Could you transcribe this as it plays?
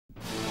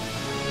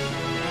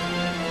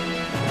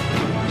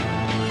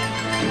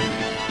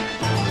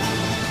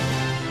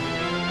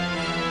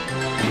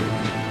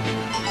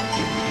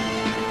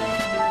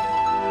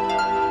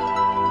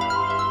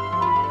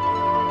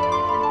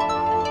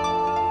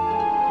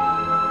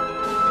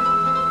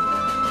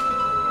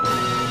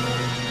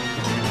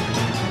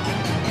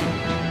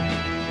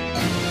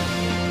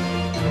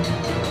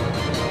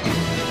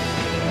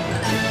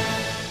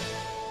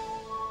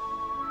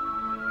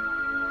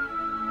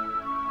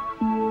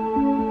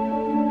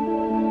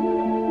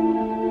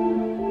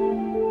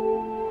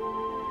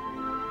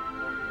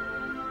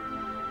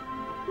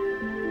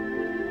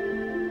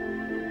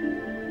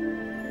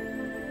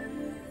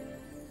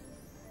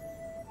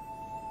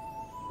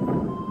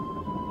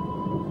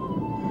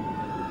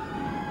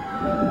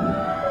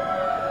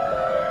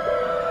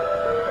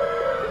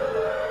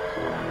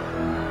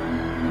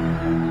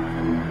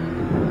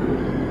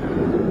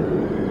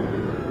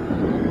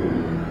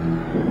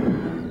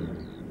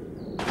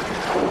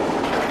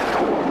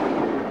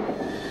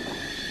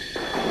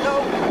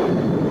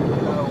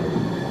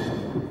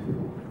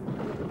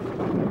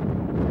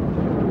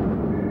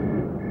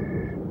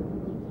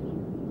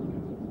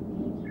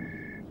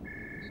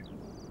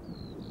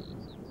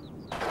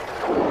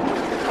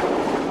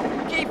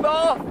Keep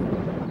off!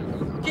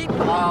 Keep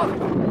off!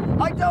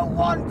 I don't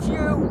want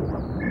you!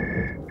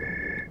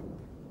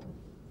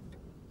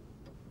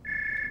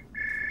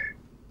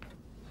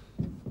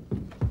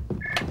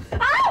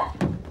 Ow!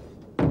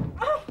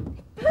 Oh,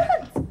 it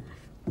hurts!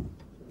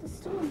 The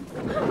storm. It's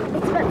about to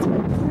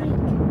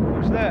break.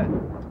 Who's there?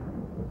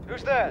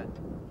 Who's there?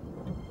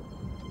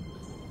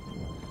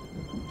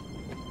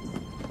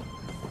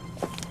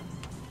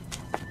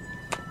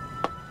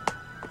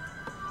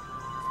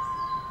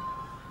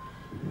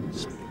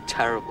 Something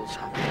terrible's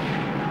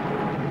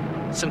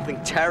happening.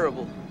 Something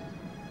terrible.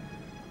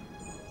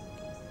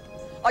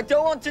 I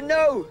don't want to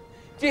know!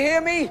 Do you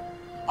hear me?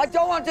 I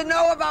don't want to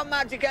know about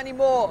magic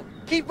anymore!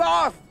 Keep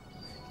off!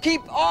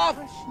 Keep off!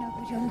 Hush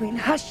now, young Emlyn,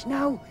 hush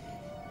now.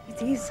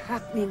 It is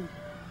happening.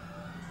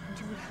 And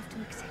you will have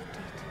to accept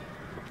it.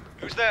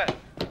 Who's there?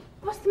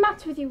 What's the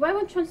matter with you? Why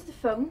won't you answer the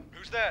phone?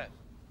 Who's there?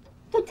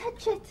 Don't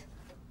touch it.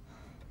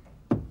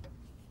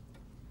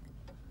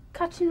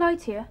 Catherine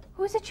Lloyd here.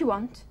 Who is it you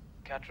want?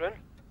 Catherine?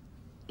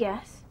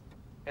 Yes.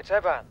 It's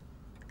Evan.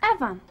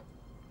 Evan.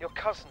 Your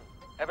cousin,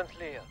 Evan's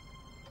Leah.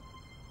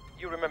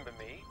 You remember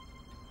me?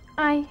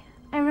 I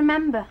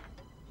remember.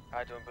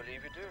 I don't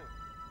believe you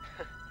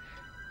do.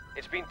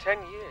 It's been 10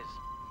 years.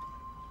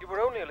 You were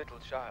only a little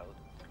child.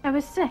 I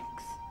was 6.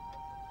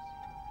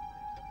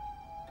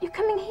 You're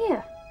coming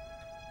here?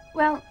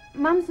 Well,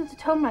 Mum's not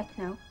at home right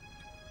now.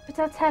 But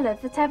I'll tell her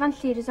that Evan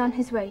Lear is on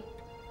his way.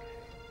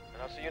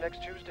 And I'll see you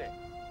next Tuesday.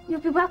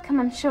 You'll be welcome,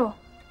 I'm sure.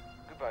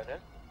 Goodbye then.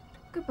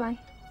 Goodbye.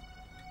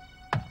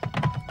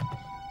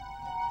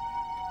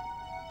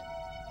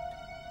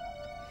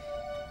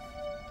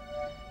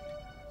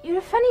 You're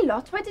a funny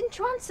lot. Why didn't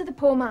you answer the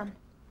poor man?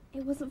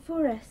 It wasn't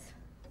for us.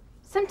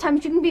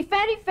 Sometimes you can be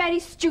very, very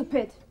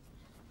stupid.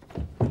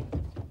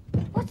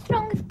 What's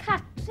wrong with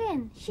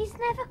Catherine? She's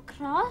never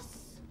cross.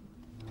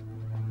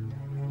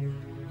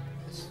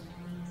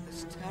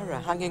 There's terror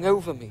hanging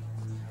over me.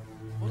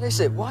 What is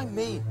it? Why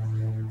me?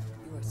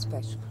 You are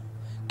special.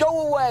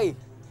 Go away!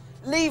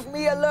 Leave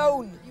me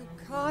alone! You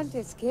can't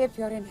escape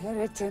your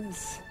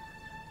inheritance.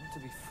 I want to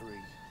be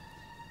free.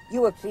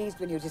 You were pleased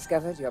when you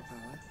discovered your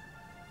power.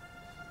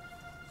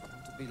 I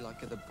want to be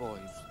like other boys.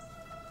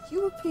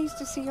 You were pleased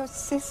to see your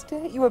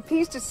sister. You were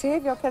pleased to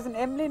save your cousin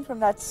Emlyn from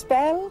that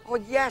spell. Oh,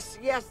 yes,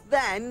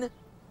 then.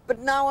 But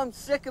now I'm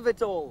sick of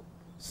it all.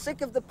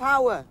 Sick of the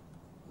power.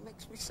 It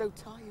makes me so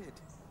tired.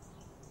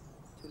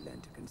 To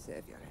learn to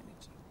conserve your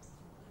energy.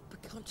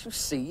 But can't you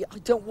see? I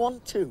don't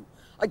want to.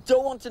 I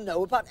don't want to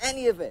know about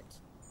any of it.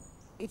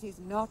 It is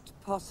not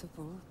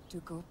possible to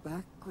go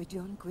back with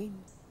John Gwyn.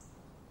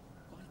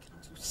 Why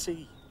can't you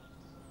see?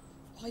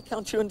 Why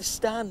can't you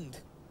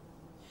understand?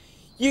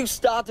 You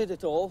started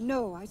it all.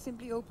 No, I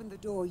simply opened the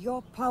door.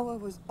 Your power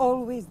was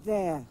always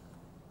there.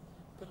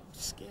 But I'm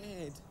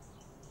scared.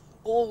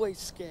 Always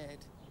scared.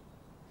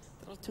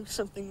 That I'll do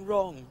something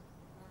wrong.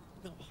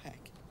 No,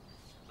 heck.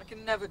 I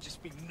can never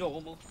just be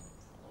normal.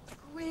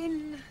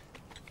 Gwyn.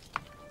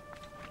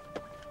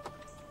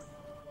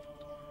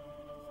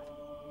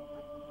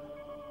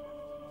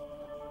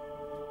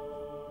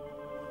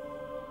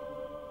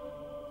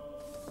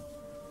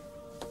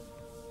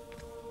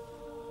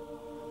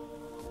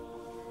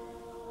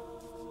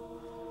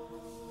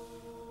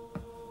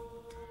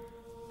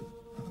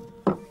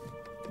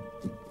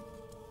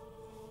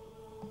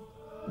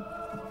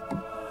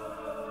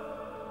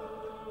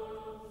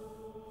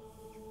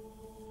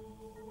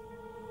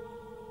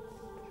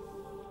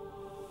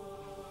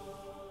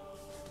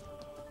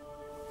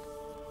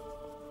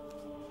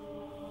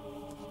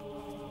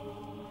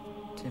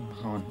 Tim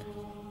Hahn.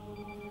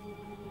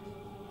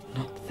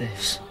 Not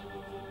this.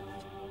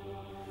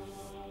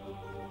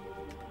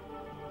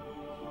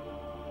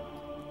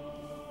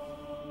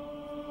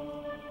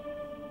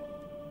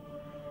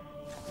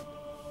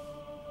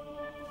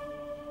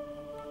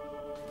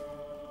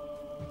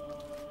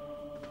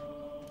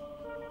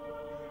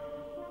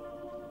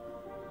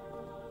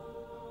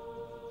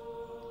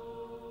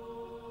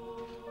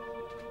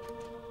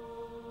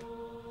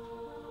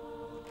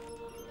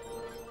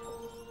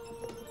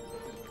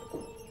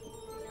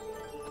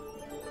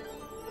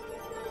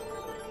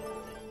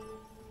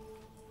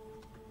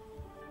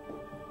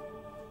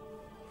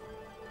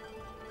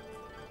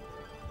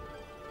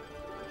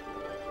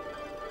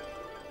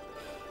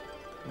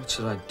 What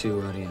should I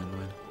do,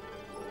 Ariane?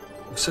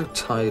 I'm so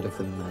tired of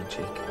the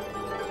magic.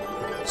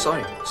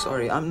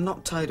 Sorry, I'm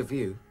not tired of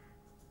you.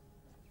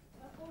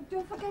 Oh,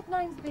 don't forget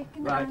Nine's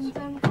bacon Right.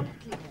 and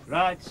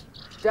Right.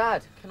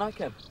 Dad, can I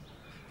come?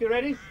 You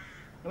ready?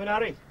 I'm in a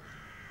hurry.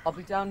 I'll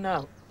be down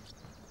now.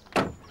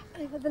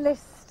 over the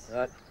list.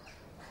 Right.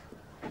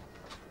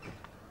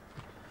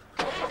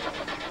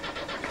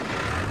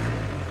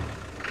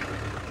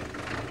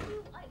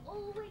 I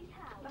always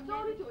have. That's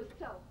all you do is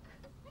sulk.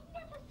 I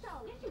never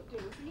sulk. Yes, you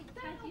do. You need to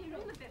tidy your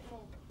room a bit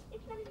more.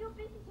 It's none of your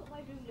business what my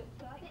room looks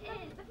like. It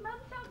is, but Mum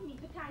tells me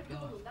to tidy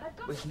your room. That I've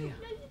got Where's to. Leah?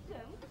 No, you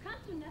don't. You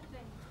can't do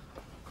nothing.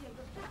 Yeah,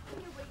 but that's when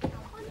you're waking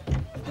up. I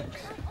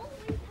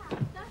always have.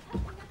 That's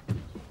helping us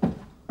teach you.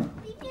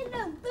 Leave me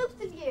alone, both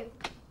of you.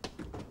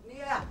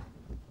 Leah!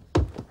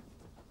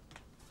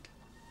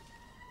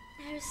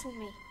 christen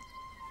me.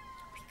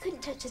 We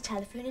couldn't touch the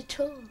telephone at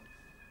all.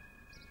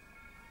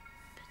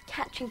 But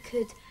Catherine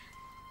could,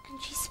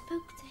 and she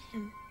spoke to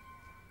him.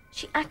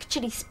 She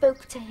actually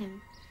spoke to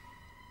him.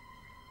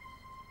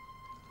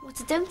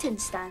 What I don't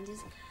understand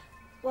is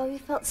why we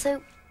felt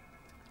so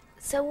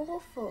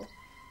awful.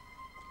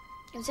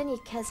 It was only a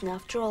cousin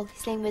after all.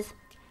 His name was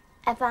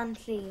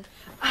Emlyn.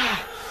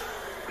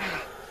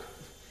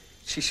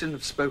 She shouldn't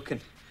have spoken.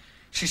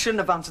 She shouldn't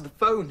have answered the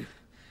phone.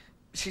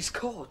 She's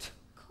caught.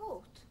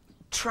 Caught?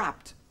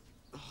 Trapped.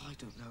 Oh, I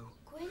don't know.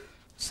 Gwyn?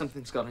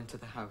 Something's got into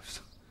the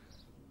house.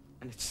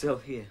 And it's still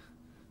here.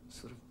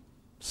 Sort of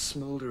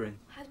smouldering.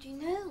 How do you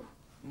know?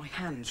 My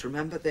hands,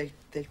 remember? They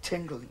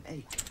tingle and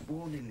ache,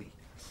 warning me.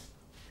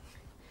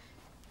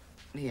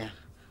 Nia,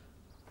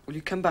 will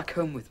you come back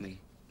home with me?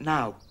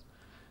 Now.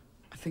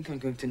 I think I'm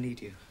going to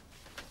need you.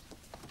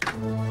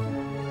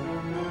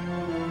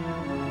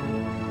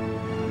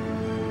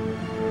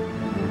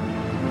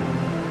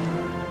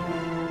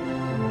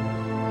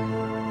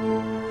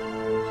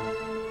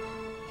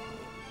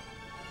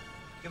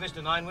 Give this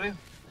to 9, will you?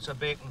 It's a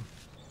bacon.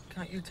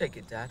 Can't you take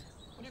it, Dad?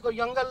 Well, you've got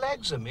younger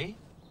legs than me.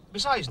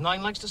 Besides,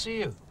 9 likes to see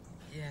you.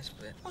 Yes,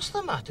 but... What's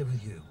the matter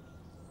with you?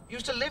 You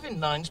used to live in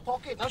 9's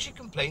pocket. Now she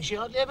complains she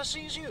hardly ever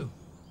sees you.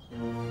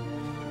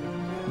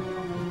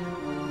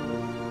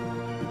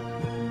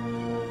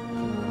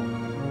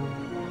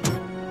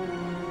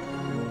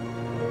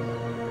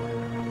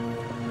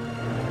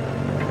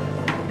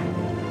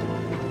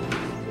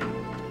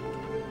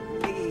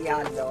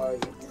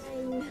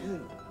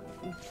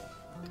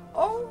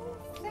 Oh,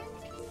 thank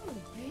you.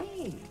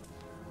 Hey,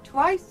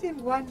 twice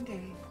in one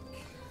day.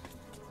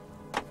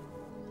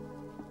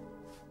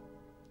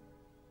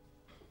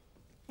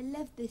 I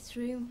love this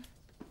room.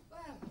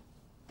 Well,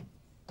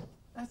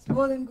 that's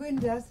more than Gwyn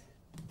does.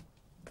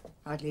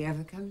 Hardly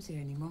ever comes here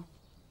anymore.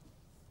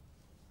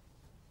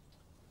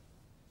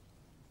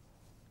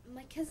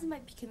 My cousin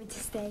might be coming to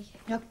stay.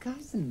 Your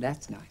cousin,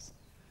 that's nice.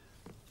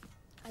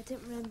 I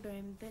don't remember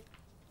him, but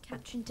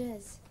Catherine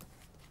does.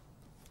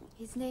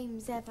 His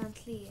name's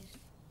Emlyn.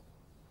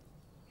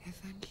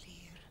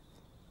 Emlyn,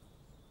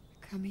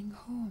 coming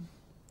home.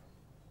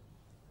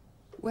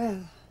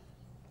 Well,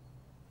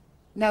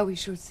 now we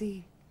shall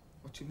see.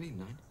 What do you mean,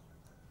 Nine?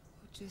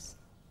 Just,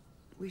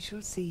 we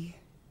shall see.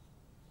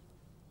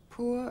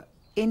 Poor,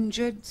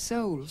 injured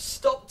soul.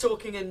 Stop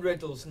talking in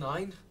riddles,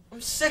 Nine. I'm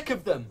sick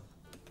of them.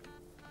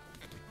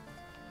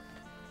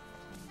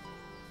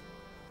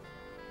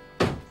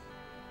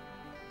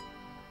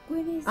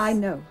 I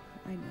know.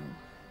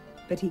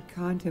 But he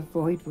can't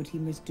avoid what he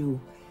must do.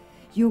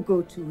 You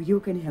go too. You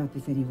can help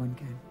if anyone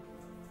can.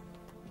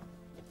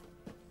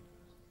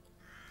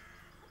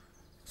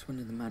 It's one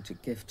of the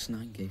magic gifts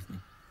Nine gave me.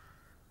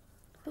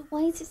 But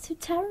why is it so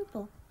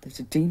terrible? There's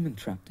a demon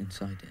trapped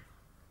inside it.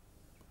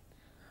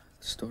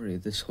 The story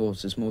of this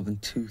horse is more than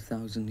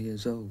 2,000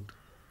 years old.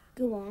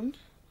 Go on.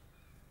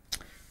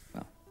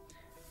 Well,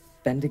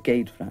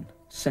 Bendigeidfran,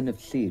 son of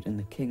Llyr and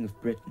the King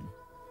of Britain,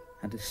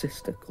 had a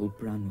sister called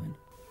Branwen.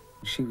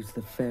 She was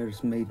the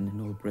fairest maiden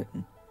in all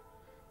Britain,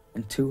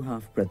 and 2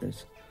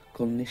 half-brothers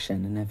called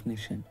Nishen and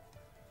Evnishen.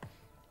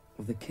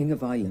 Well, the King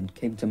of Ireland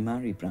came to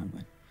marry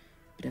Branwen,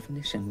 but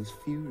Evnishen was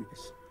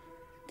furious,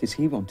 because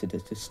he wanted her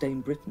to stay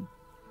in Britain.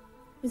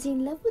 Was he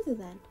in love with her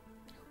then?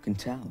 Who can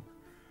tell?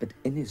 But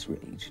in his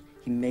rage,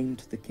 he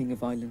maimed the King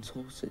of Ireland's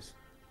horses.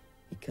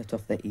 He cut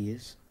off their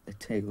ears, their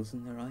tails,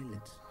 and their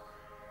eyelids.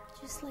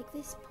 Just like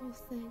this poor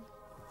thing.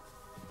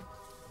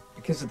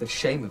 Because of the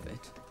shame of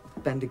it,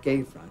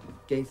 Bendigeidfran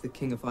gave the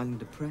King of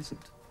Ireland a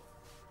present.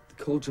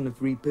 The Cauldron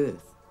of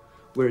Rebirth,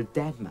 where a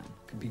dead man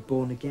could be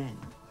born again.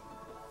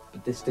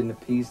 But this didn't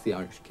appease the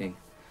Irish king,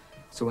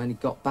 so when he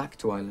got back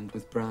to Ireland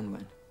with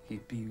Branwen, he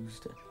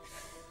abused her.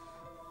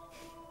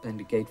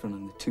 Bendigeidfran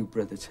and the 2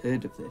 brothers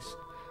heard of this,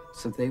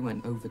 so they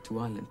went over to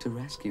Ireland to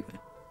rescue her.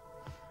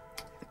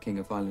 The King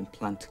of Ireland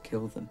planned to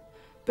kill them,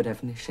 but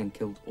Evnishen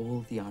killed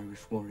all the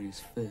Irish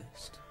warriors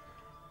first.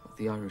 Well,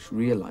 the Irish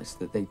realised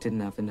that they didn't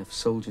have enough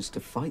soldiers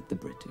to fight the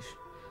British,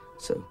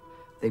 so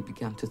they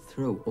began to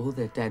throw all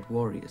their dead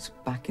warriors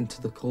back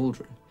into the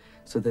cauldron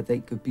so that they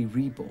could be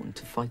reborn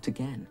to fight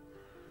again.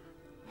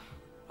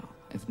 Well,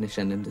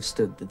 Evnishen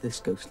understood that this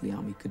ghostly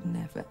army could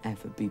never,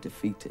 ever be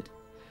defeated.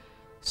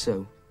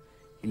 So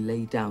he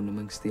lay down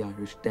amongst the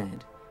Irish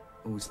dead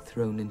and was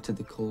thrown into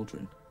the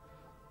cauldron,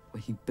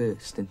 where he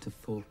burst into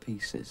 4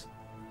 pieces,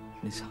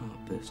 and his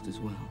heart burst as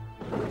well.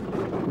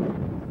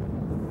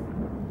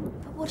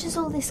 But what has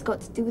all this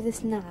got to do with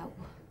us now?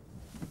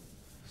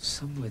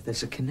 Somewhere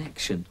there's a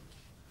connection.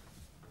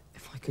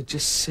 If I could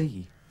just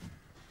see.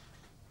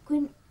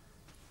 Gwyn,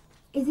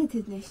 is it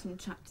Ignition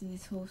trapped in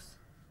this horse?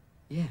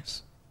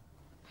 Yes.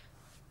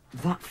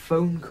 That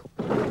phone call.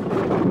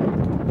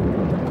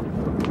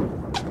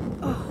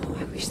 Oh,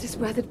 I wish this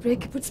weather'd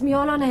break. It puts me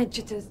all on edge,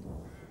 it is.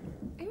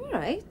 Are you all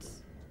right?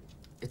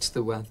 It's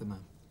the weather,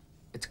 ma'am.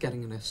 It's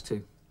getting on us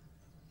too.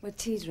 Well,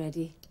 tea's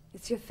ready.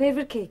 It's your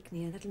favourite cake,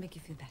 Nia. That'll make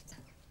you feel better.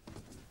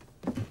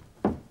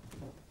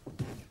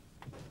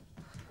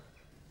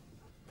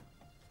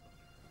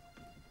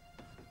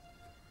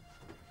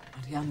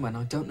 Emlyn,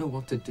 I don't know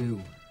what to do.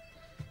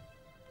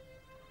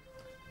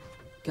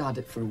 Guard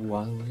it for a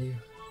while, will you?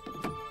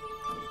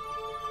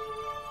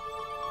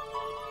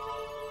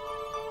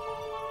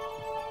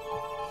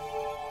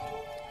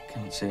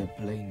 Can't say I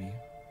blame you.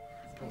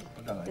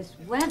 This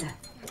weather.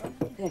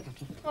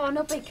 Oh,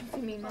 no bacon for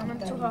me, Mum. I'm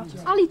too hot.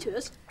 I'll eat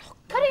yours.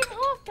 Cut it in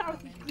half,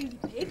 Gareth, you greedy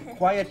pig.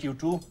 Quiet, you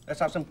two.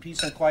 Let's have some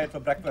peace and quiet for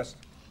breakfast.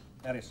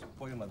 Eris,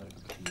 pour your mother a cup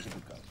of tea. She's a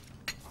good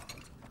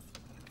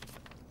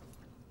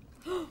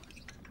girl.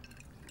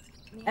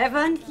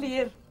 Evan,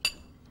 clear.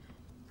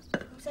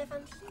 Who's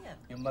Evan here?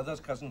 Your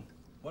mother's cousin.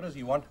 What does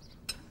he want?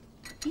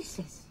 He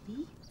says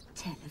he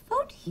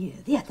telephoned here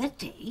the other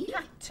day.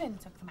 Captain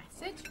took the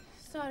message.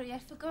 Sorry, I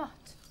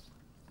forgot.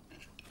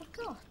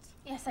 Forgot?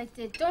 Yes, I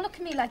did. Don't look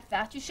at me like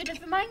that. You should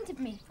have reminded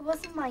me. It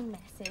wasn't my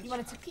message. You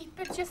wanted to keep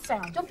it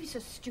yourself. Don't be so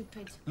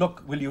stupid.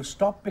 Look, will you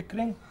stop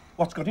bickering?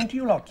 What's got into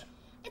you lot?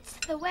 It's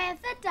the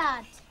weather,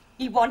 Dad.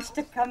 He wants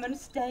to come and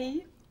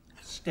stay.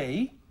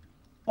 Stay?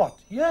 What,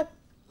 here?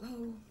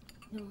 Oh,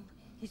 no.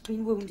 He's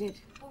been wounded.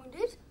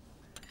 Wounded?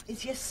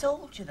 Is he a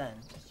soldier then?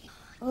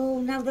 Oh,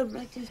 now the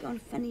writing's gone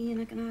funny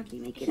and I can hardly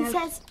make it He out.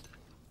 says,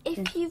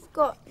 if you've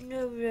got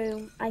no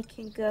room, I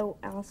can go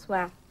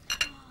elsewhere.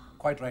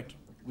 Quite right.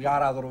 We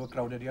are rather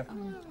overcrowded here.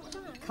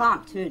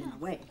 Can't turn him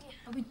away.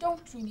 And we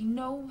don't really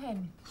know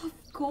him.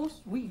 Of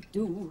course we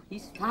do.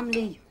 He's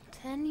family.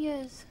 10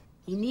 years.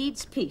 He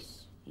needs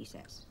peace, he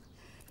says.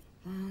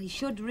 He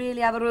should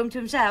really have a room to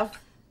himself.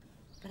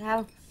 But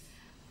how?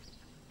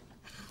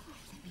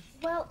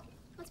 Well,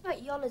 what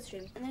about Yola's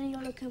room? And then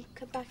Yola can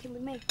come back in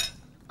with me.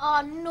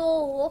 Oh,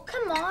 no.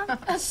 Come on.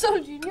 A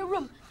soldier in your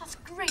room. That's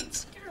great.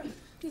 Scary.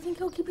 Do you think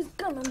he'll keep his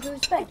gun under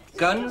his bed?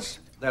 Guns?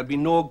 There'll be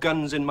no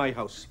guns in my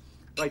house.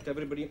 Right,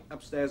 everybody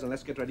upstairs and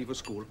let's get ready for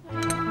school.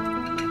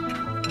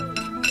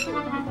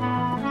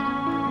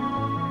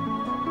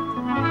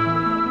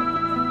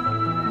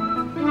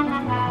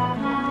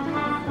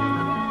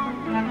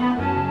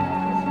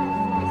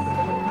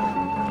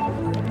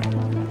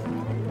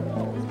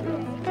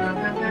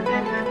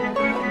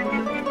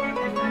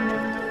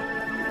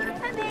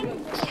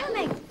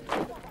 Coming.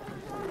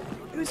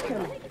 Who's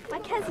coming? My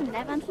cousin,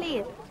 Evan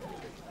Clear.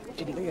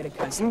 Didn't know you had a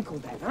cousin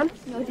called Evan.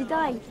 Nor did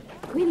I.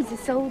 Willie's a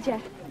soldier.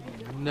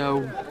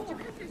 No.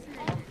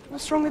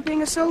 What's wrong with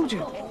being a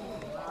soldier?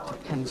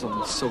 Depends on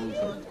the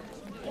soldier.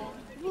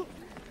 What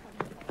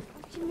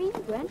do you mean,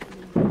 Gwen?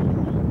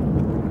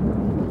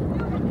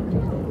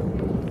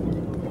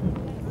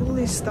 All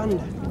this thunder.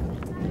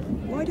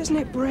 Why doesn't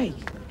it break?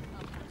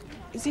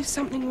 As if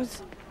something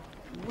was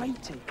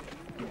waiting.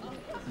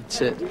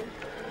 That's it.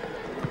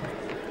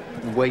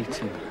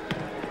 Waiting.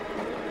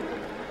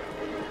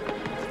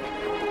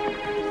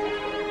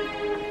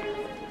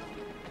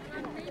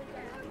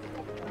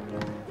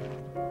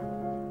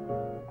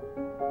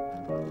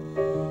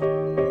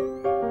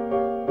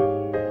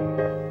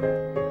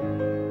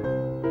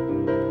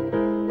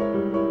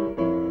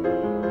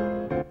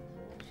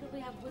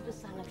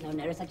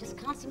 I just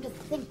can't seem to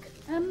think.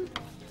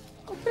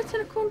 I'll put it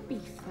in a corned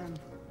beef then.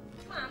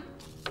 Ma'am,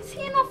 is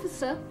he an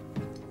officer?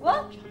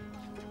 What?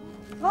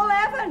 Oh,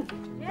 Evan.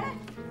 Yeah.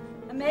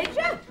 A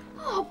major?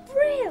 Oh,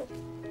 brilliant.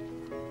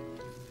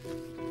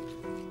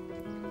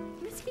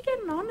 He must be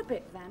getting on a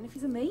bit then, if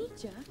he's a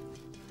major.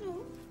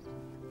 No.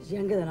 He's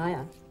younger than I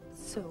am.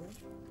 So?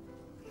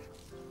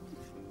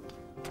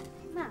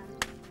 Ma'am,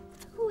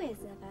 who is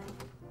Evan?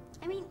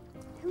 I mean,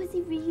 who is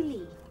he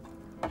really?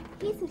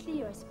 He's a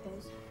Clear, I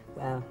suppose.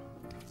 Well,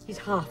 he's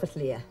half a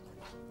Clear.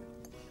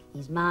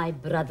 He's my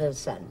brother's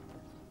son.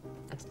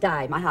 That's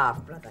Di, my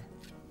half-brother.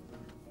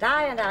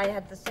 Di and I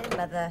had the same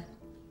mother,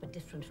 but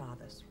different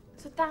fathers.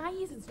 So Di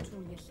isn't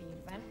truly a Clear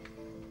then?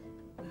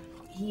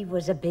 He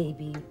was a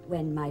baby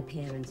when my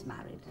parents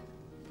married.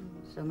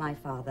 So my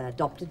father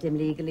adopted him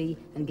legally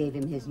and gave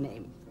him his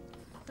name.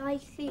 Di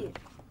Clear.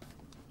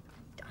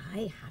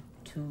 Di had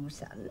two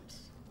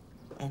sons,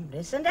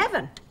 Emrys and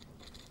Evan.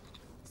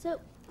 So,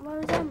 where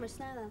is Emrys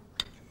now then?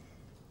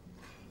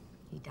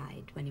 He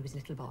died when he was a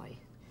little boy.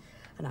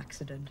 An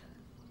accident.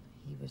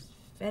 He was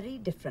very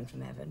different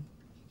from Evan.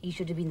 He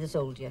should have been the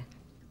soldier.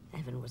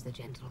 Evan was the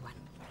gentle one.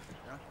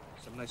 Yeah,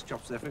 some nice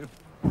chops there for you.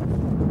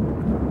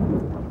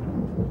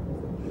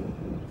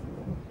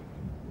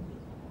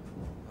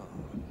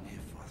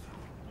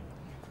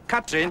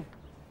 Catherine,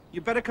 you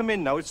better come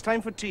in now. It's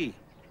time for tea.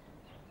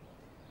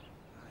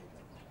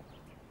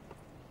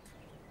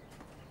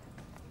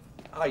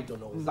 I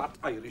don't know, that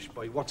Irish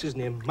boy, what's his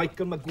name?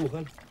 Michael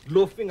McGoohan,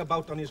 loafing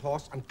about on his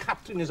horse, and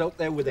Catherine is out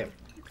there with him.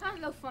 You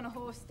can't loaf on a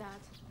horse, Dad.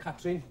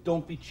 Catherine,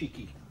 don't be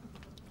cheeky.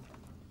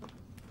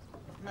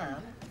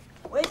 Ma'am,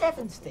 where's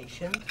Evan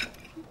stationed?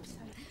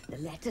 The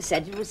letter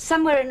said he was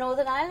somewhere in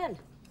Northern Ireland.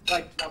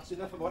 Right, that's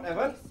enough about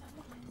Evan.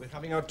 We're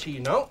having our tea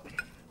now.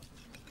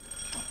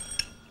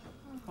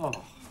 Oh.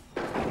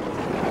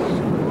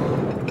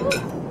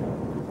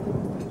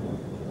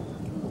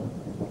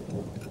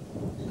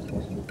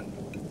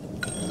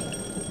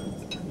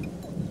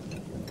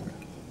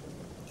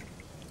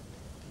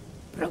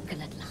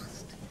 Broken at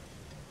last.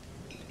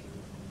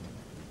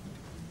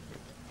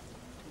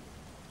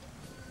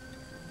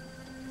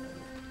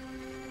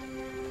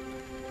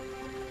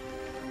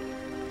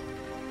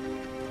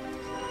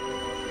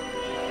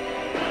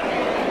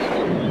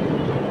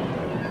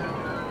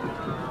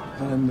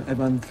 I'm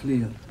Evan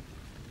Clear.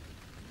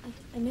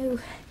 I know.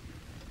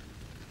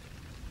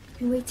 I've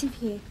been waiting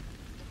for you.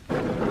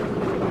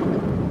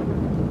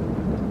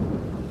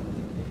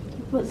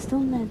 You brought the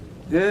stone then?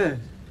 Yes.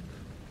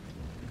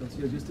 I got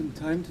here just in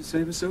time to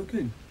save a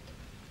soaking.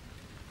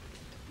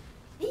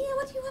 Mia,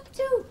 what are you up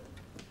to?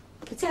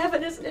 It's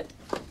heaven, isn't it?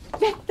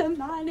 Get the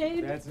man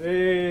in. That's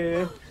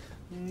it.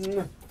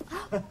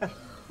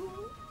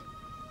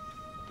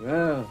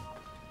 Well, you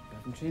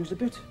haven't changed a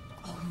bit.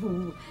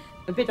 Oh,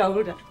 a bit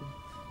older.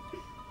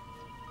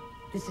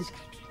 This is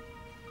Catherine.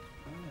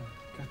 Ah,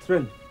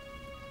 Catherine,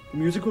 the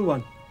musical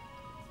one.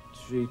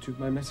 She took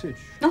my message.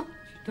 No,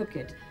 she took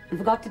it and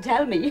forgot to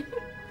tell me.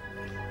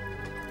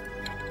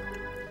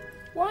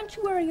 Why aren't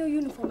you wearing your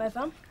uniform,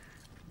 Evan?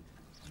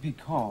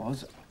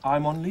 Because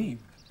I'm on leave.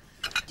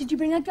 Did you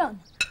bring a gun?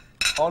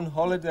 On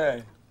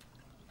holiday.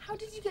 How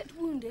did you get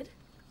wounded?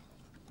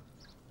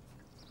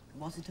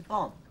 Was it a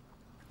bomb?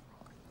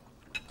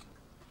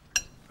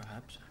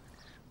 Perhaps.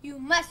 You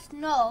must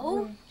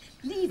know.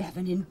 Leave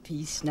Evan in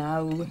peace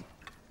now.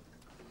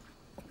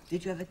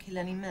 Did you ever kill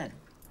any men?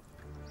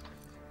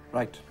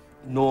 Right,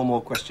 no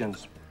more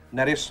questions.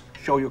 Neris,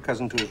 show your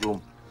cousin to his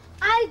room.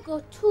 I'll go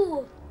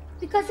too,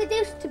 because it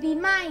used to be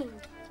mine.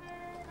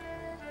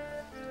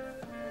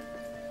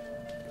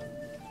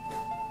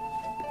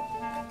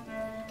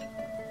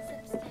 It's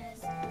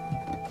upstairs.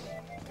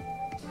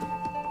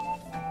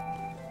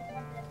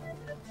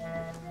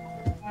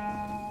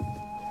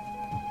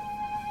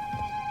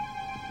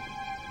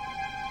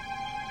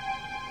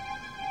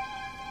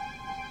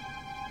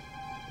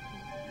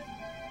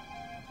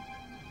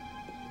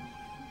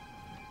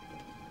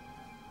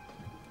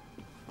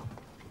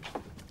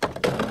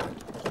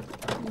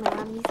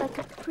 Mom, he's like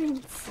a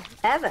prince.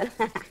 Evan.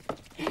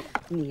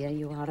 Mia,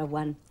 you are a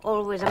one.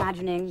 Always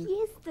imagining. He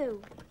is, though.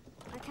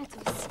 Like out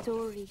of a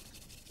story.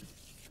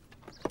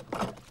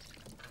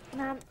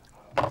 Ma'am,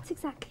 what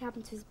exactly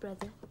happened to his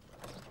brother?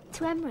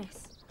 To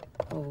Emrys?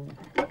 Oh,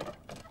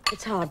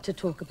 it's hard to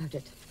talk about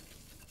it.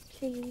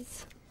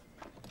 Please.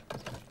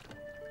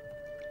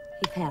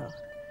 He fell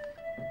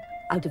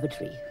out of a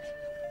tree.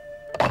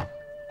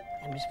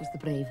 Emrys was the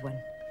brave one,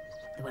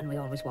 the one we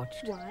always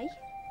watched. Why?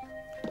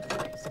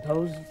 I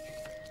suppose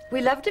we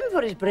loved him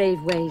for his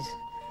brave ways.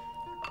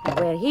 And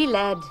where he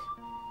led,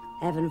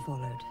 Evan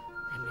followed.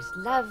 Emrys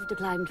loved to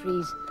climb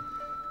trees,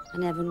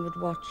 and Evan would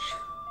watch,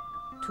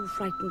 too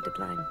frightened to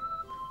climb.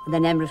 And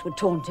then Emrys would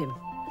taunt him.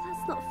 But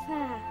that's not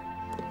fair.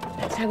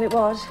 That's how it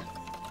was.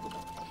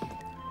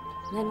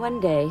 And then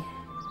one day,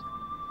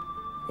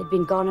 they'd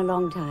been gone a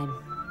long time,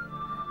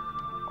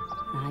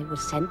 and I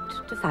was sent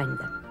to find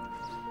them.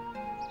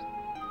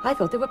 I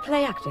thought they were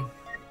play acting.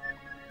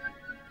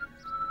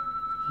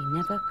 He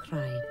never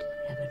cried,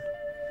 Evan.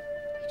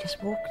 He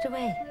just walked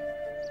away,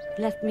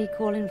 left me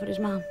calling for his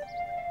mom.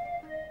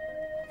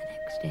 The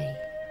next day,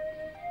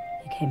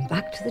 he came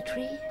back to the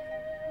tree.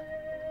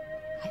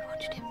 I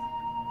watched him.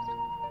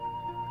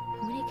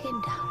 And when he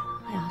came down,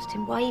 I asked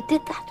him why he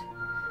did that.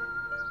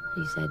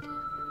 He said,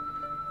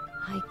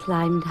 I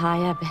climbed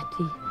higher,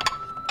 Betty.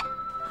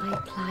 I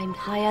climbed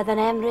higher than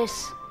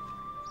Emrys.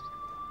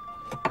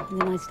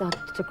 And then I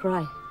started to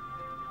cry.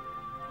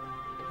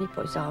 He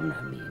put his arm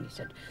around me and he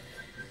said,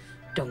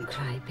 don't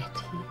cry,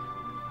 Betty.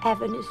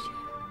 Evan is here.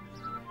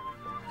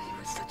 He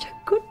was such a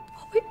good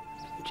boy,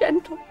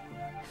 gentle.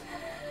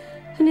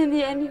 And in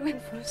the end, he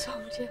went for a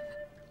soldier.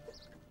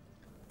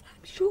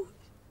 I'm sure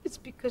it's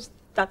because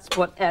that's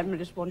what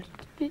Emrys wanted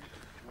to be.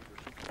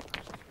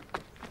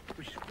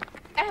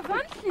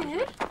 Evan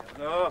here?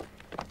 No.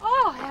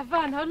 Oh,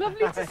 Evan, how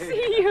lovely to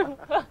see you.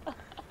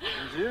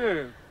 And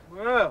you?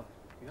 Well,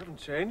 you haven't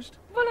changed.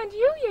 Well, and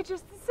you're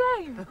just the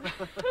same.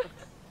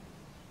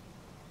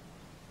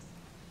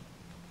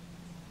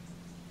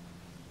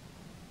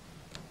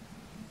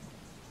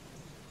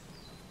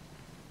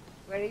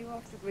 Where are you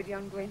off to,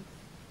 Gwydion Gwyn?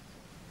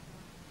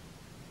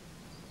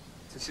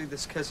 To see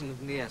this cousin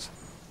of Nia's,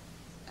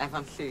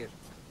 Evan Llyr.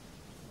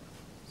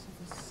 So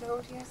the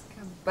soldier has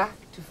come back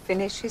to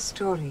finish his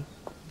story.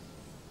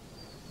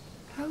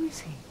 How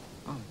is he?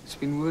 Oh, he's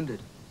been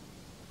wounded.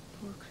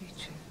 Poor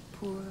creature,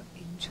 poor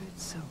injured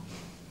soul.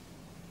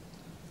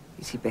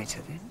 Is he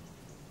better then?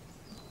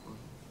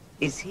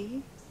 Is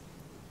he?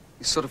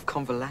 He's sort of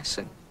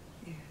convalescing.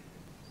 Yeah.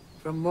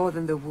 From more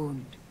than the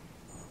wound.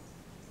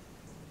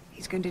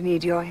 He's going to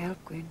need your help,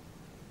 Gwyn.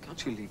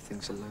 Can't you leave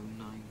things alone,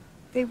 Nine?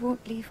 They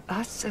won't leave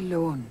us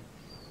alone.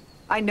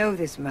 I know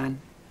this man.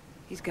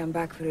 He's come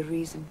back for a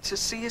reason. To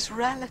see his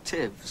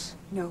relatives.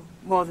 No,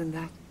 more than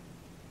that.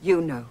 You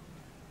know.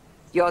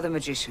 You're the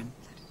magician.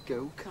 Let it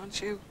go,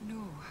 can't you?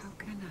 No, how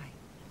can I?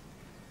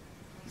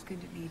 He's going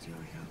to need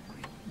your help,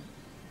 Gwyn.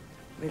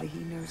 Whether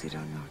he knows it or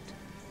not,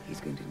 he's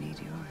going to need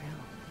your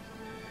help.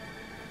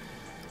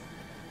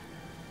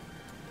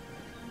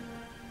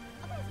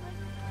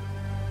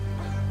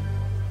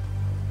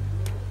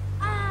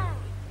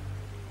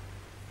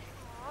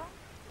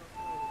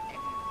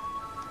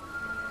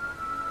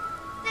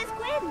 There's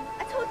Gwyn.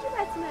 I told you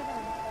about him,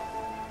 Evan.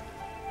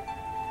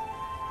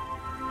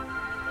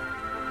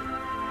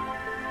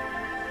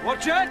 What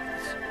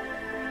Jets!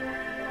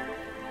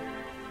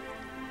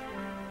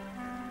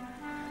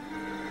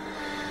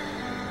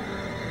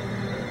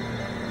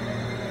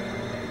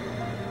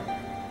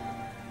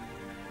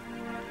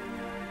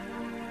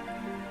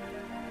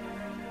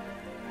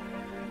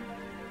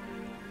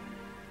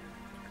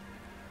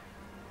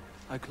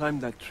 I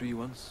climbed that tree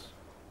once.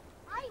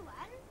 I won.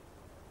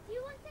 Do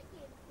you want a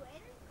game, Gwyn?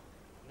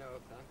 No,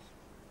 thanks.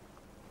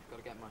 Got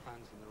to get my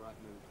hands in the right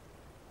mood.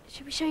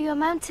 Should we show you a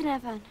mountain,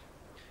 Evan?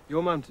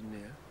 Your mountain,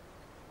 Mia.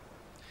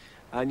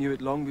 I knew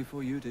it long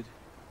before you did.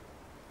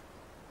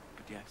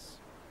 But yes,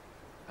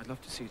 I'd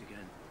love to see it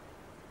again.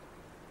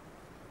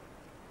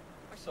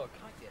 I saw a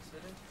kite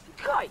yesterday.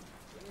 Kite?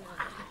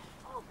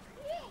 Oh,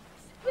 please.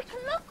 We can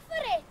look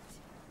for it.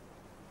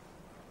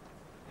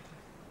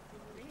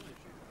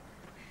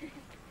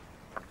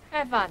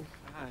 Evan,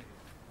 Hi.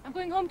 I'm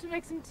going home to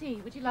make some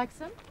tea. Would you like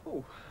some?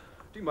 Oh,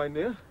 do you mind,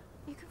 Mia?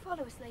 You can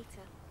follow us later.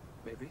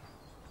 Maybe.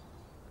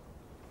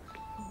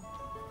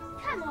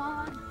 Come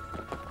on.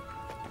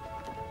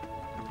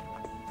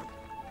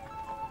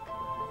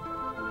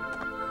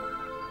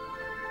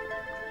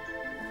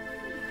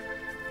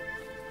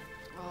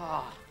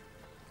 Ah,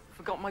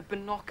 forgot my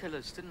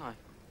binoculars, didn't I?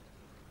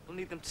 We'll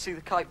need them to see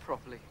the kite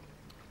properly.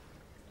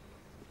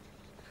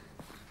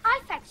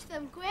 I fetched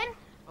them, Gwyn.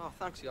 Oh,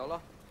 thanks,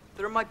 Yola.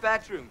 They're in my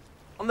bedroom,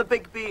 on the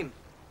big beam.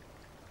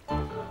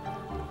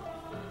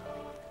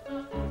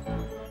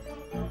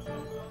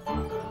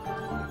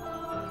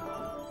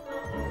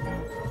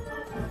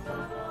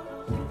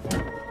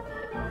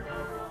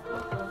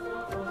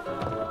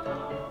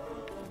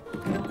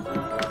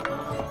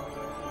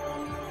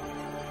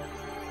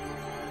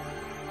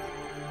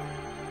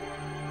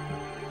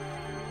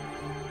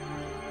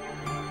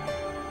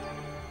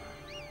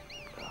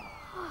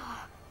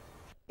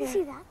 You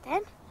see that,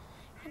 then?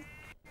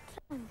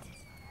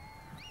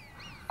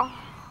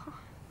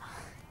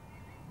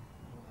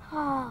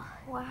 Oh,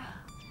 wow.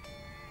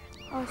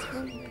 Oh, it's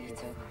really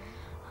beautiful.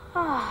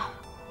 Ah.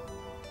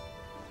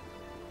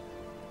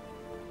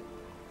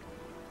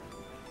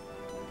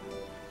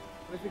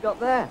 What have we got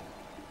there?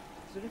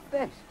 Is it a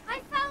fish?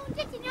 I found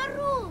it in your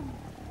room.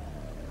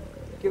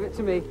 Give it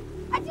to me.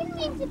 I didn't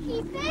mean to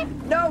keep it.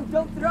 No,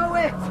 don't throw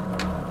it!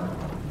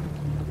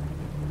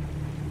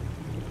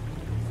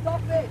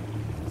 Stop it!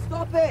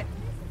 Stop it!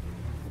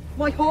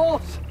 My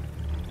horse!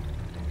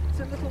 It's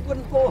a little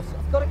wooden horse.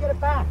 I've got to get it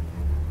back.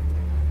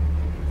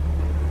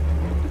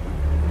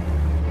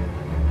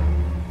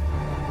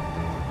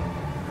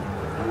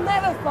 You'll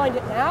never find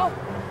it now.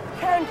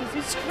 Countess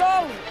is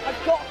strong.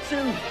 I've got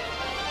to!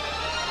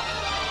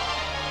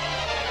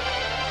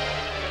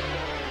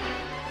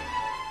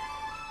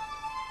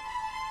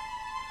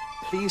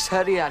 Please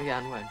hurry,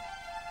 Arianwen.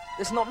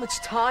 There's not much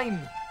time.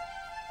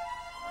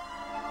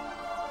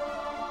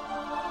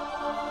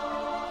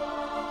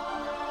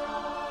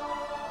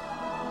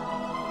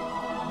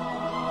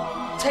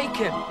 Take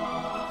him.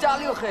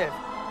 Daliwch ef.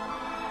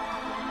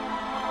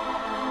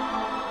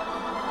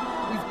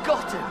 We've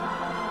got him.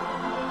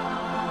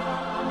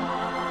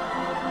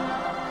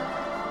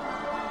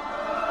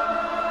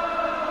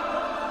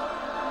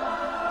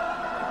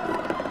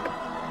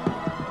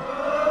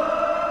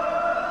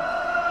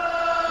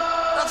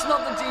 That's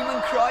not the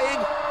demon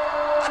crying.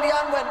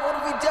 Arianwen, what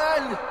have we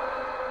done?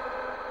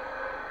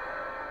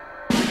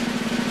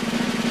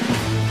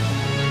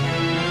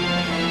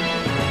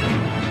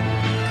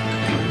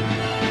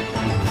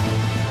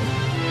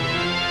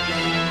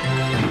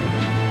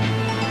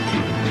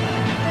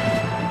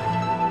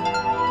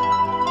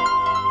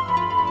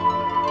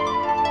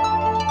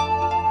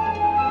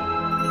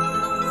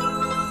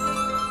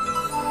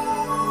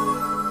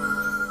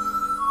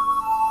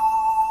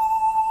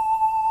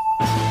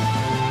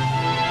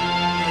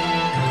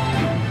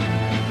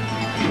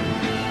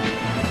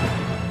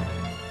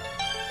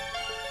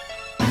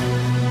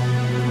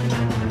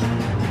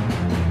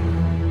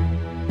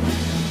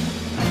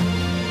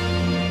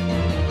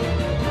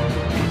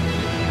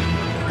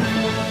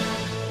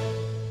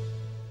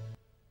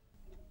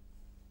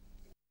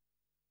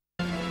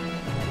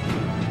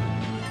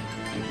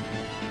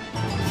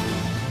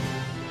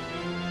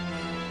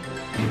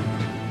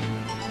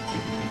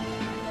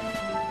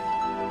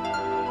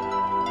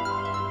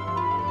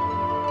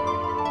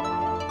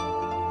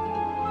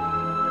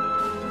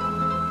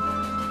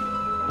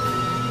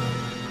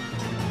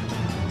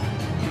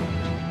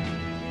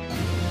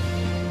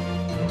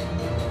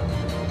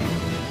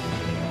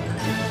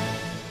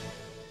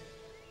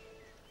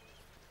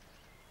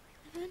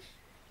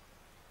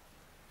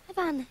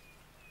 Evan.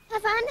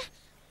 Evan.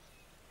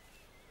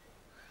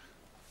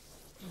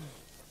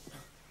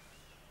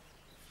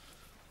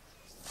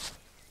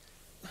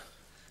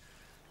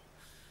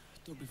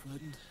 Don't be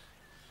frightened.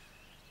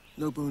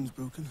 No bones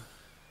broken.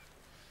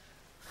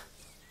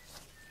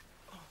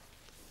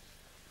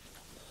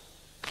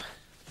 I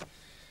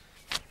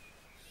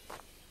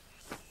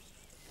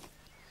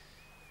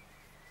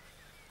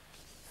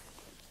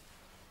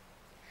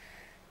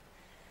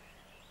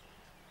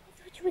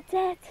thought you were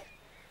dead.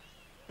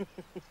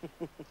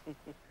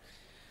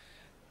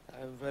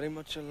 I'm very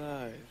much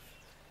alive.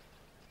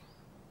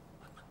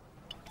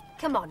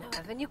 Come on now,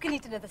 Evan, you can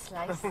eat another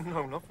slice.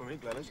 No, not for me,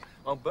 Glenys.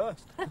 I'll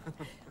burst.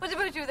 What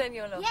about you then,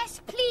 Yolo?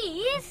 Yes,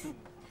 please.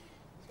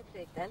 So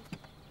big then.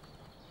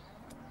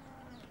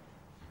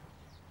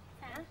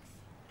 Thanks.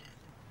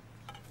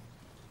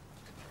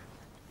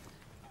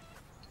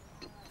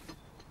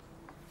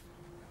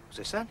 What's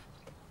this then?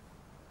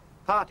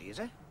 Party, is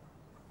it?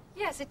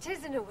 Yes, it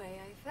is in a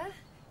way, Ivor.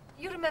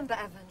 You remember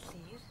Evan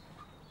Clear?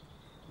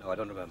 No, I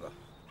don't remember.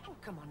 Oh,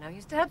 come on now, you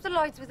used to help the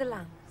Lloyds with the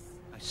lambs.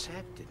 I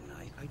said, didn't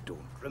I? I don't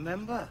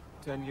remember.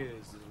 10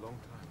 years is a long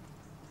time.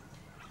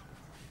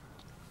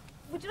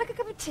 Would you like a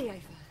cup of tea,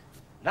 Ivor?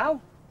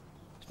 Now?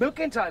 It's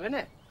milking time, isn't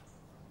it?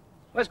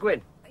 Where's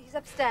Gwyn? He's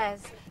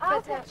upstairs.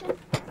 I'll fetch him.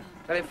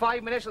 Tell him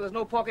 5 minutes or there's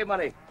no pocket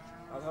money.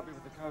 I'll help you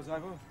with the cows,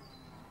 Ivor.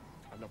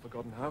 I've not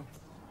forgotten how.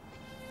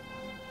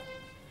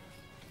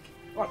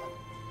 What?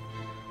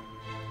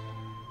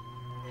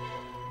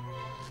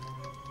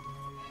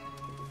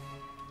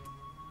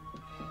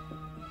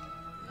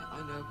 I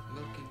know,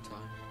 milking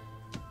time.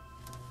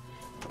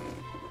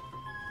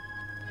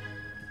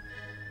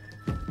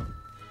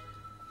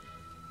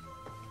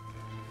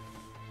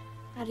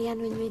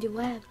 Emlyn made a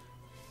web.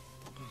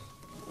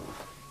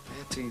 I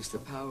had to use the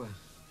power.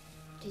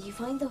 Did you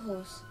find the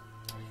horse?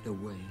 In a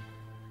way.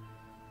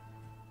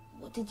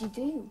 What did you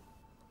do?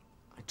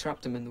 I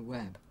trapped him in the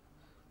web.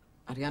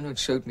 Arianna had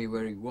showed me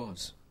where he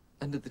was,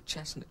 under the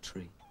chestnut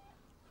tree.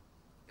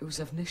 It was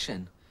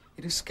Evnishen.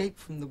 He'd escaped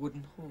from the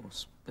wooden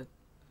horse, but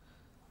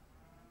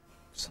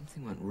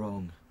something went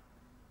wrong.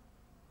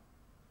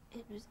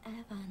 It was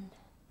Evan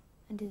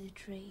under the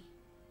tree.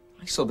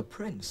 I saw the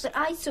prince. But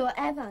I saw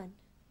Evan.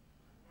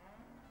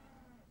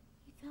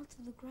 He fell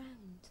to the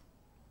ground.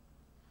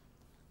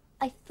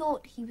 I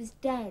thought he was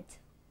dead.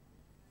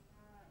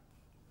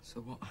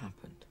 So what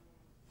happened?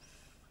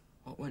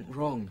 What went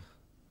wrong?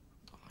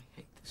 Oh, I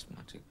hate this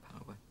magic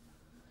power.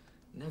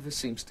 It never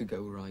seems to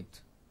go right.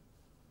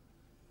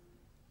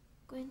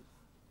 Gwyn,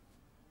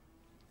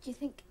 do you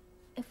think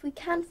if we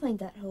can find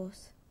that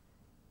horse,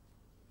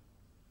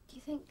 do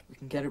you think... We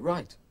can get it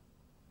right.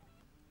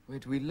 Where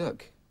do we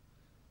look?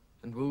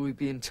 And will we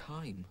be in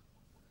time?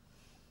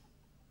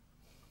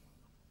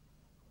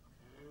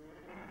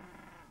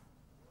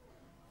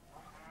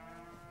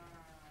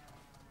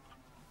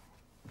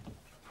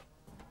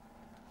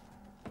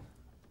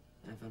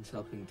 Evan's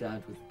helping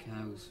Dad with the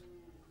cows.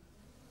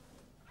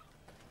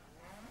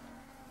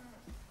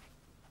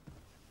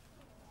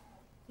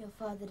 Your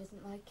father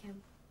doesn't like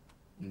him.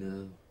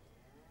 No,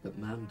 but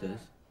Mam does,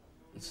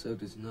 and so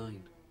does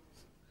Nine.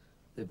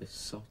 They're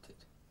besotted.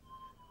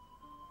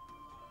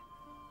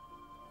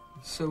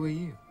 And so are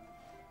you.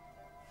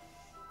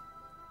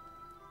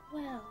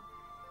 Well,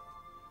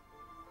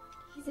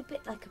 he's a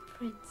bit like a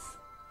prince.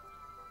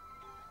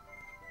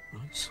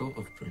 Right sort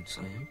of prince,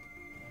 I hope.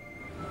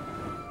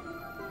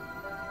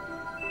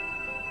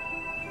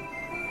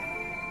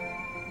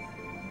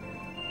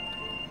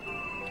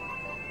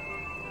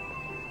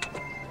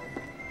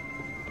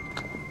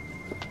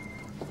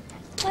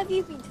 Where have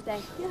you been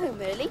today? You're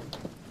home early.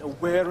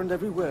 Nowhere and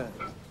everywhere.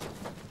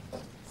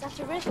 Is that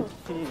a riddle?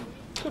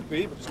 Could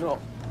be, but it's not.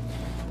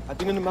 I've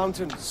been in the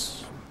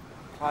mountains,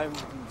 climbed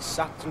and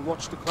sat and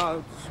watched the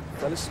clouds,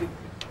 fell asleep,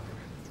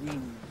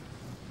 dreamed.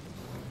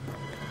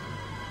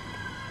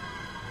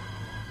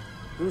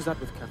 Who's that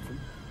with, Catherine?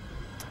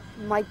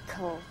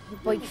 Michael, your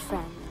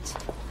boyfriend.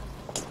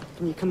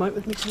 Can you come out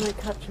with me tonight,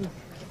 Catherine?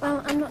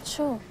 Well, I'm not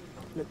sure.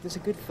 Look, there's a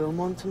good film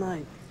on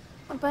tonight.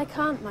 But I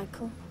can't,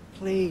 Michael.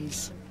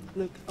 Please.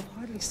 Look, I've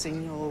hardly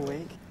seen you all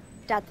week.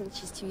 Dad thinks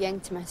she's too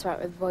young to mess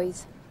about with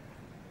boys.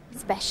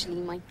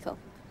 Especially Michael.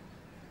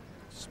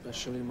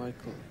 Especially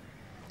Michael.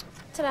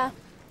 Ta-da.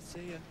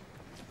 See ya.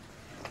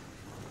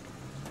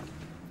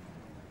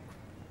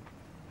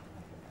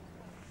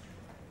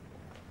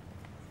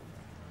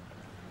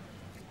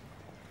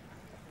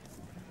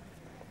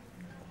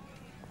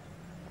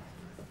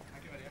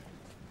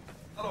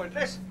 Hello,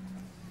 Idris.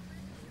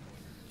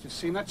 Just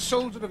seen that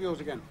soldier of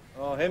yours again.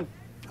 Oh, him?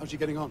 How's he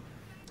getting on?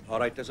 All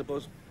right, I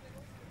suppose.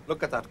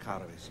 Look at that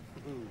car of his.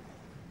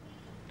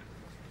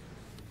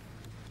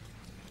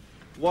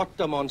 What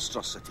a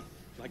monstrosity.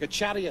 Like a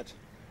chariot.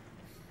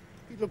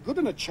 He'd look good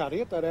in a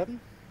chariot, that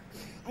Evan.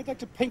 I'd like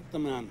to paint the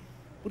man.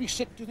 Would he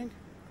sit, do you think?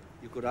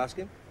 You could ask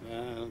him.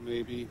 Well,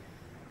 maybe.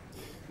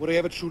 Would I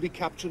ever truly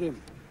capture him?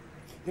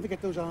 Never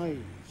get those eyes.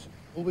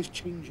 Always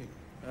changing.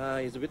 Ah,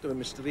 he's a bit of a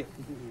mystery.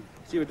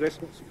 See you, Idris.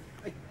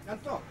 Hey,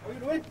 Anto, how are you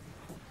doing?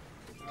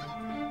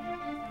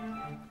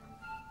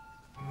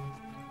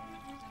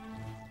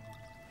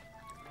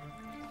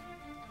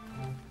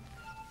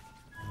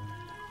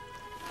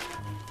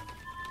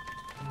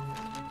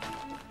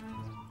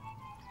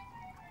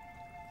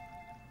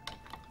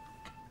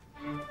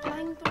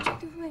 Mind what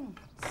you're doing.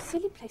 It's a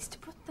silly place to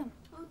put them.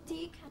 Oh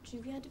dear,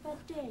 Catherine, have you had a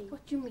bad day?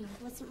 What do you mean?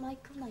 Wasn't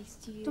Michael nice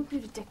to you? Don't be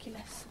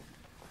ridiculous.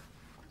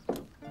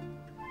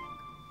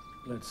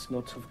 Let's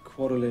not have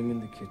quarrelling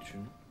in the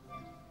kitchen.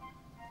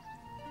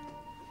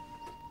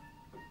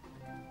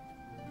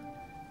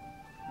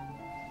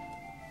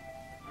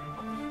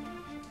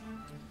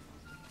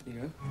 Here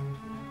you go.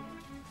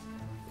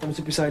 Come and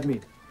sit beside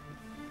me.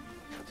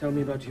 Tell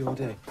me about your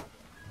day.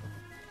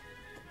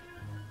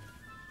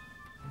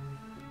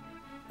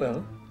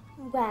 Well?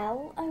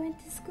 Well, I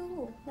went to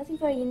school. Nothing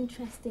very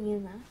interesting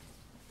in that.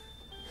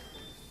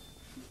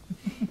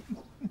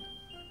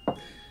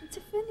 It's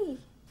so funny.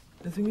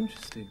 Nothing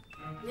interesting?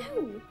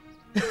 No.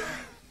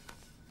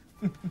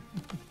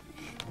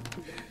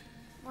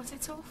 Was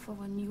it awful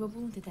when you were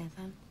wounded,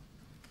 Evan?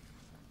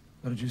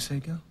 What did you say,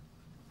 girl?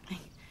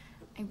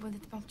 I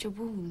wondered about your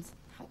wounds.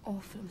 How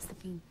awful it must have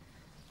been.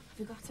 Have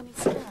you got any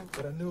scars?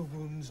 There are no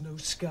wounds, no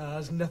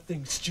scars,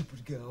 nothing,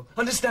 stupid girl.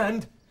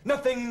 Understand?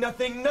 Nothing,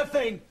 nothing,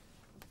 nothing!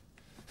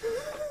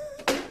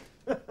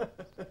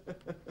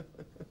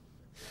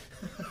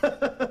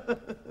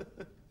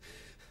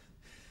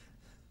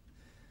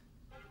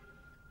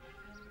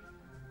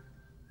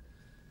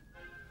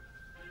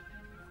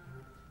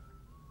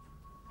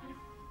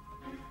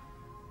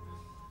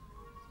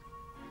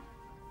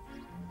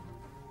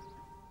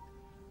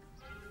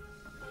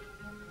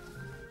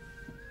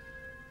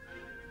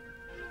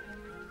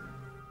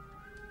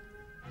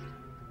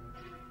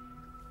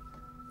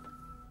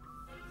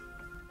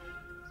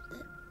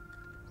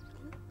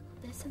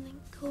 There's something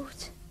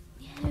caught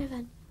in the hair,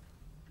 Evan.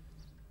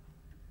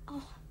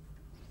 Oh.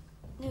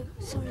 No,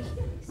 sorry.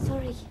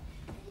 Sorry.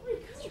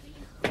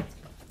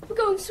 We're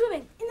going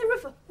swimming in the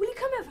river. Will you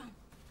come, Evan?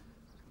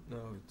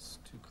 No, it's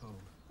too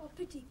cold. Oh,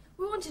 pity.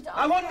 We wanted to...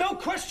 I want no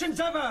questions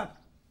ever!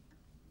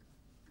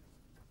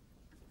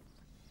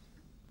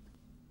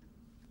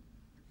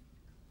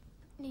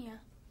 Nia,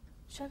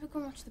 shall we go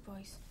and watch the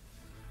boys?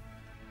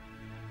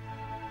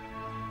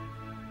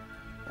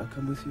 I'll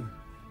come with you.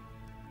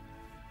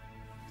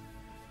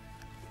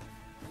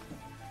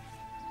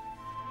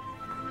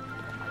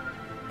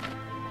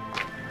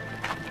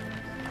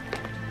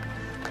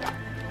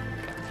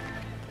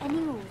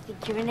 Anyone would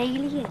think you're an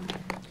alien.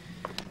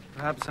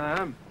 Perhaps I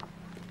am.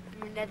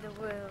 From another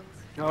world.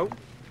 No.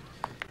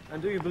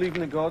 And do you believe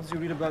in the gods you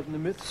read about in the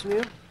myths,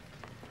 Nia?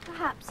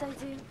 Perhaps I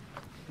do.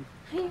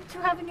 Are you two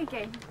having a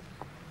game?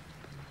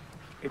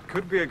 It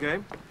could be a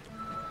game.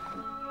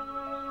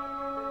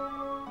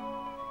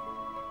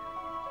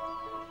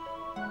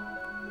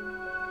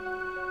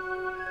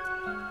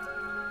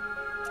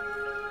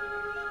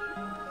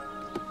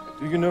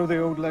 Do you know the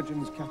old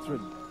legends,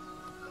 Catherine?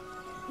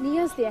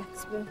 Nia's the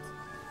expert.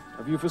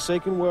 Have you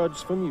forsaken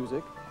words for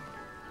music?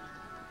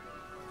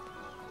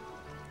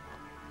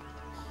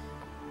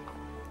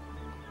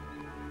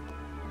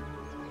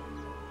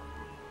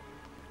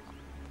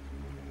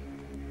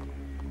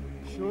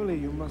 Surely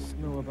you must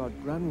know about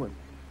Branwen,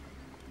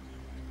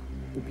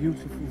 the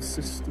beautiful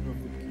sister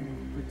of the King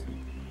of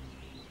Britain.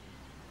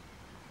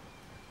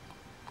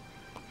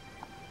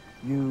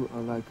 You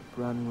are like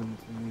Branwen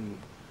to me.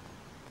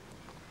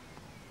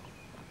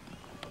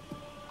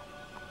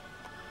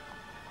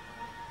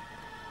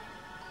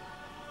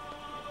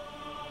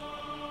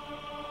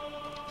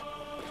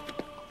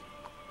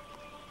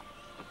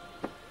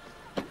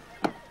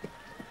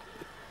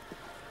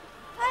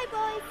 Hi,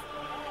 boys.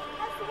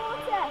 How's the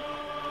water?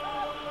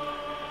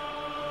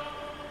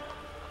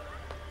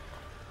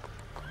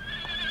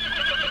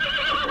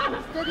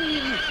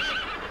 Steady!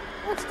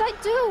 What did I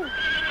do?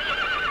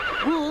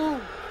 Whoa!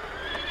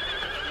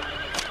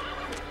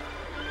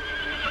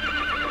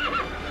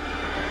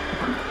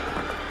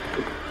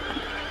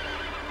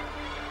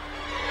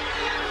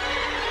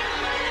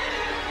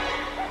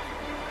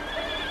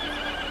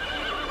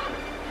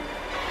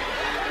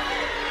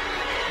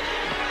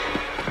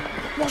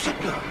 Was it,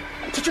 girl?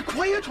 Such a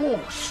quiet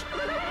horse.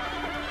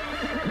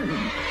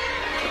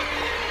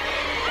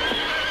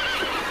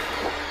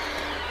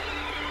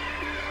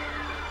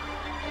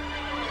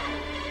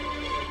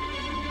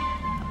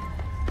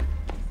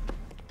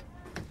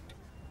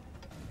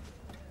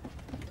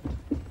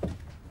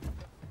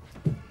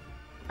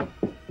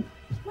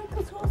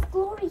 Michael's horse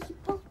Glory, he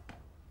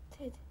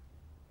bolted.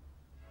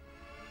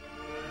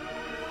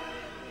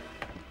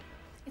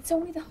 It's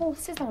only the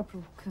horses that are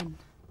broken.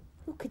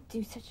 Who could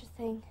do such a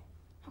thing?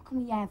 How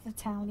can we ever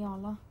tell,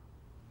 Yola?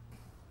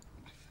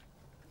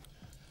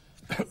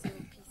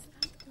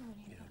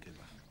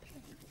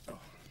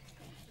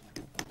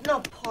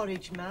 Not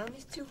porridge, ma'am.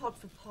 It's too hot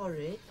for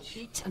porridge.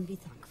 Eat and be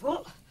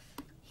thankful.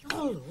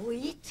 You'll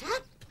eat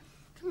up.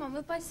 Come on,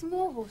 we'll buy some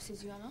more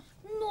horses, Yola.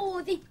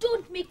 No, they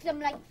don't make them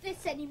like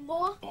this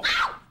anymore.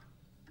 Ow!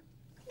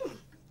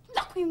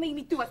 Look, you made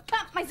me do it.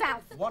 Clap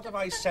myself. What have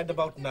I said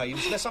about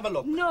knives? Let's have a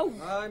look. No.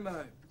 Aye,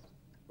 ma'am.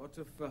 What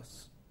a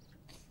fuss.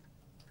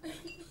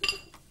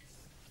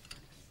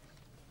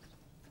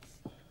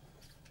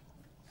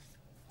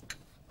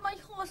 My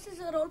horses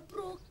are all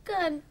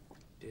broken.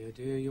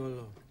 Dear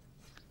Yola.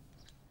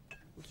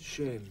 What a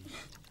shame.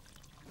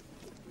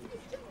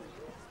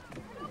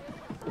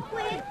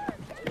 Wait,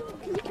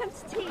 can you come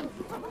to tea?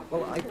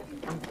 Well, I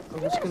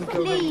was going to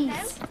go...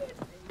 Please.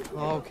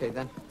 Oh, okay,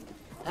 then.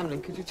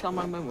 Emlyn, could you tell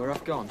my mum where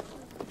I've gone?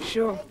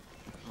 Sure.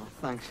 Oh,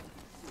 thanks.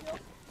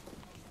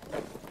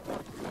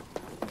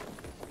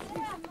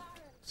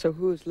 So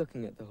who was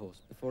looking at the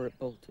horse before it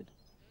bolted?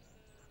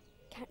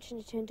 Catching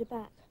her turned her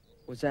back.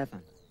 Was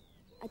Evan?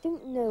 I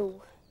don't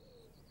know.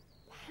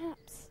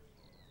 Perhaps.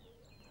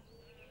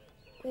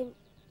 When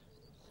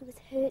he was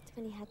hurt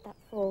when he had that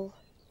fall.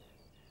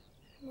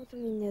 More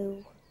than we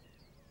know.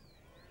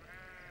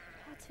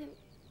 Part of him...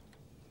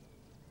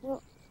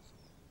 Well...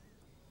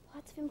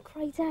 Part of him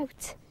cried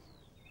out.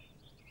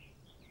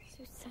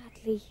 So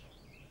sadly.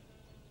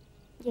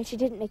 Yet she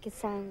didn't make a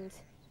sound.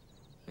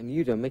 And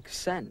you don't make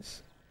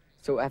sense.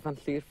 So Evan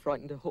Llyr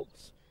frightened her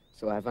horse.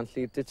 So Evan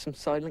Llyr did some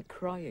silent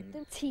crying.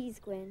 Don't tease,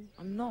 Gwyn.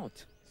 I'm not.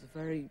 He's a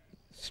very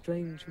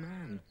strange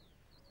man.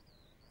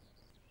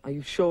 Are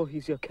you sure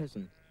he's your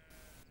cousin?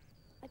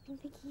 I've been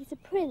thinking he's a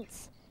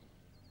prince.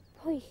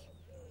 Pwy?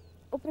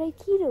 O Bray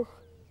Culhwch.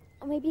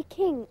 Or maybe a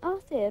king,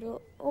 Arthur,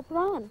 or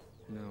Bran.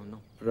 No,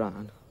 not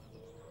Bran.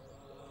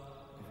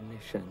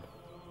 Efnisien.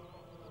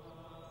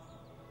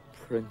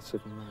 Prince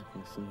of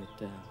madness in the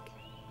dark.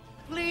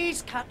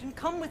 Please, Captain,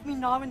 come with me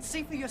now and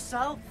see for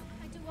yourself.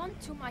 I don't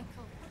want to,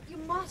 Michael. You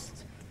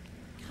must.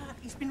 Cat,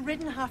 he's been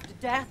ridden half to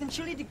death, and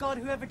surely to God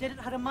whoever did it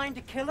had a mind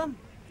to kill him.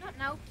 Not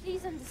now,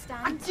 please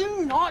understand. I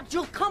do not.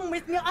 You'll come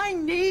with me. I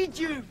need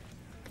you.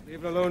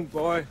 Leave it alone,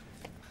 boy.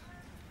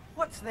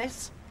 What's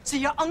this? So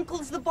your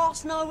uncle's the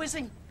boss now, is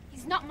he?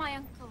 He's not my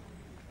uncle.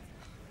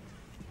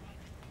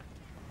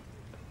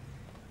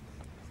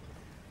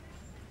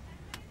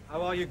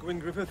 How are you, Gwyn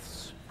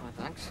Griffiths? Fine,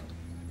 thanks.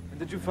 And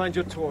did you find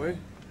your toy? It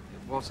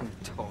wasn't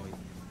a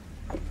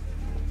toy.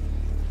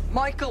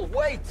 Michael,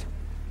 wait!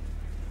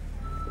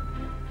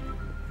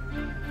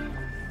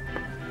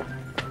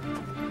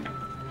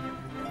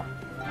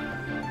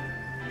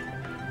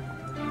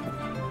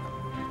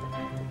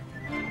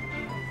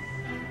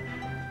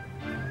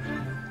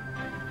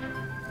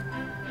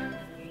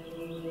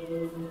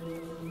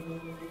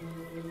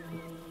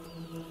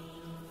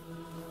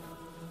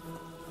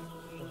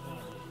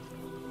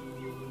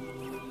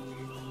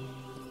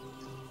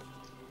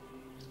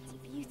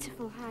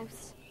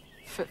 House.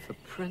 Fit for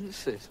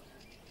princes.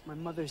 My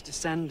mother's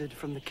descended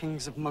from the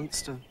kings of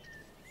Munster.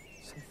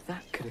 So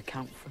that could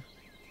account for...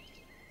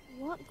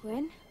 What,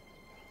 Gwyn?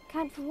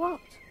 Account for what?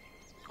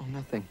 Oh,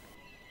 nothing.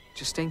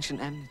 Just ancient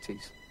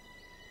enmities.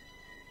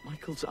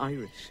 Michael's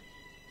Irish.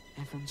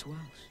 Evan's Welsh.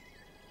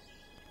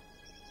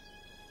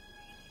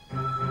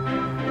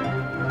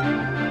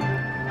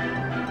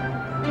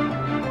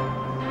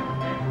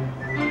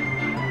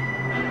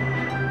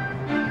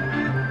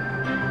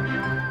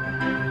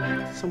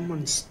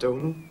 Someone stole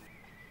him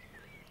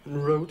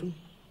and rode him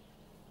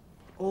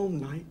all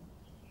night.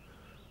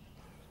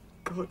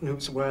 God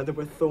knows where. There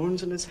were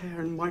thorns in his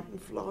hair and mountain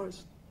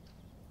flowers.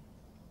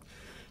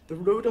 They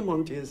rode him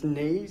onto his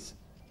knees,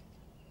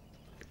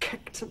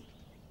 kicked him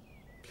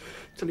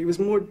till he was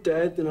more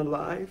dead than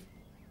alive.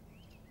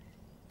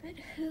 But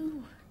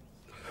who?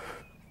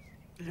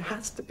 It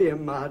has to be a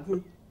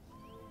madman.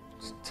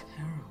 It's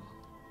terrible.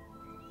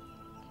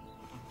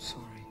 I'm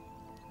sorry.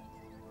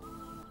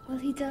 Will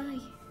he die?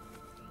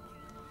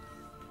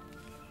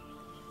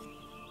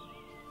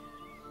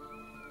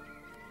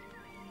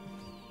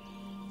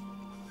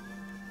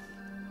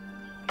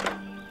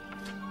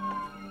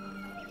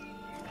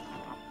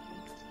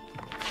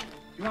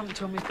 You haven't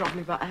told me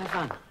properly about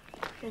Evan.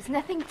 There's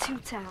nothing to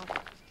tell.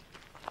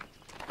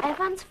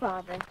 Evan's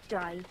father,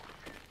 Di,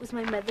 was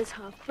my mother's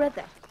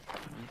half-brother.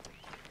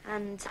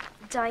 And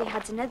Di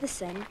had another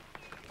son,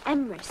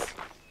 Emrys,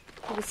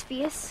 who was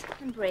fierce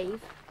and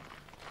brave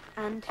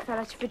and fell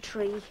out of a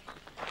tree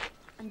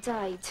and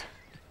died.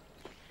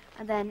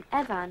 And then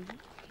Evan,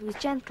 who was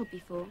gentle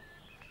before,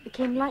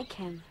 became like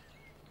him.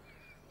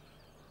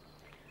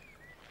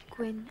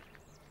 Gwyn,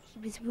 he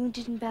was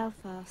wounded in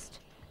Belfast,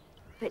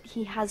 but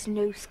he has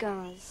no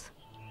scars.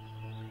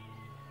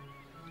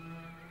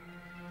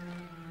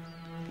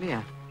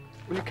 Mia,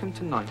 will you come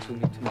tonight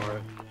with me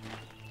tomorrow?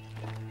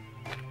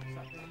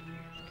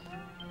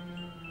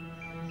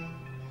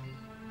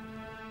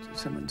 So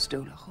someone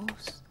stole a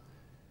horse?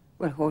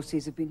 Well,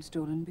 horses have been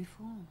stolen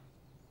before.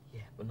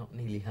 Yeah, but not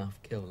nearly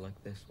half killed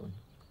like this one.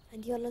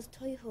 And Yola's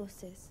toy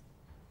horses.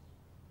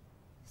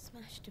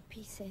 Smashed to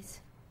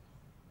pieces.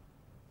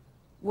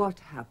 What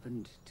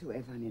happened to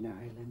Evan in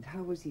Ireland?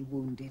 How was he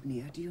wounded,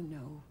 Nia? Do you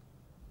know?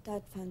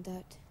 Dad found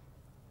out.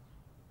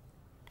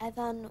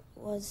 Evan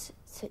was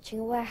searching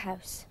a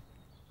warehouse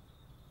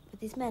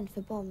with his men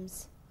for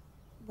bombs.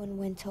 One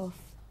went off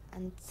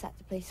and set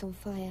the place on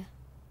fire.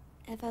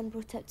 Evan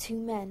brought up 2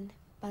 men,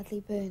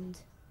 badly burned.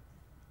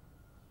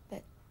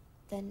 But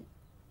then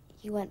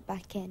he went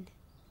back in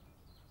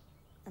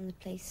and the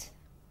place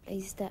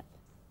blazed up.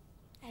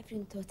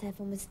 Everyone thought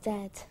Evan was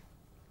dead.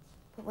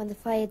 But when the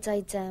fire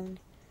died down,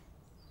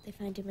 they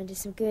found him under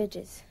some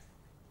girders.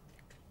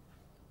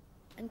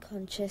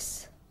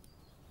 Unconscious.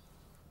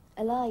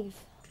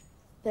 Alive.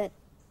 But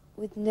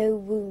with no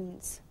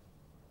wounds.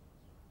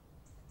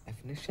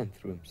 Efnisien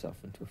threw himself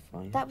into a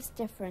fire. That was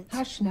different.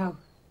 Hush now.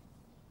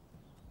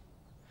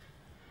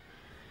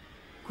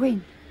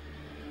 Gwyn,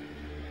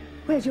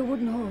 where's your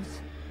wooden horse?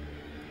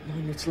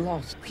 Mine, it's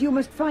lost. You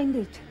must find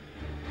it.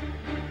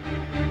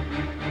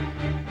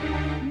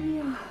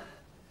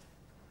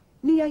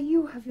 Nia,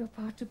 you have your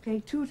part to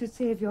play too to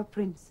save your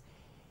prince.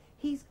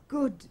 He's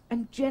good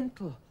and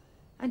gentle,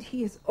 and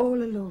he is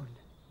all alone.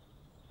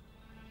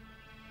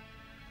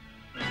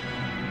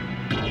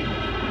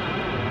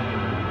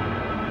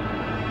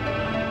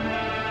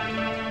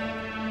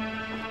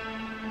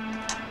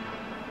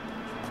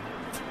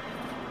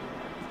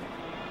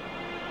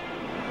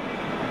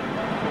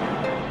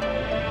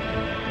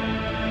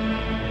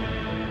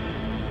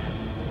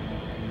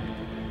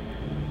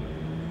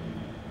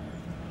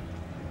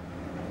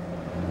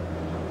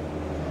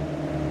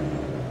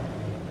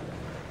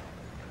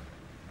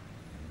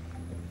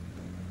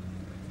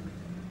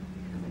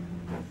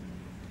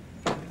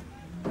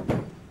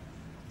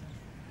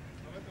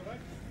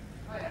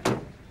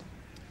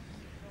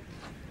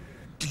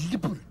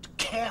 Deliberate,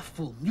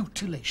 careful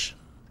mutilation.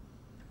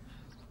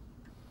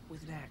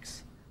 With an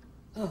axe.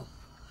 Oh,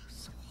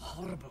 so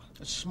horrible.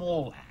 A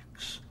small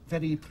axe,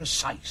 very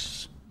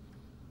precise.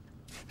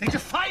 They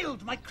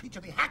defiled my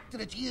creature. They hacked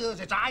at its ears,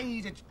 its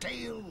eyes, its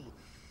tail.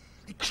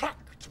 They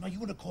cracked my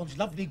unicorn's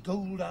lovely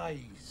gold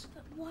eyes.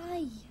 But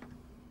why?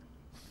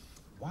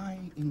 Why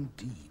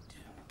indeed?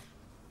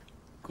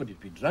 Could it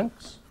be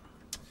drunks?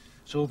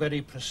 So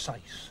very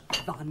precise.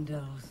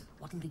 Vandals.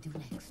 What'll they do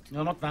next?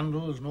 No, not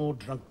vandals, nor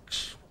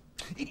drunks.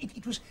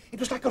 It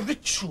was like a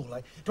ritual.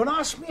 Don't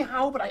ask me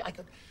how, but I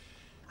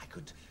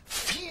could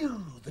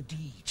feel the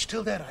deed.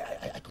 Still there,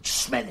 I could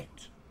smell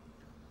it.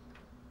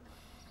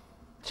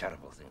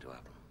 Terrible thing to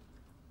happen.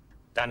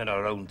 Down in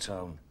our own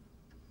town.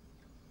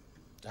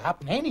 To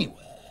happen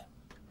anywhere.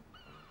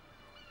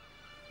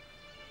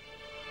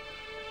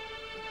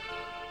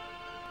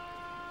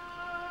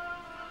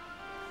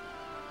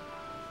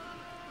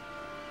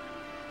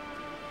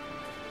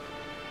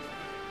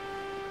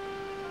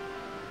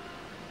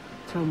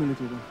 Tell me,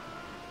 little one,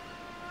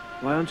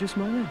 why aren't you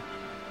smiling?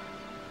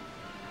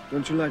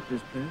 Don't you like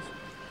this place?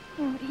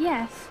 Oh,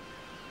 yes,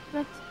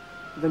 but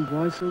Then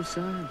why so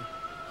sad?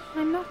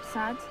 I'm not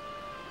sad.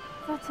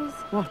 That is,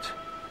 What?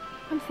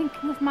 I'm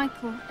thinking of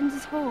Michael and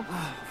his horse.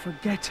 Oh,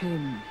 forget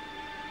him.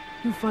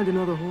 You'll find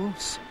another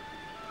horse.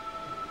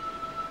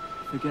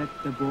 Forget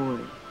the boy.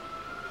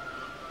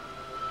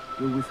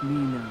 You're with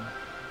me now.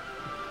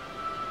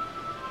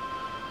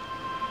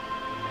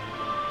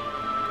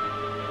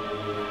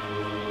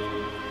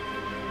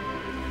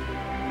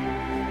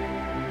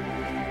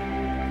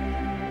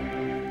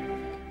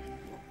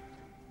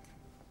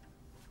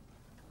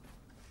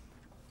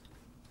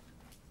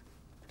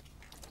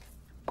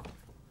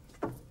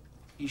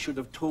 He should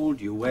have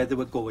told you where they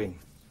were going.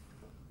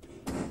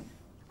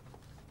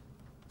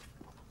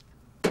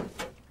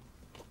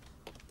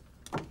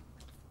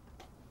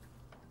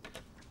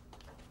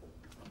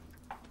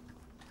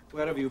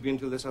 Where have you been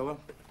till this hour?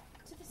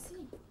 To the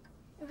sea.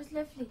 It was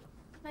lovely,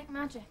 like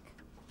magic.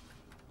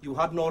 You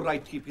had no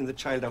right keeping the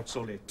child out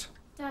so late.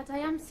 Dad, I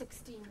am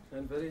 16.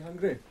 And very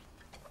hungry.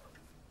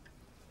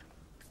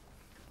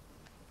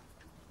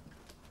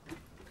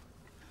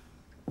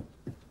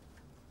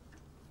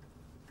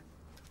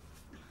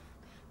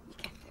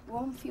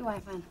 Warm for you,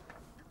 Evan.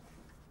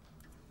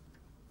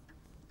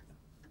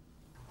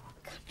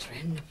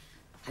 Catherine,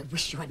 I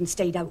wish you hadn't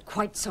stayed out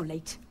quite so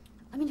late.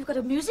 I mean, you've got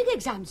a music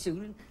exam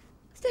soon, and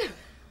still,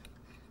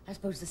 I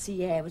suppose the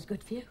sea air was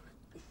good for you.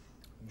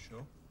 You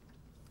sure?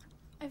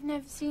 I've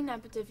never seen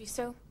Abu Dhabi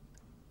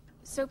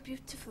so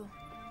beautiful.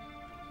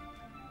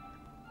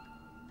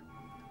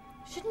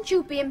 Shouldn't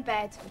you be in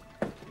bed?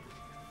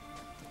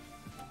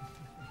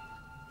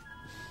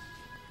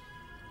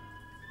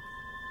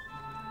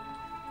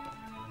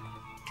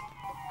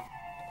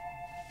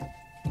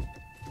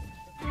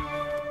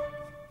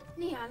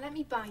 Nia, let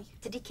me by.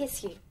 Did he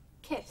kiss you?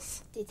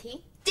 Kiss? Did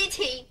he? Did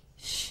he?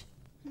 Shh.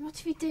 And what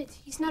if he did?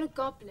 He's not a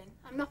goblin.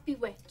 I'm not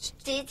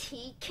bewitched. Did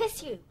he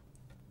kiss you?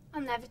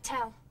 I'll never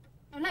tell.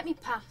 Now let me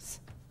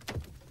pass.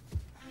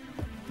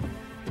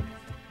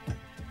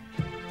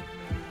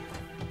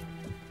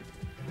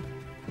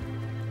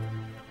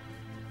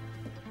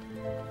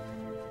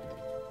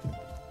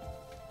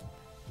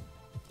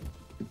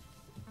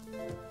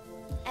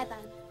 Evan,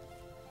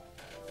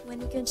 when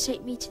are you going to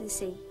take me to the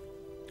sea?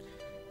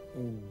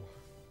 Oh,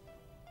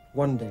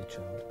 one day,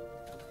 child.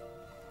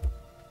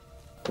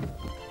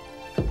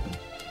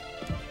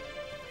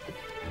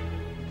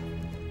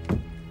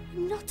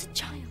 I'm not a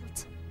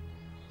child.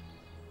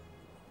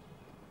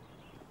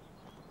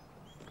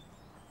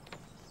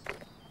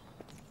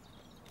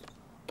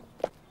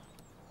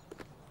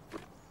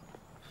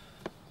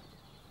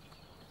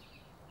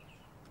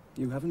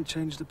 You haven't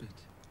changed a bit.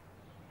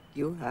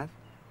 You have.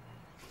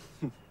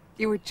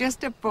 You were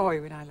just a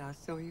boy when I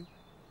last saw you.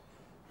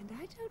 And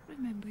I don't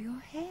remember your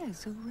hair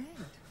so red.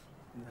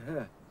 The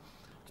hair.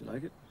 Do you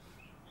like it?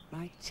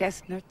 My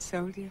chestnut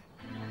soldier.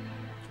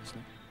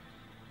 Chestnut?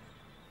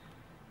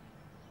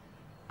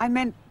 I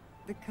meant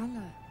the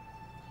color,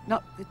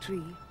 not the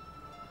tree.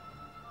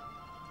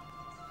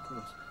 Of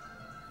course.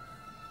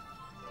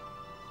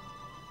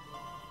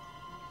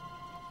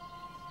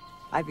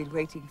 I've been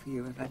waiting for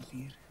you,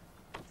 Emlyn.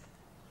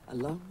 A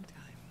long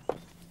time.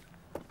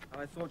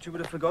 I thought you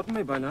would have forgotten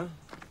me by now.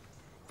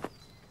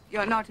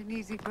 You're not an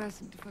easy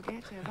person to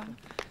forget, Evan.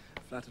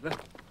 Flatterer.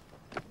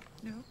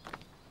 No.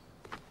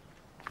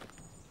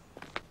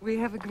 We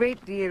have a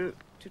great deal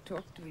to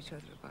talk to each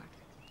other about.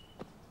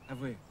 Have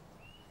we?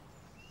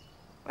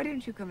 Why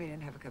don't you come in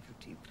and have a cup of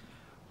tea?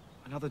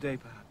 Another day,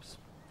 perhaps.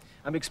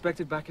 I'm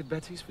expected back at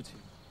Betty's for tea.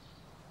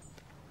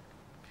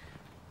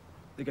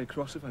 They get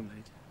cross if I'm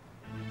late.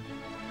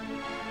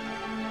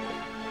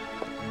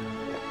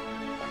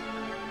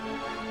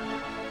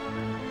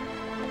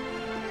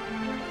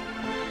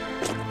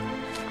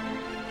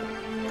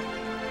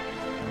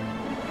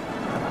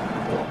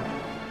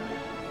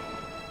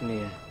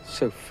 Nia,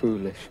 so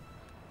foolish.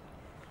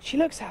 She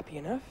looks happy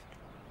enough.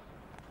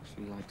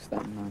 She likes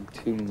that man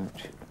too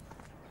much.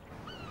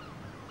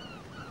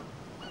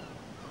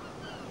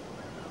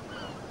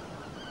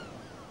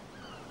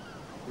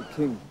 The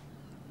king.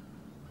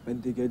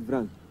 Bendigate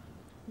Bran.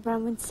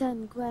 Branwen's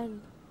son,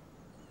 Gwen.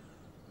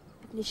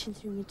 Ignition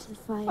threw me to the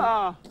fire.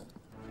 Ah!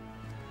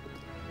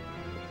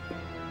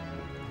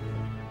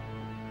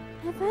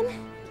 Evan?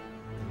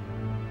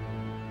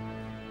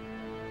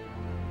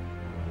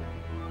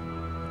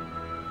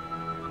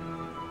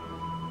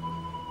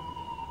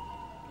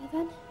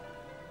 Evan?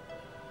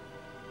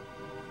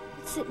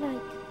 What's it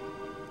like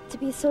to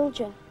be a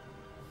soldier?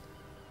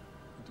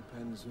 It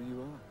depends who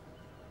you are.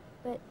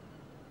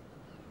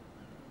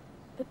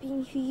 But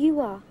being who you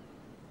are.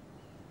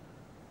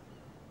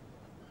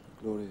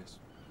 Glorious.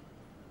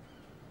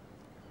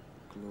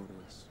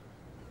 Glorious.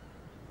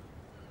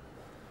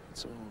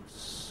 It's all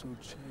so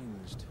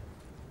changed.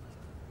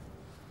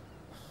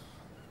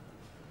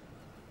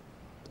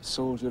 A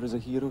soldier is a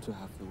hero to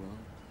half the world,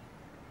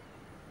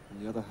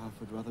 and the other half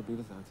would rather be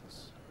without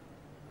us.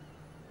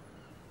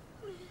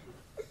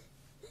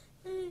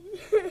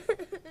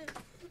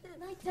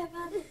 Night,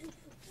 Evan.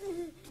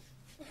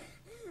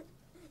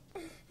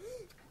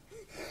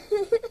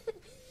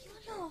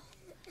 Yolo.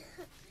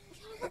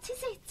 What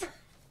is it?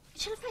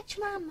 Shall I fetch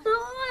Mum?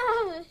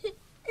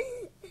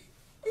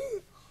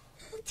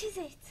 What is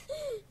it?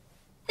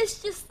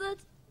 It's just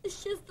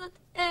that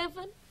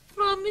Evan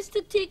promised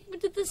to take me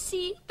to the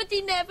sea, but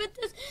he never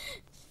does.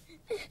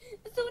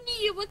 It's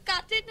only you were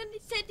cutting, and he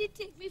said he'd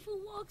take me for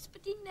walks,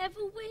 but he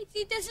never waits.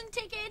 He doesn't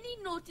take any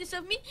notice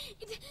of me.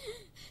 He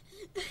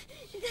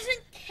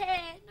doesn't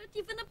care, not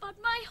even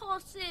about my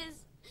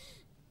horses.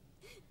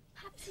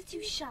 Perhaps he's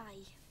too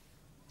shy.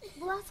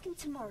 We'll ask him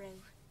tomorrow.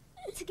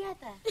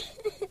 Together.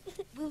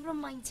 We'll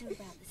remind him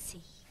about the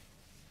sea.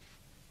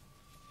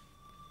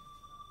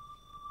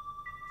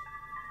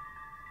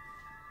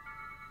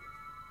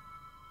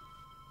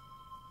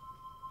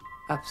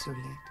 Up so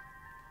late.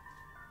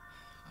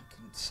 I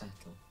couldn't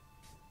settle.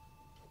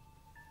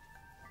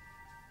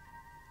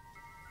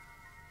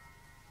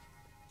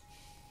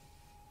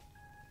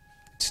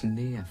 It's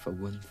Nia, for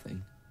one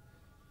thing.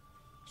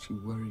 She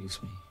worries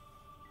me.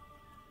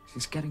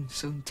 She's getting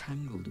so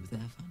entangled with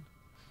Evan.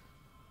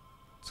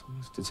 It's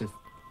almost as if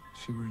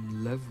she were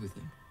in love with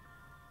him.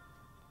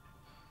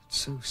 It's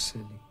so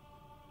silly.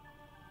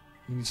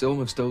 I mean, he's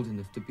almost old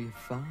enough to be a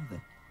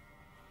father.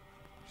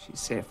 She's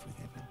safe with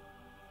Evan.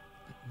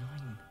 But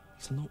 9,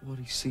 he's not what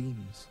he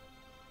seems.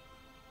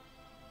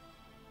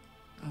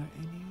 Are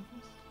any of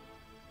us?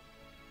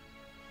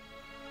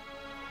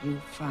 You'll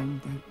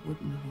find that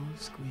wooden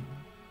horse, Gwyn.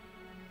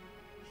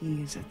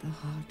 He is at the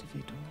heart of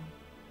it all.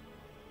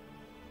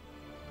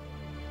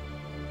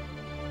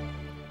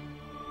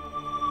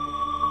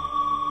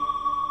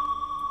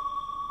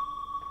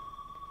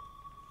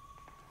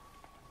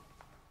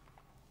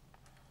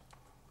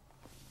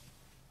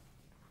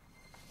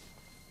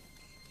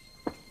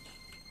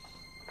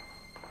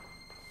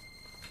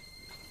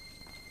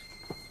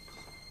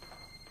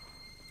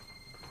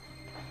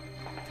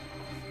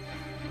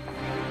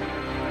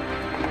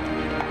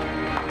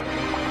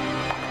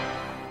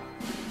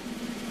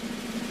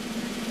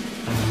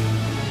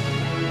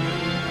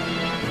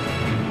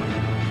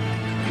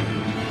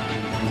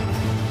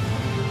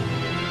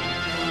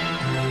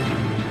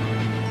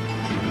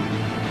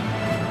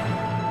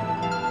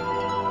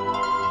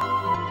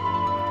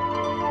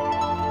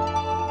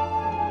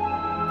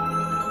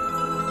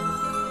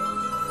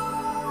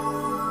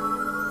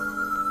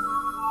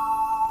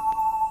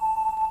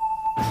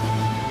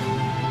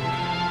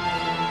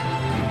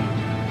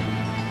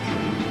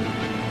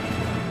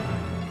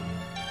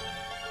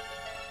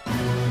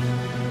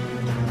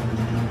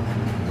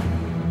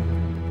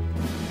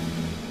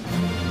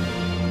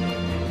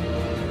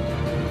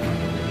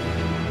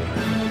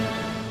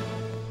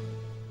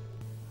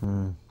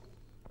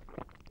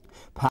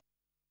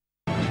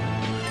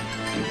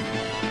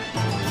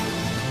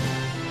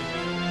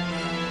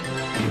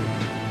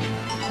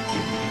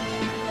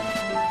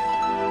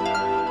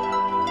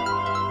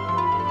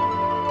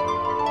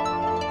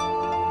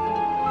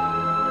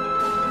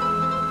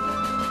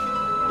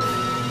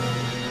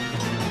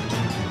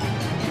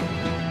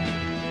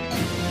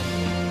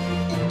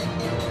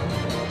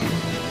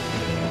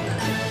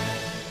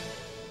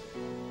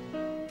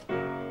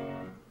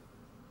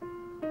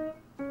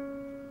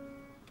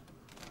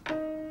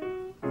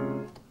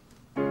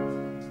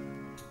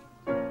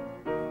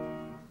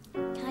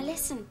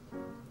 Listen.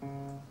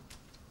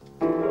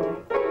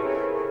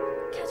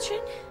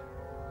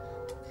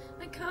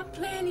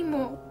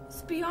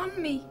 beyond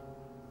me.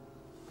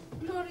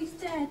 Glory's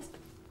dead.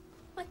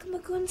 Michael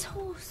McGowan's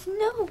horse,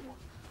 no.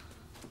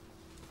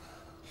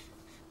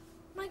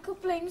 Michael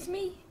blames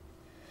me.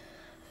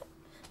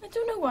 I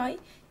don't know why.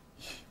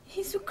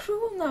 He's so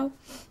cruel now.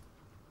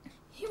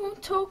 He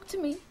won't talk to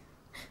me.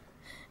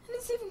 And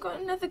he's even got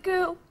another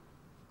girl.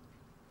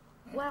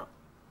 Well,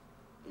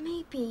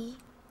 maybe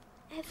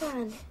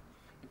Evan.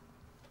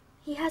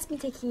 He has been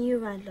taking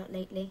you around a lot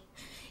lately.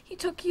 He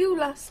took you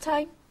last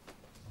time.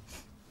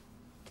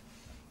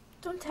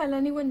 Don't tell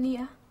anyone,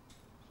 Nia.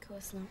 Of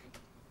course not.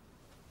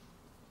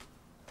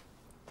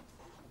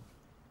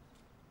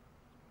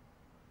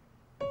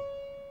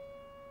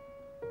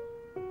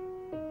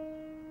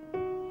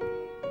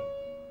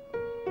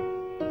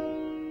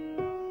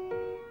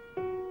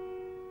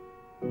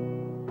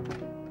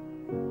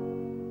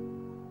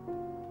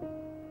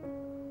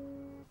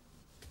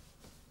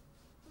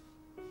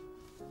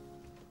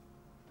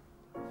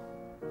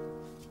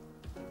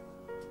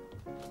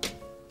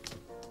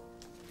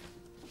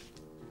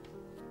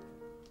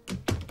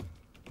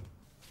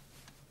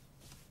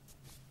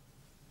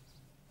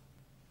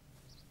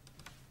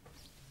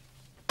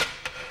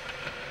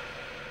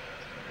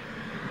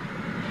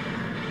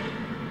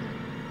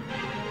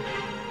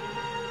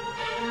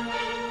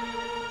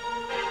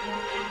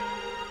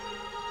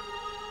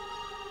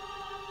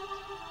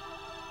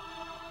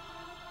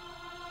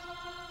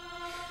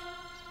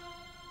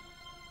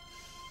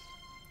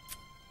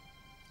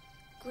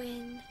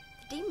 Gwyn,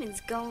 the demon's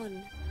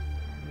gone.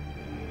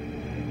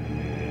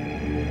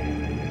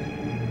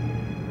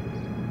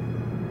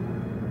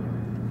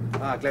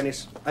 Ah,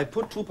 Glenys, I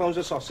put 2 pounds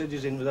of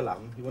sausages in with the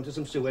lamb. You wanted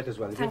some suet as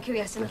well, Thank you,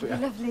 yes, and it'll be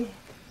lovely.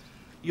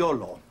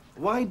 Yolo,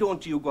 why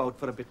don't you go out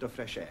for a bit of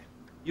fresh air?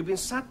 You've been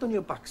sat on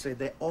your backside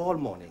there all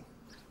morning.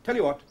 Tell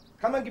you what,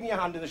 come and give me a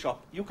hand in the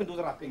shop. You can do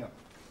the wrapping up.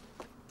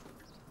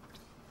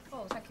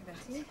 Oh, thank you,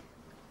 Betty.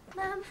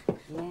 Ma'am.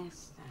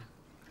 Yes,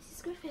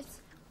 Mrs.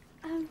 Griffiths.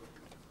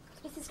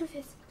 Mrs.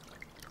 Griffiths.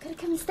 Could I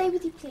come and stay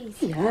with you, please?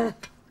 Yeah.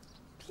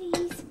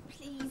 Please,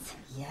 please.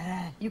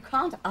 Yeah, you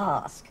can't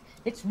ask.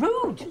 It's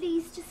rude.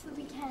 Please, just for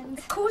the weekend.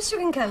 Of course you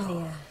can come,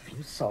 Nia.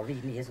 I'm sorry,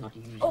 Nia's not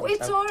usually Oh,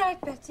 it's so- all right,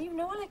 Betty. You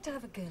know I like to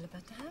have a girl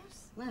about the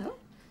house. Well,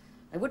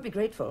 I would be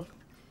grateful.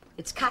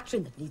 It's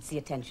Catherine that needs the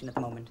attention at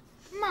the moment.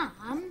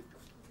 Mum,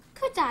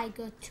 could I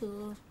go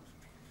too?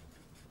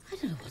 I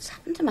don't know what's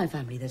happened to my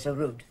family. They're so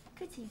rude.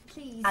 Could you,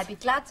 please? I'd be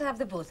glad to have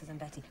the both of them,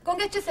 Betty. Go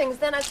and get your things,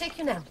 then I'll take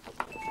you now.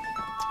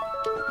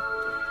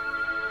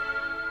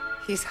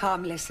 He's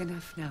harmless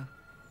enough now.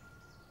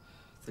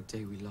 The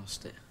day we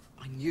lost it,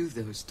 I knew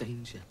there was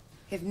danger.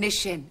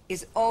 Evnishin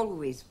is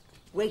always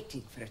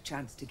waiting for a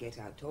chance to get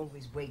out,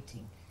 always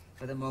waiting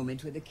for the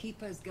moment when the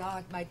keeper's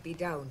guard might be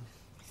down.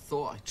 I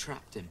thought I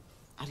trapped him.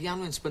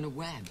 Arianna spun a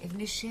web.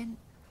 Evnishin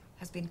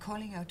has been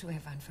calling out to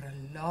Evan for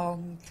a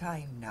long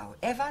time now.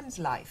 Evan's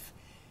life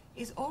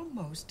is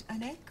almost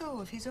an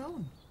echo of his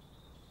own.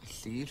 A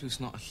Llyr who's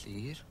not a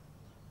Llyr.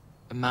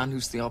 A man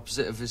who's the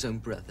opposite of his own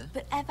brother.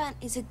 But Evan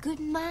is a good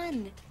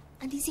man,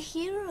 and he's a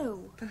hero.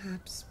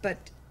 Perhaps,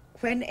 but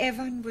when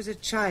Evan was a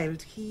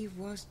child, he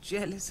was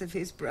jealous of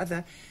his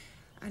brother,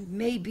 and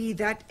maybe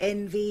that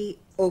envy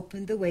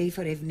opened the way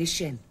for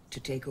Evnishin to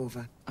take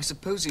over. I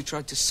suppose he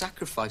tried to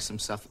sacrifice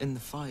himself in the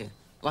fire,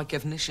 like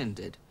Evnishin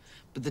did.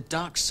 But the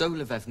dark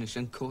soul of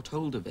Evnishin caught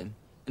hold of him,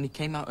 and he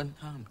came out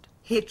unharmed.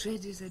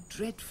 Hatred is a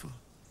dreadful,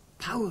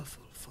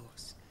 powerful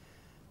force.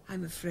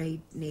 I'm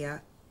afraid,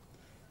 Nia,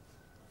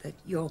 that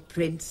your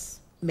prince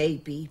may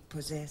be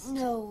possessed.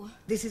 No.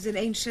 This is an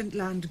ancient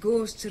land.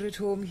 Ghosts are at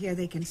home here.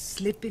 They can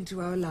slip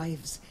into our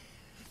lives.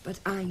 But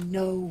I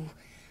know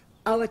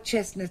our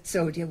Chestnut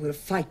Soldier will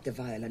fight the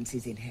violence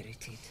he's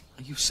inherited.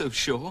 Are you so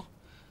sure?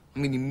 I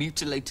mean, he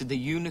mutilated the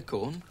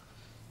unicorn,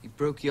 he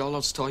broke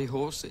Yolo's toy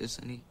horses,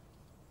 and he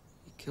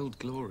killed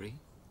Glory.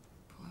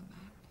 Poor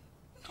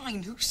man.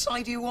 Nine, whose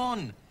side are you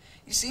on?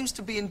 He seems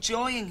to be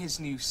enjoying his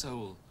new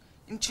soul,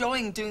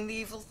 enjoying doing the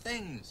evil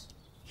things.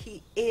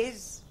 He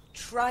is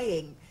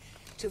trying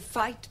to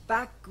fight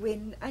back,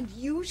 Gwyn, and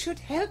you should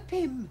help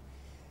him.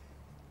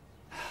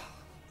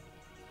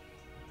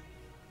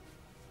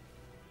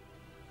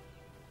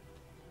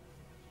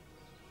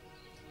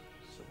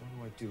 So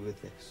what do I do with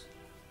this?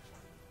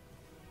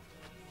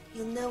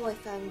 He'll know I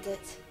found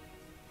it.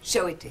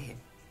 Show it to him.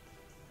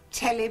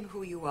 Tell him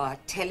who you are.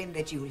 Tell him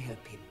that you'll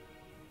help him.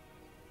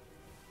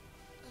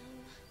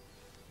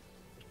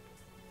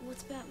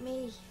 What about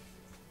me?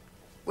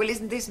 Well,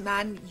 isn't this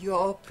man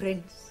your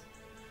prince?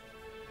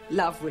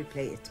 Love will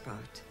play its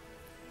part.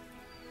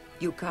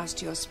 You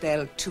cast your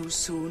spell too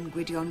soon,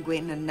 Gwydion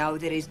Gwyn, and now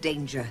there is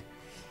danger.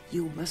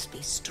 You must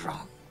be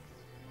strong.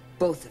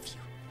 Both of you.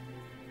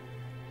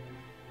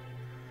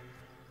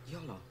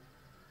 Yolo.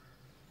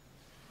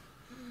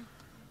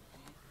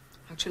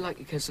 How'd you like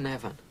your cousin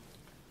Evan?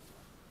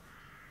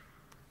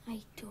 I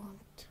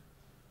don't.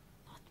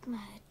 Not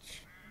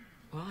much.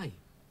 Why?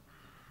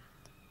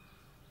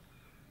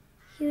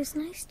 He was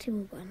nice to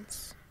me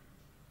once.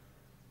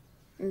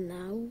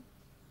 Now,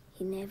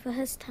 he never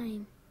has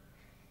time.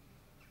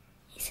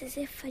 It's as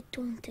if I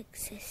don't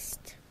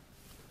exist.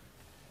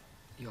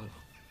 Yola,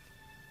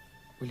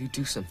 will you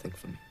do something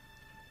for me?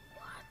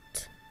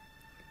 What?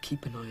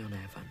 Keep an eye on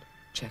Evan.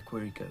 Check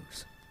where he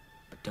goes.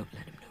 But don't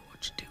let him know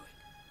what you're doing.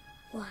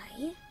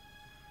 Why?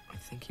 I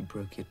think he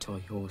broke your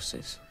toy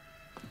horses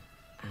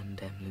and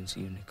Emlyn's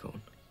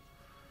unicorn.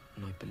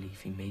 And I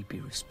believe he may be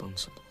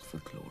responsible for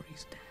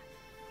Glory's death.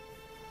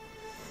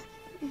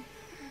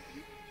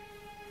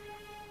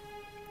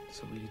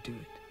 So will you do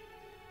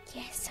it?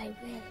 Yes, I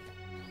will.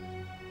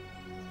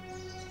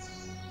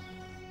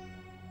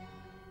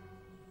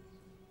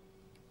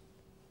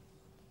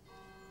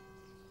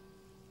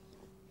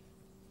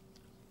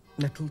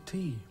 Nettle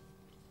tea.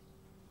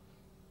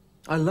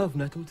 I love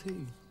nettle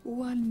tea.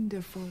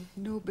 Wonderful.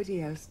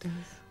 Nobody else does.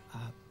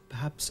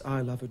 Perhaps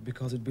I love it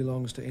because it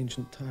belongs to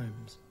ancient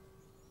times.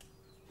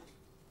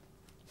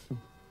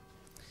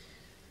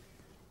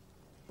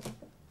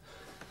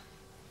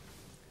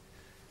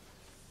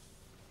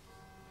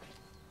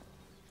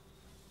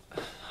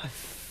 I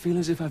feel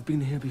as if I've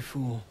been here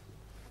before.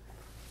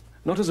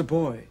 Not as a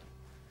boy.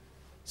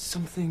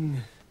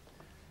 Something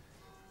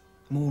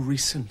more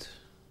recent.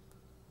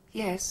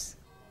 Yes,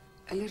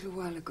 a little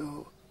while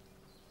ago.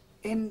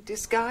 In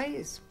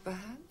disguise,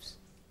 perhaps?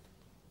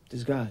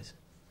 Disguise?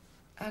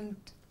 And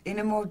in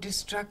a more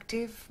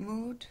destructive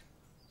mood?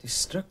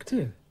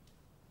 Destructive?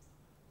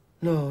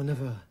 No,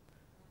 never.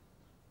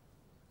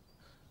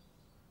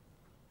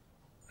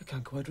 I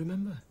can't quite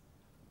remember.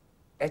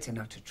 Better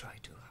not to try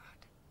too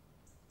hard.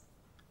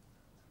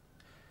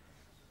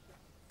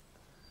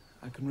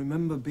 I can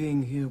remember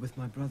being here with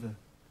my brother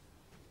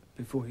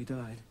before he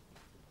died.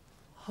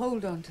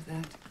 Hold on to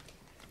that.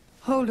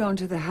 Hold on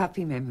to the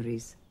happy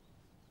memories.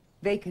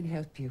 They can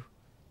help you.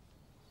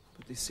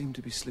 But they seem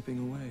to be slipping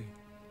away.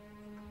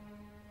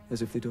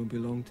 As if they don't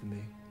belong to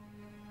me.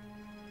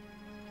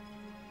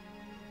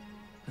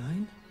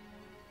 Nine?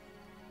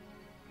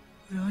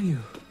 Where are you?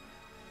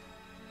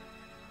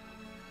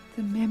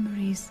 The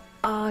memories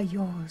are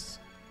yours.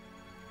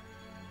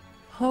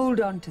 Hold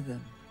on to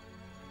them.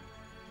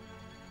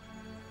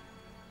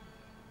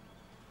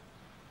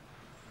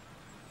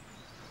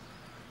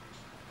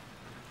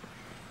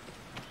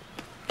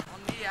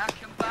 Mia,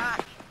 come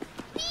back!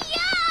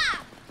 Mia!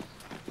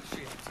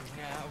 Shit,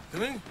 now.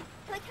 Coming?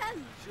 Can I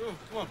come? Sure,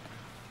 come on.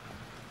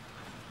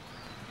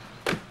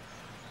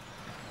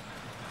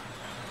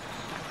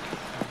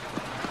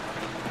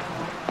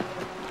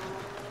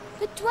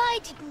 But why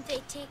didn't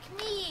they take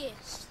me?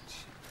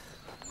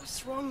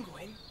 What's wrong,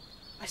 Gwen?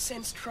 I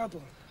sense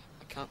trouble.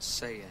 I can't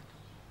say it,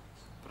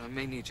 but I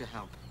may need your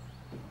help.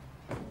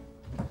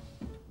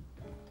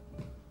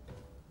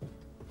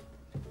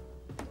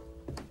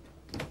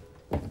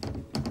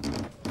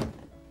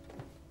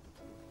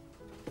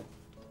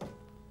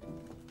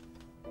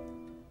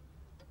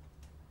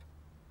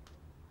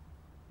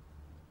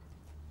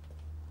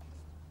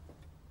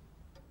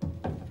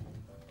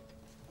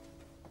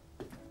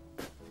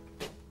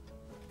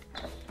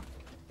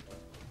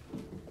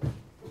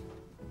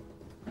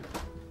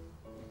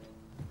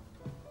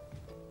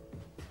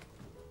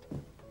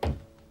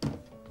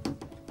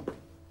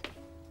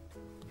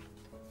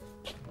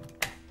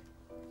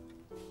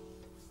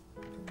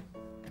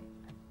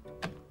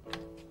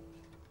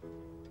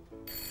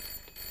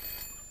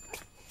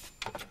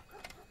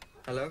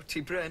 Hello,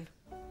 T. Bryn.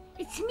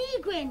 It's me,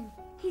 Gwyn.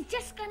 He's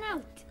just gone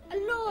out,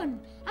 alone.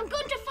 I'm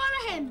going to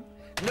follow him.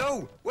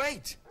 No,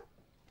 wait!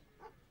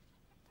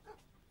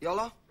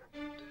 Yola?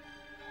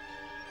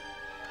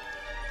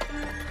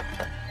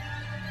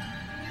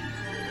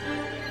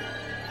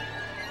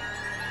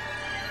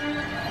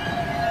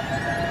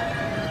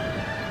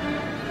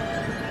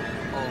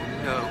 Oh,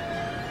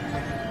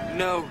 no.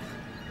 No.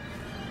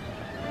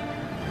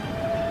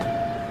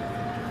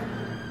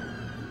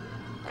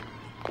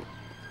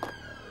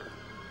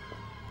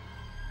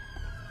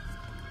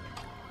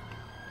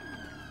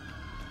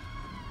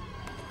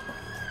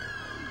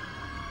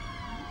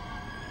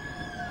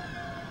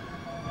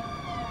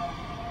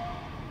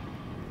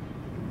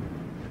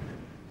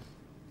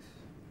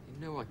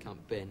 I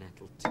can't bear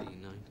nettle tea,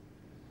 Nine.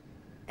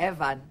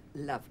 Evan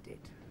loved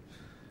it.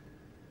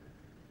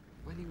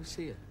 When he was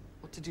here,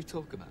 what did you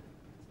talk about?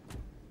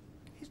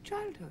 His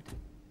childhood.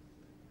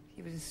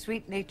 He was a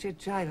sweet-natured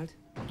child.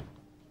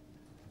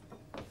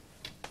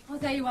 Oh,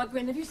 there you are,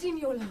 Gwyn. Have you seen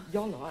Yola?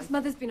 Yola? His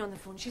mother's been on the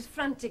phone. She's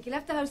frantic. He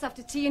left the house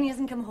after tea and he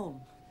hasn't come home.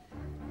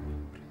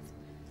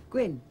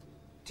 Gwyn,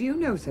 do you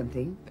know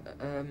something?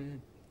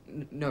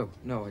 No,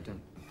 I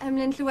don't.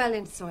 Emlyn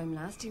Llewellyn saw him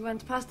last. He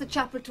went past the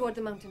chapel toward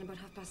the mountain about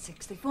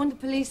 6:30. They phoned the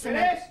police and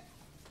then...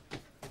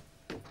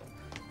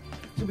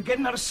 So we're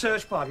getting out a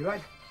search party,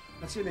 right?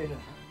 I'll see you later.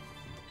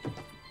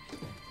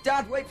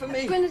 Dad, wait for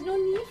me! Gwyn, there's no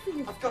need for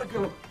you. I've got to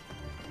go.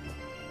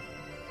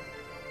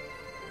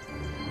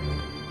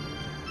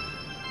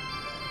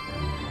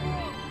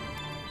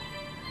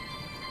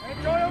 Hey,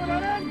 Joy over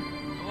there, then!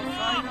 No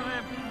sign of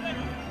him.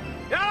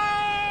 Yo!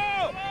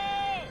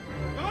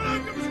 Yola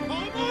comes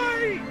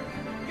cowboy!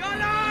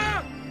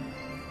 Yola!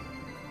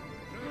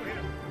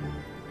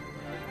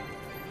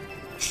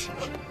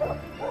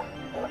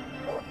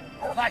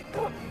 Right.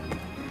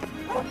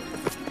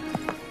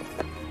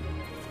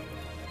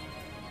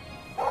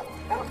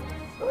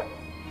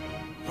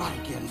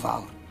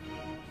 foul.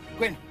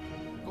 Gwyn,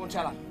 go and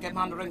tell her. Get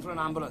man to ring for an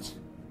ambulance.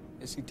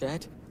 Is he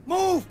dead?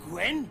 Move,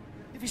 Gwyn!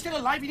 If he's still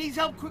alive, he needs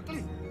help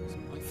quickly. It's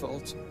my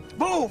fault.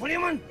 Move, will you,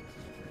 man?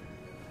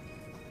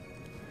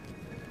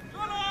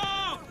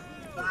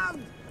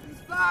 Found! He's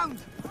found!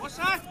 What's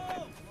that?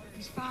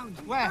 He's found.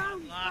 Where?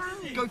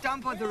 Go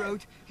down by the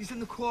road. He's in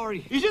the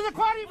quarry. He's in the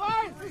quarry,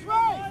 boys! This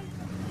way!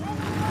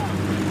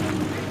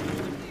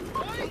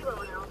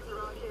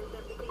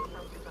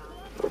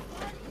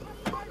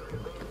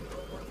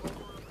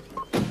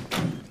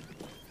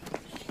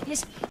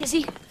 Is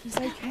he? He's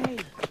okay.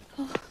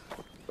 Oh.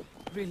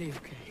 Really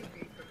okay.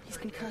 He's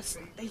concussed,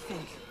 they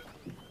think.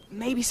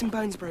 Maybe some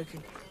bones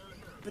broken,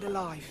 but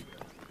alive.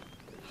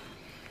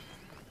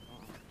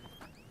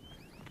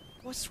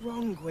 What's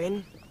wrong,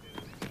 Gwyn?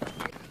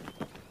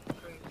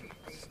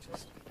 It's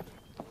just...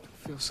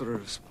 I feel sort of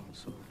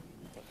responsible.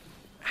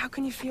 How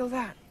can you feel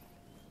that?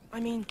 I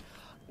mean,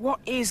 what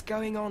is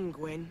going on,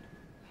 Gwyn?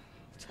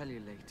 I'll tell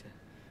you later.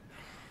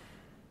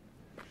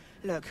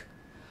 Look,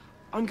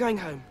 I'm going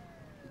home.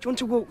 Do you want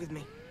to walk with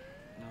me?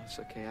 No, it's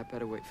okay. I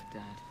better wait for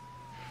Dad.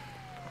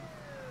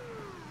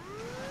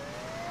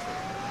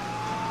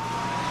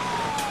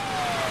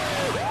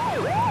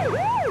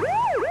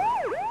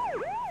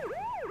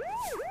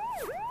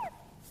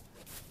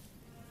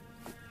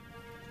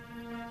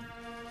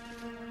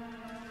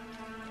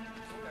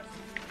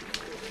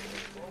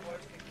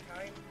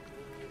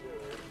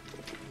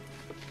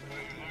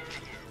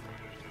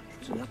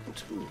 What's he up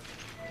to?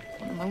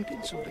 On the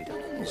mountain somebody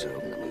down on his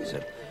own. He's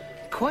a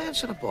quiet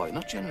sort of boy,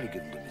 not generally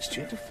given to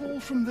mischief. To fall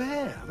from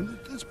there. I mean,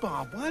 there's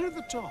barbed wire at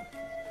the top.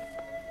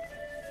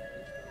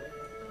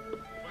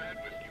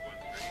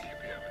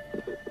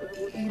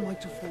 He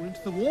might have fallen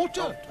into the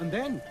water, and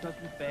then...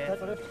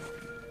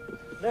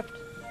 Left.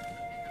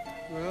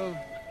 Well,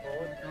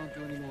 I can't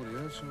do any more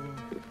here, so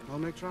I'll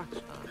make tracks.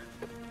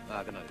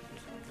 Good night.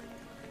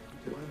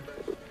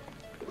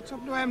 What's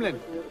up to Emlyn?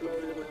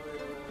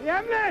 Hey,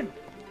 Emlyn!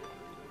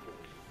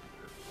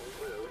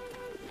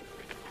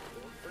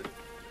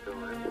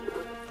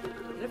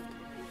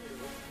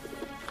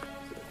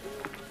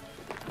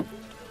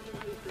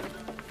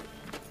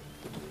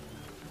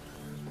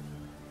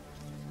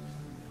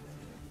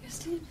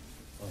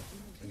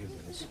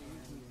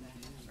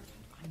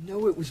 I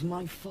know it was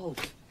my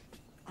fault.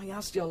 I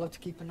asked Yola to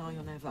keep an eye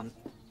on Evan,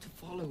 to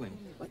follow him.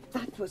 But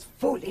that was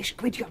foolish,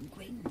 Gwydion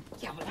Gwyn.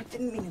 Yeah, well, I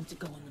didn't mean him to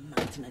go on the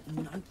mountain at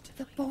night.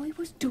 The boy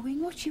was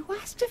doing what you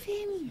asked of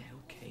him. Yeah,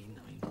 okay,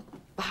 Nine.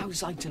 But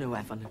how's I to know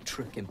Evan would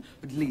trick him,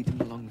 would lead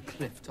him along the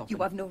cliff top? You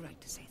have no right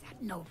to say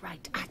that. No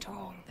right at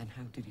all. Then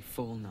how did he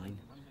fall, Nine?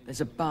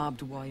 There's a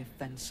barbed wire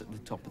fence at the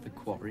top of the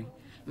quarry.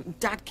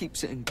 Dad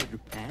keeps it in good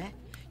repair.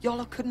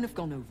 Yola couldn't have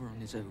gone over on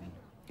his own.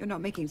 You're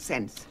not making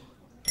sense.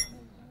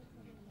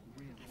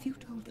 Have you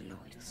told the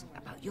lawyers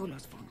about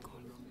Yola's phone call?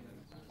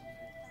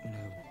 No.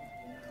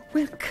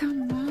 Well,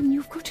 come on.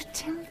 You've got to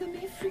tell them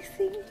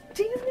everything,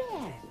 dear.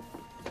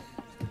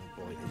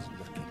 Boy, is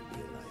lucky to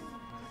be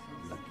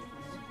alive. Lucky.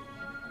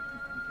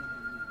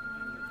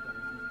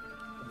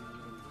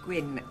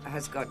 Gwyn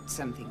has got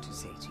something to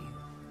say to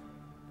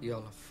you.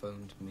 Yola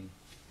phoned me.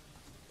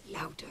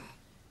 Louder.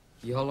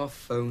 Yola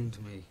phoned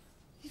me.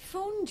 He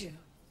phoned you?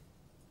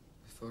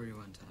 Before he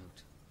went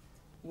out.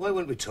 Why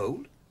weren't we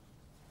told?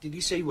 Did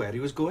he say where he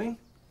was going?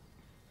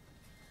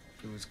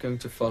 He was going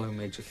to follow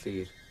Major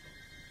Theod.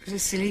 It was a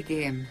silly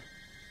game.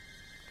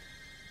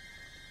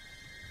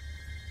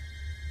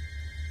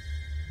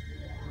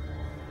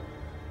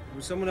 It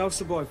was someone else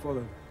the boy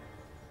followed,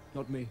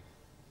 not me.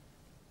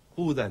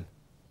 Who then?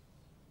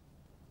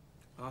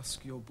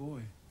 Ask your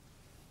boy.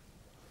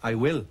 I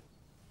will,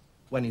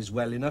 when he's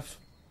well enough.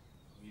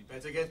 You'd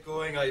better get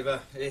going, Ivor.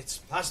 It's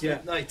past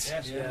midnight.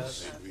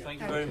 Yes.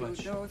 Thank you very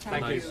much. No,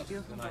 Thank you.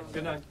 you. Good night.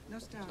 Good night. No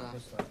star.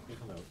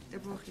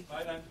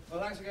 Bye then.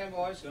 Well, thanks again,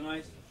 boys. Good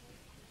night.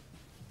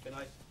 Good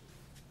night.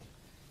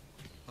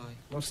 Bye.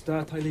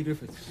 Nostar Tylee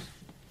Griffiths.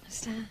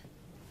 Star.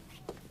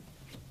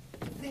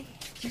 There,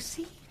 you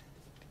see?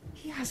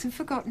 He hasn't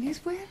forgotten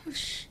his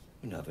Welsh.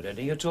 Never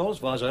anything at all, as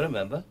far as I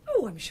remember.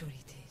 Oh, I'm sure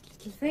he did.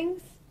 Little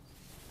things.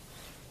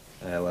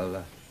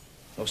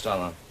 No star,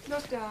 man. No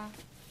star.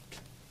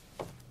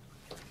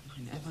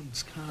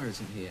 Evan's car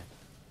isn't here.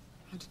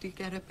 How did he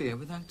get up here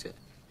without it?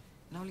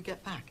 And how will he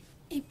get back?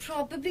 He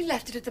probably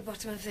left it at the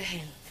bottom of the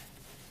hill.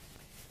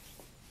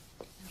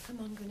 Now, come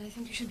on, Gwyn. I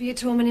think you should be at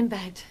home and in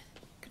bed.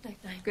 Good night,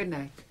 Nine. Good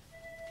night.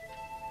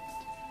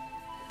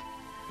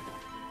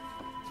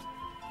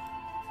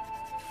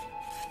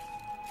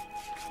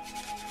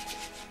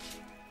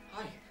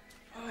 Hi.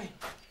 Hi.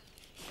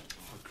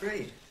 Oh,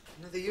 great.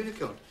 Another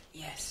unicorn.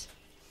 Yes.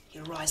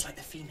 He'll rise like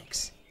the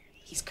phoenix.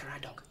 He's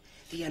Caradog,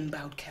 the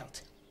unbowed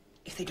Celt.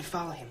 If they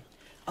defile him,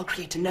 I'll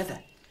create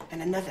another,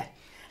 and another,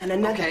 and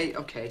another.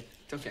 Okay.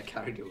 Don't get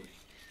carried away.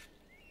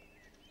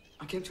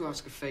 I came to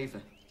ask a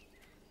favour.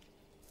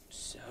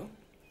 So?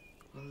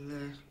 Well,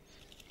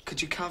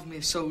 could you carve me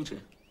a soldier?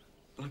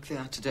 Like they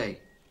are today.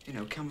 You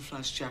know,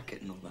 camouflage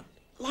jacket and all that.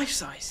 Life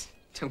size?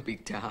 Don't be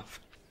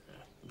daft.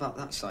 About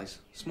that size.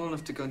 Small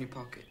enough to go in your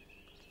pocket.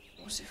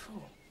 What's it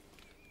for?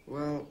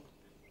 Well,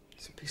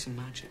 it's a piece of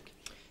magic.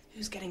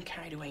 Who's getting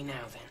carried away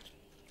now, then?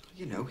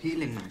 You know,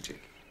 healing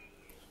magic.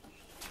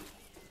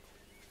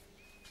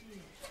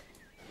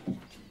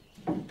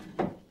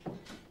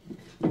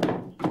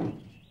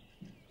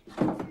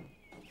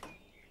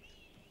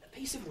 A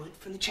piece of wood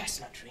from the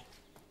chestnut tree.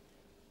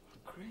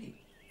 Great.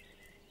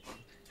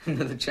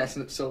 Another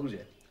Chestnut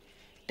Soldier.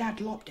 Dad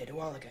lopped it a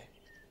while ago,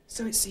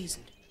 so it's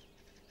seasoned.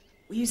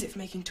 We use it for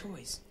making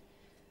toys.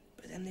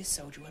 But then this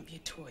soldier won't be a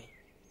toy,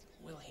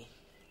 will he?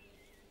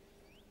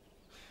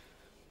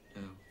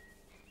 No.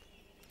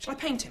 Shall I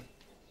paint him?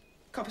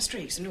 Copper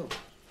streaks and all?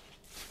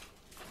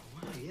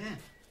 Oh, wow, yeah.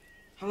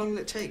 How long will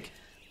it take?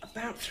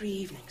 About 3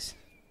 evenings.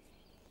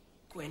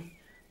 Gwyn,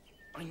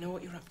 I know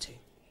what you're up to,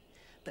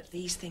 but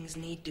these things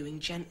need doing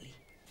gently.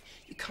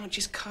 You can't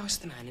just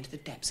cast the man into the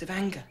depths of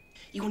anger.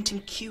 You want him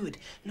cured,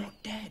 not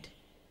dead.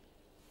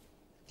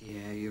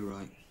 Yeah, you're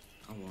right.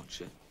 I'll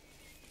watch it.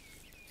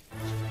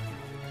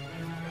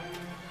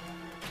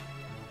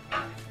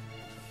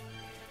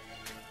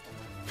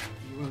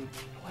 You won't...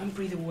 I won't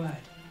breathe a word.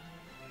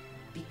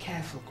 Be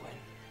careful, Gwyn.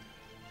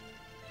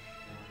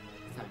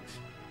 Thanks.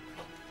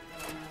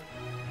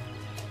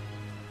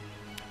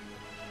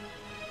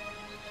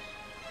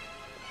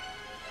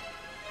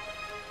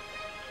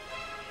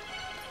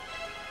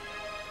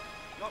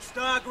 Not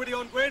star,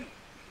 Gwydion Gwyn.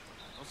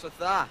 What's with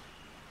that?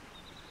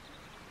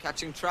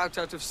 Catching trout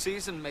out of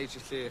season, Major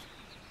Clear.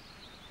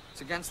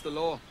 It's against the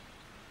law.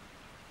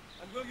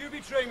 And will you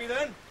betray me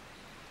then?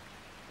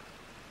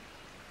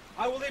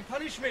 How will they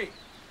punish me?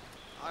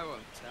 I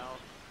won't tell.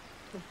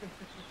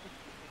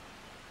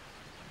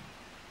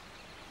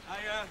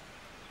 I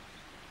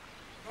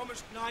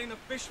promised 9 a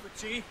fish for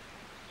tea.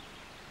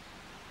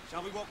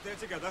 Shall we walk there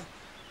together?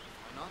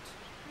 Why not?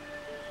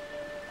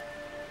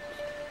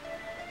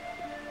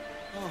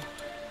 Oh.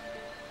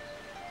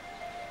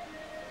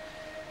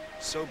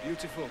 So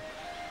beautiful.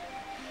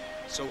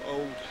 So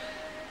old.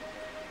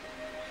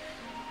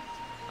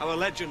 Our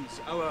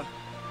legends, our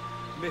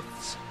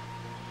myths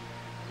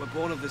were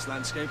born of this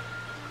landscape.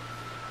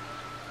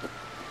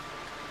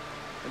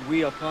 And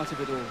we are part of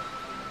it all.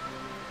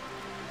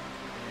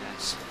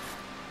 Yes.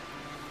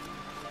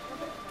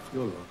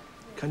 Iolo,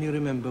 can you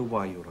remember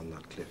why you were on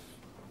that cliff?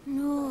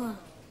 No.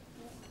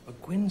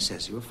 But Gwyn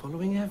says you were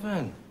following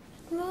Evan.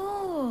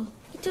 No,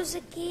 it was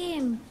a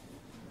game.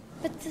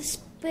 But the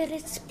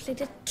spirits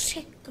played a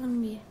trick on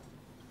me.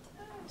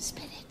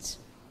 Spirits?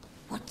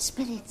 What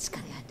spirits,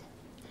 Cariad?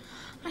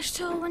 I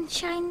saw one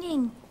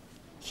shining.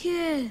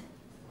 Here.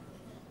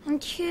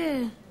 And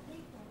here.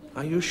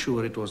 Are you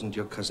sure it wasn't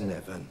your cousin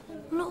Evan?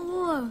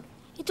 No,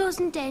 it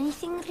wasn't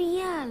anything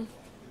real.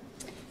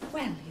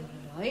 Well, you're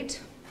all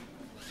right.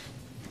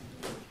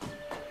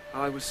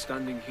 I was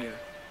standing here,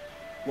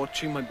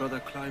 watching my brother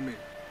climbing,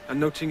 and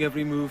noting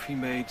every move he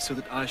made so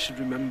that I should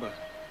remember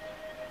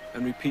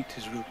and repeat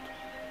his route.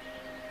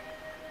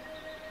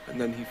 And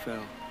then he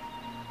fell.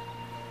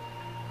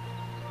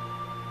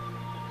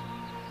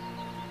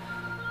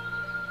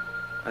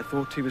 I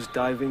thought he was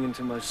diving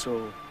into my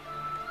soul.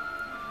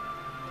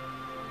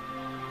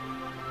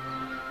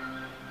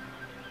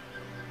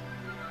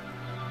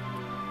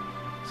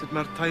 Sut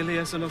mae'r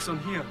teulues yn noson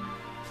hir?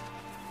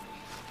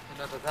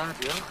 Hynod o dda,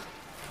 diolch.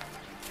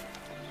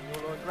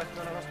 Iolo yn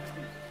diwethaf ar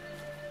ysbryd.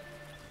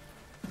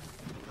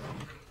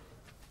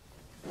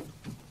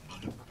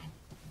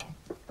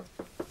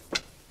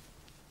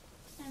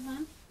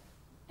 Evan,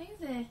 are you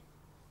there?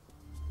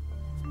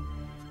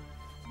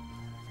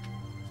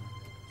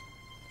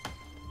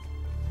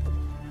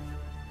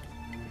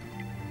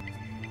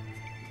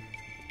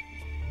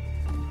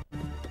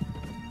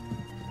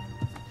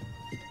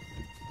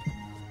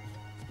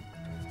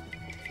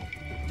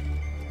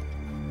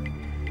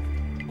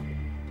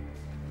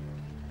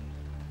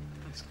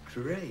 That's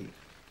great.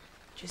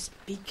 Just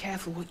be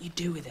careful what you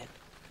do with it.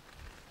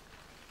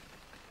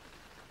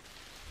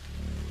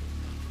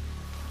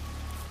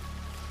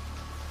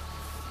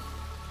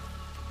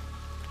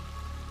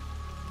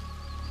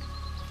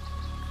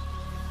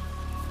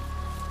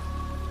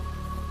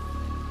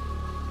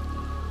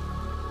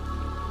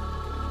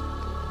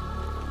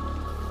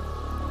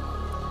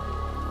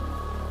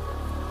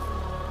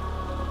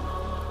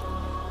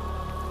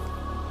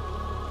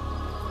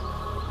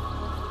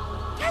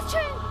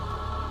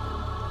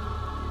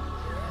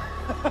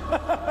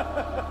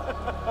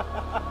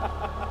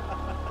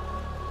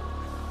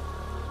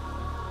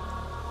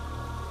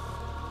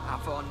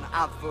 Afon,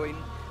 afwyn,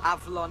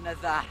 aflon y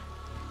dda.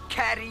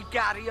 Ceri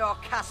gario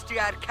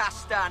castiau'r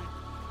castan.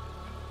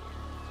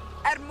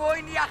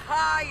 Mwyn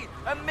iachau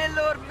y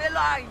milwr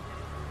milain.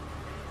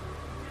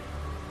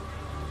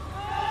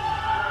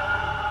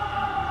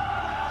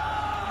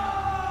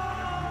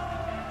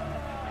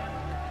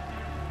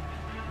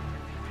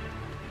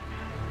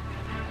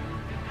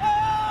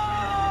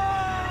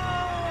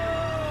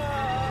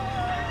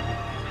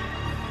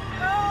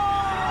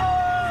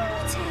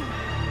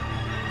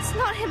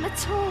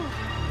 At all.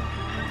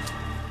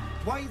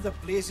 Why the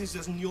blazes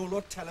doesn't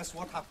Iolo tell us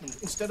what happened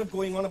instead of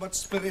going on about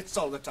spirits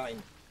all the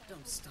time?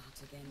 Don't start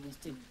again,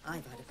 mister.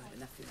 I've had about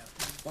enough, you know.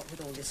 What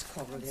with all this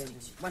quarrelling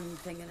and one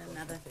thing and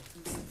another.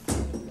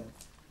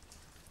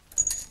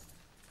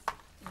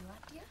 You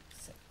what, dear?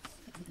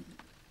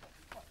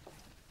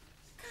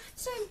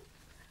 Captain,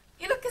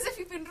 you look as if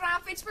you've been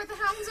ravaged by the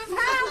hounds of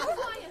hell.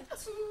 Quiet.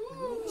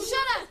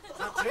 Shut up.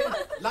 Captain,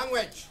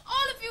 language.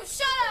 All of you,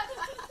 shut up.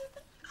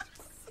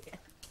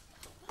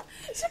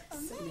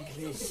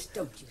 Liz,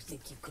 don't you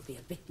think you could be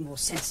a bit more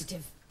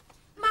sensitive?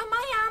 Mum,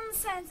 I am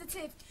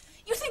sensitive.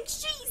 You think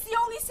she's the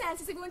only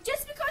sensitive one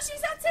just because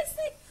she's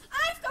autistic?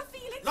 I've got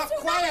feelings Look, too.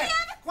 quiet,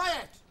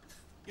 quiet.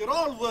 You're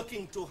all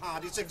working too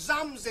hard. It's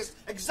exams this,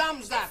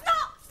 exams that. It's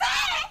not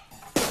fair!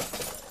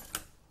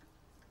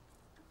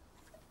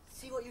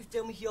 See what you've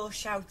done with your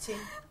shouting?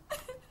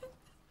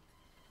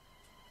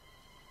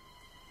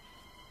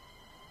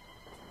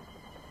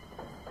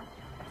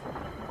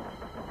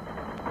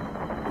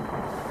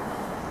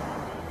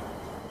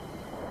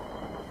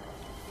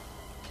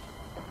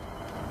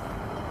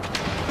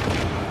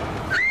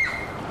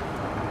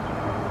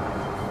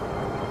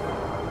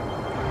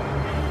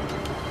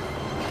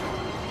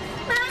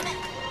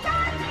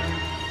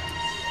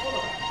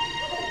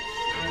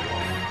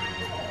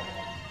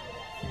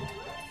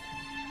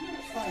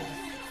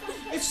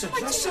 It's the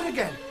dresser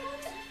again.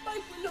 My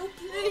willow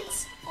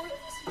plates. Well,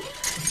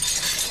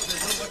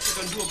 there's not much you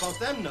can do about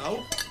them now.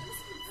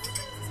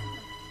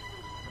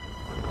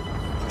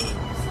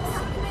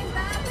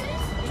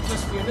 It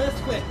must be an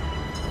earthquake.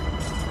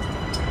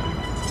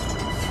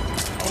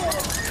 Oh,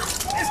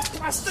 this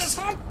plaster's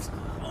hot.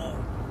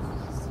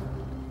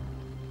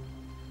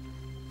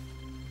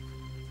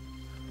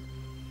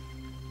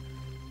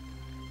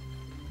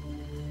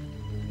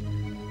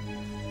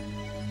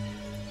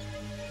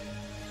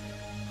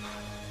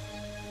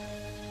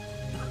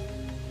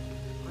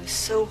 It's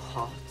so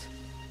hot.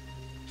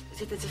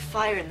 As if there's a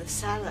fire in the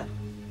cellar.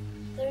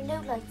 There are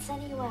no lights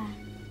anywhere.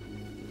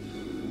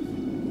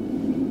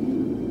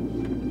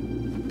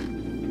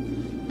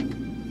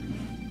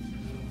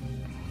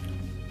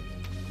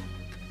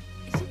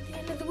 Is it the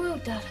end of the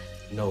world, Dad?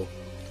 No,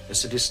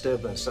 it's a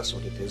disturbance, that's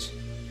what it is.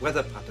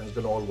 Weather pattern's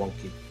gone all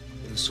wonky.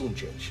 It'll soon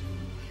change.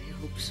 I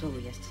hope so,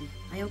 Yeston.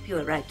 I hope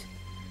you're right.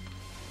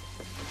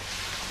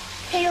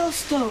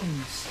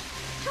 Hailstones.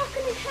 How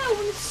can it help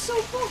when it's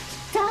so hot?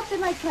 Dad, they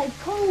might like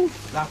cold.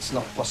 That's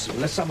not possible.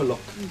 Let's have a look.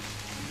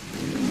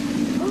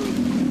 Oh,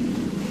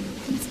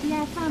 must be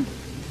air fan.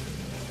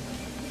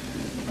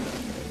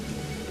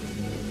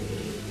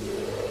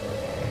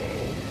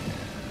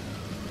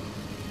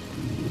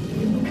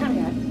 Carry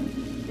on.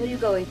 Where are you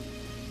going?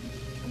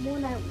 I'm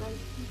worn out, Mum.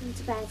 I'm going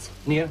to bed.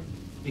 Nia,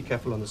 be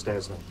careful on the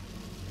stairs now.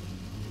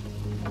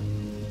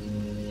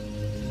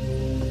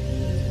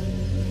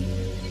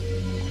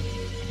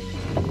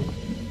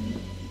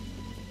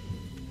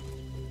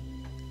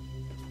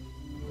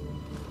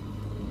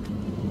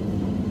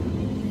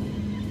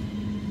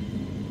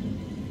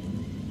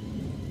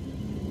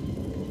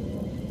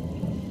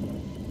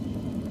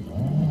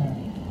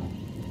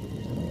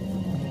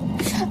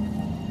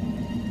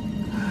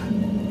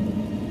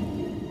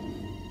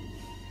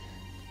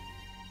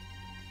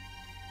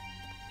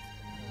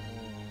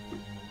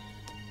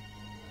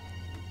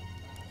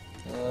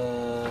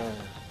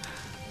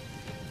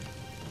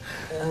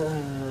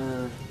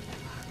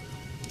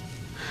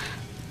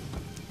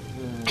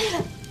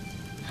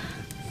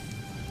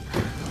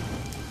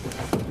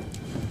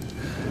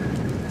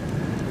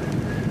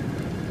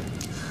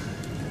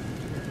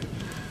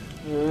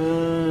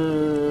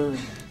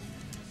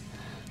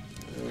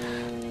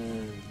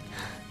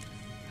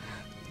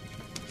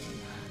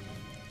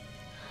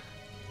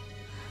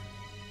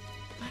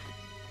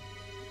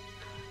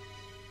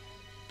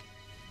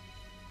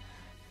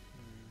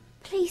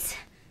 Please,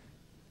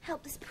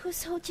 help this poor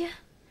soldier.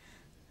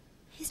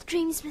 His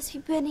dreams must be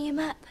burning him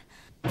up.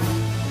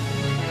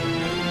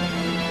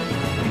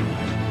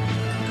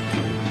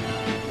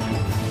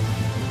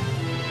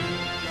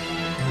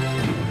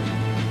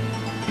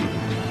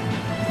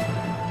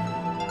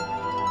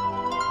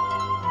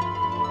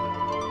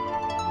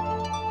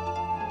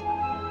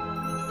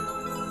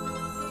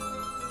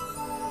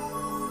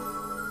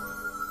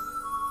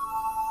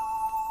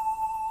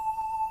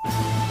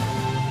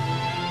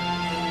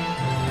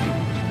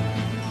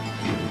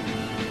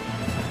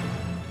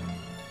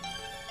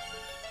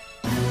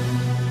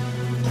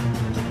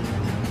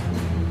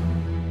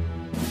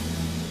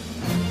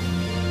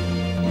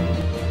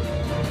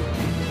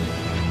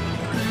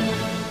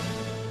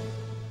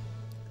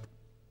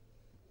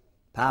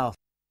 Powerful.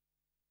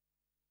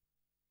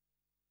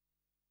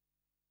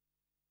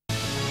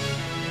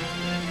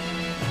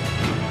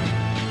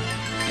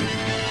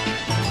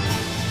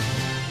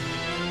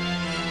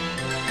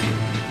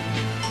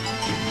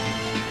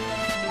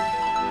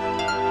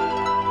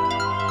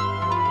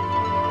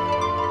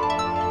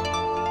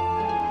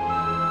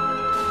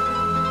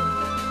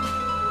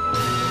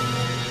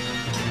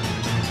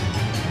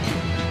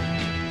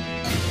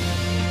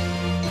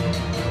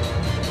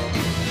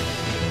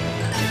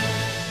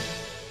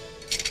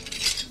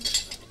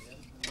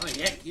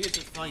 Here's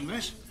a fine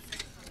mess.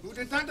 Who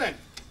did that then?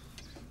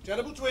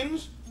 Terrible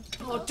twins?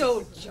 Oh,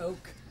 don't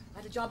joke. I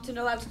had a job to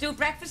know how to do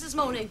breakfast this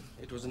morning.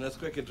 It was an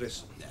earthquake,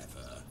 Idris.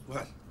 Never.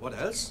 Well, what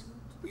else?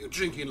 Were you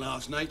drinking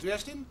last night,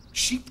 Justin?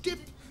 Sheep dip?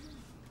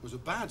 It was a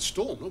bad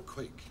storm, not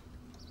quick.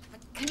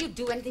 Can you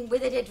do anything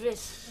with it,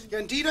 Idris? Yeah,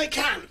 indeed I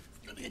can.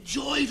 It'll be a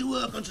joy to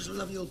work on such a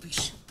lovely old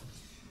piece.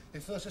 Hey,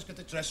 first, let's get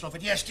the dressing off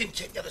it. Yes, Tim,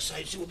 take the other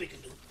side, see what we can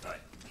do. Right.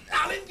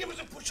 Alan, give us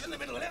a push in the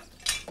middle of it.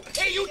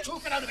 Hey, you two,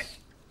 get out of it.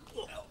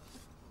 Oh,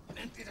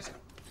 empty this out.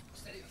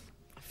 Steady.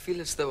 I feel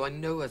as though I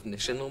know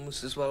Evnishan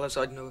almost as well as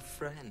I'd know a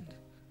friend.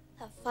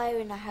 That fire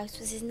in our house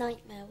was his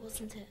nightmare,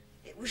 wasn't it?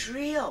 It was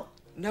real.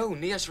 No,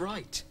 Nia's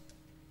right.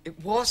 It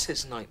was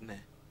his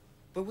nightmare.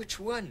 But which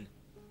one?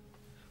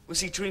 Was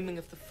he dreaming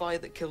of the fire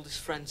that killed his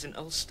friends in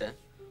Ulster?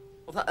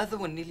 Or that other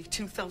one nearly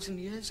 2,000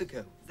 years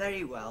ago?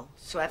 Very well.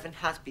 So Evan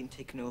has been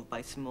taken over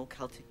by some old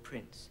Celtic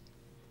prince.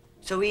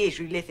 So he is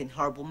reliving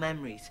horrible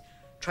memories.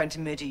 Trying to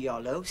murder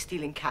Yolo,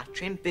 stealing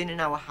Catherine, burning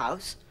our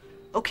house.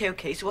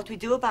 Okay, so what do we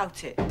do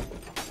about it?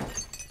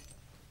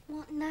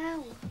 What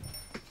now?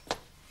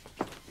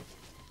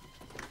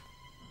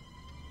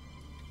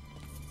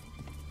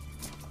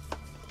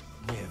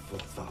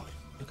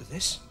 Look at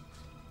this.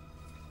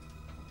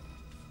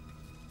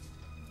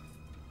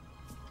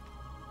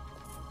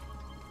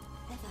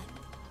 Evan,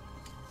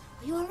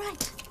 are you all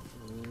right?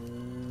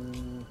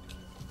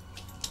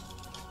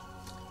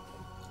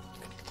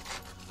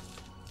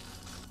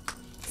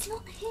 It's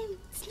not him.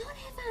 It's not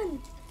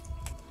Evan.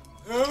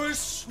 Who is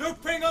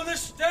snooping on the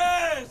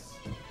stairs?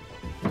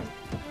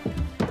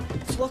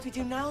 So what do we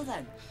do now,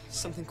 then?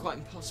 Something quite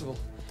impossible.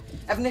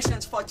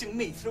 Evnishan's fighting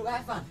me through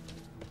Evan.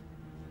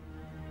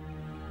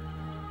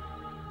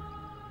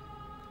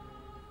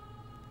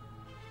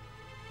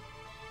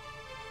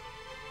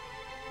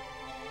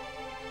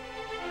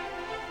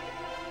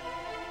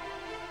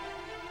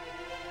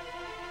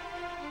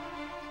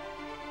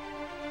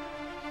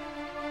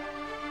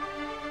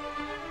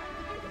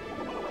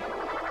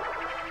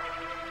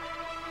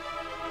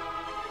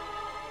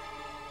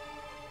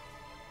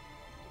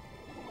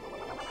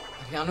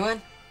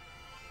 Emlyn?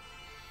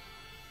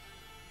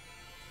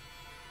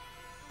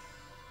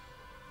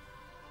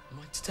 Am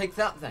I to take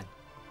that, then?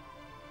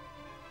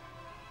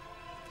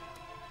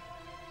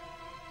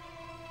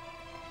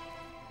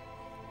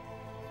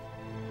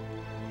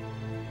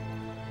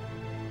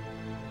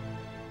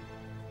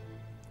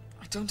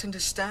 I don't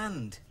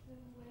understand.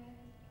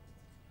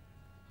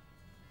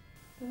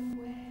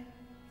 Somewhere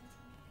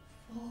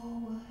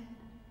forward,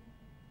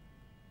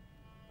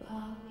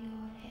 bow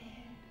your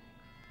head,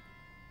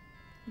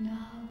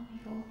 now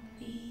your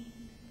feet.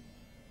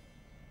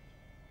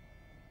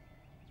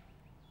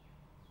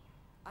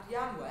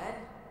 Ariane, when?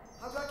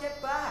 How do I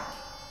get back?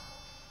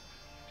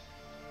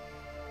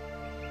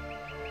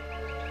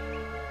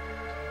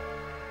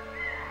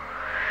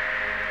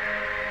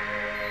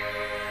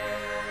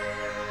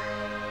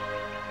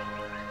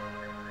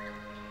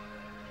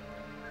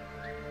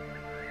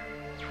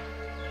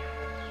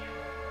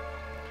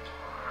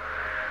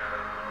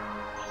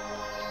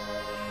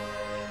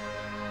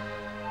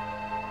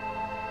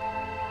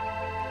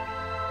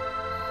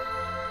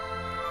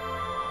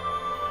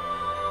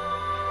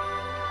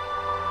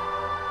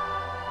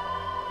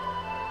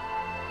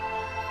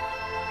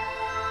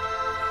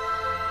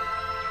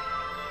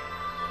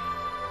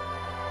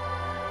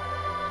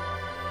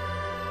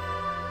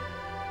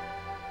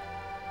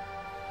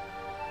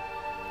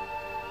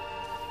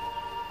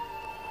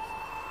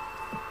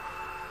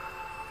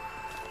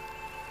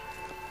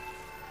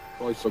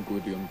 Croeso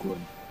Gwydion Gwyn.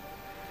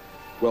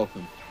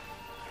 Welcome.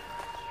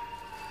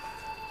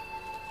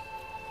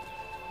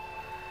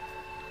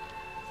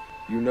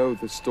 You know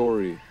the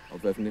story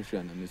of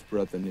Evnishan and his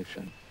brother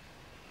Nishan.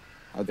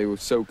 How they were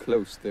so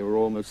close, they were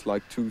almost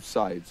like two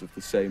sides of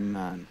the same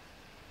man.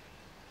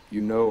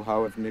 You know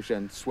how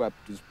Evnishan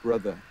swept his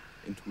brother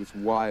into his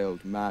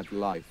wild, mad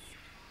life.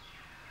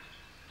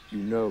 You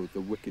know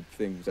the wicked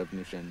things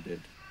Evnishan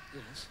did.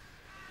 Yes.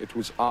 It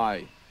was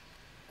I,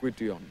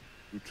 Gwydion,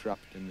 who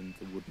trapped him in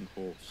the wooden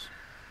horse.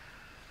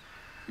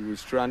 He was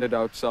stranded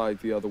outside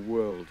the other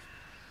world,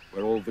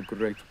 where all the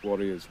great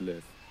warriors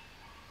live,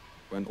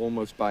 when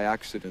almost by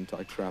accident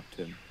I trapped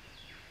him.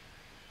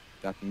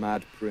 That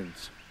mad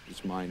prince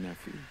was my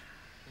nephew.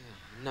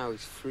 Yeah, now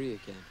he's free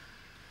again.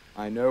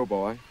 I know,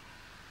 boy.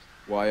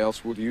 Why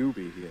else would you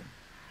be here?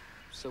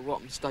 So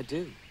what must I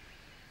do?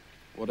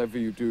 Whatever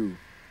you do,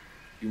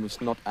 you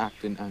must not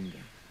act in anger.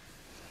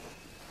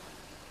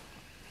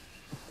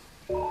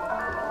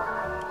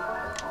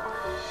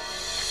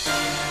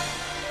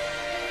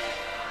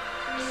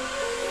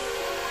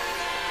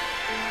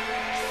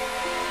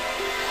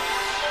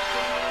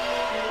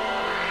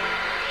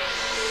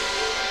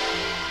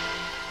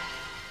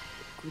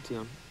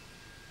 Gwydion,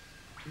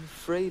 I'm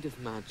afraid of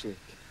magic.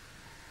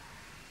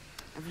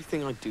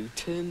 Everything I do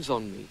turns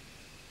on me.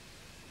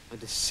 My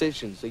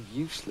decisions are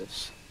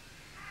useless.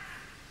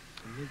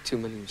 I make too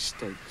many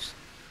mistakes.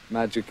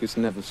 Magic is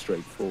never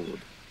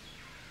straightforward.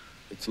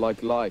 It's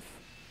like life.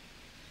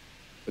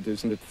 But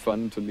isn't it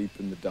fun to leap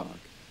in the dark?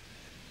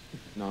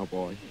 Now,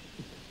 boy,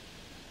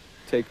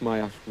 take my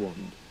ash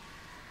wand.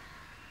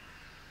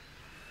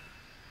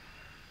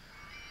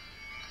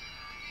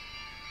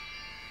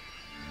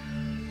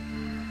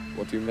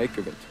 What do you make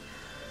of it?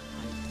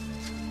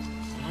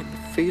 I like the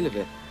feel of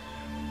it.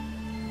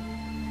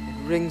 It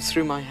rings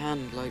through my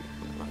hand like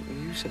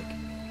music.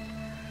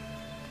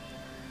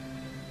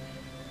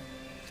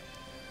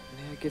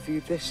 May I give you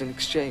this in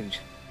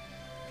exchange?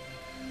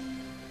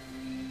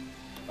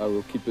 I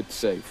will keep it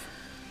safe.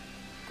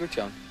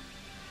 Gwydion,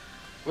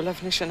 will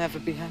Evnishan ever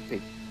be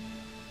happy?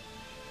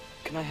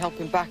 Can I help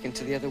him back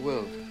into the other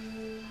world?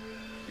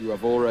 You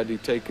have already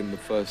taken the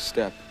first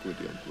step,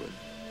 Gwydion Gwyn.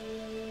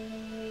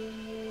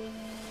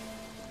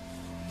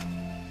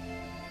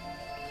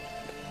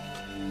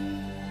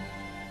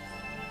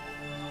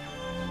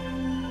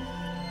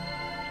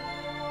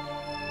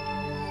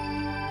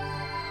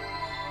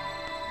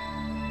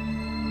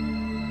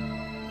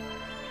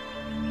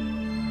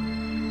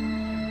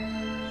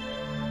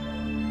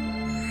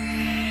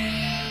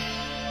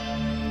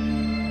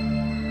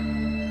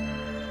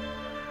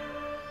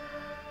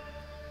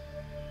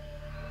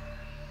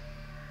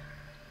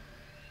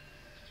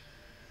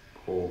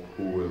 Poor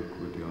Hwyl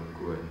Gwydion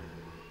Gwyn.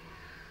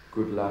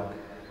 Good luck.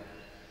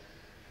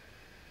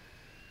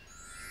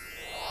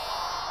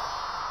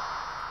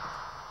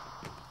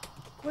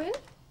 Gwyn?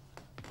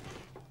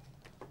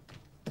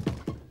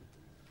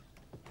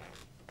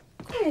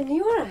 Gwyn, are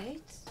you all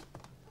right?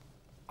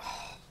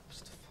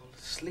 Must have fallen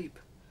asleep.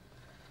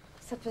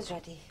 Supper's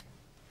ready.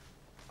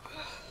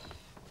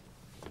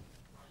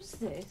 What's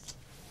this?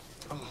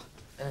 Oh,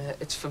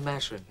 it's for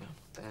measuring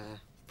now.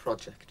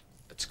 Project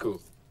at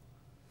school.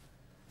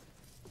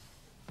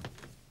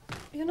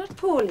 You're not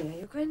poorly, are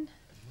you, Gwyn?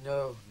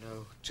 No,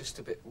 just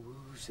a bit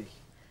woozy.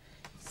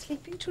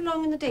 Sleeping too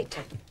long in the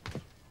daytime.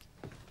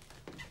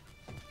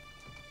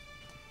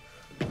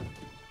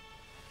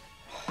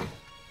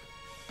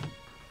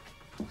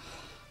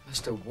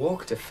 Must have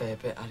walked a fair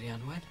bit,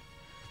 Arianwen.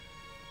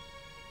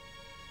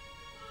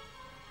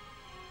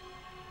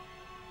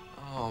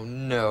 Oh,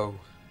 no.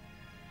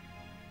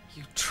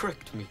 You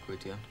tricked me,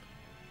 Gwydion.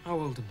 How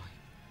old am I?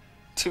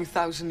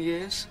 2,000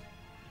 years?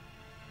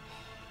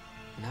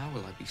 Now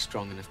will I be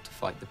strong enough to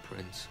fight the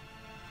prince?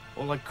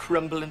 Or will I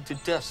crumble into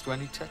dust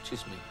when he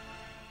touches me?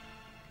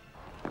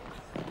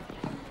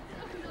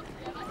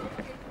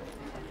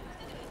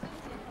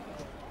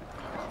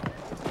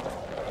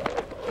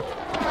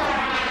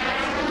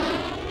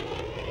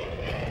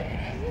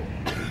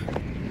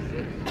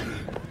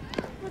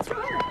 What's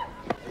wrong?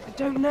 I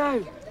don't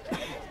know.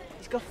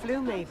 He's got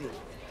flu, maybe.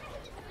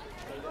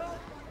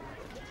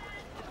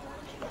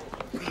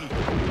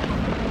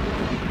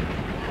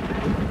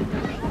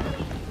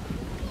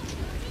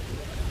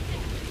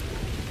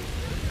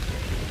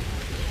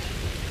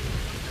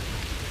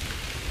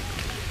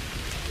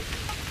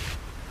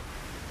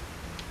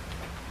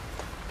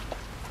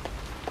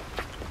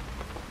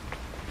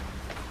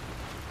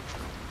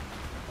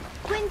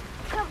 Gwyn,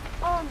 come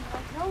on,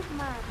 like an old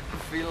man. I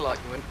feel like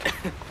one.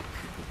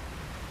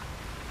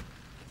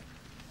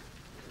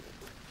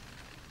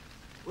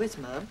 Where's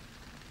Mum?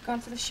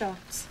 Gone to the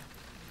shops.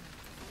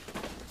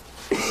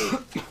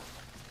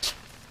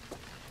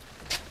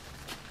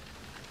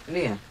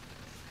 Leah,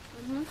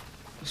 Mm-hmm.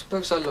 I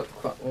suppose I look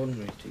quite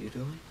ordinary to you,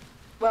 do I?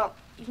 Well,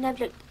 you've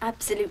never looked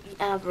absolutely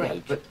average.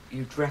 Yeah, but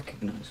you'd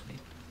recognise me.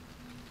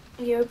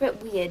 You're a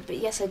bit weird, but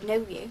yes, I'd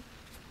know you.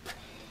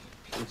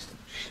 Please don't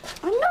shout.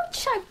 I'm not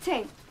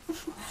shouting.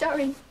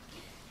 Sorry.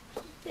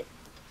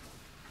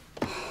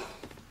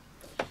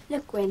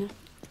 Look, Gwyn,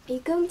 are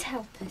you going to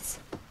help us?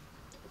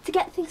 To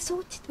get things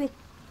sorted with,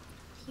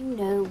 you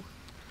know.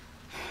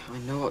 I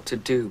know what to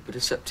do, but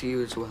it's up to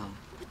you as well.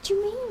 What do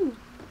you mean?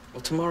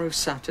 Well, tomorrow's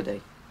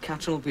Saturday.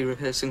 Catherine will be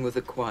rehearsing with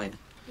the choir.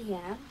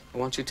 Yeah? I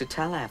want you to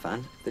tell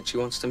Evan that she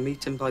wants to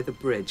meet him by the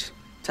bridge.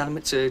 Tell him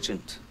it's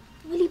urgent.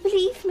 Will he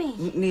believe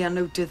me? Nia,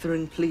 no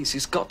dithering, please.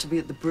 He's got to be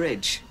at the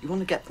bridge. You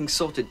want to get things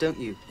sorted, don't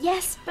you?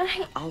 Yes, but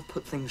I'll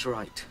put things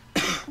right.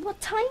 What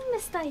time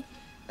must I?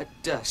 At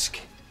dusk.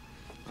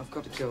 I've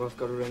got to go. I've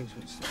got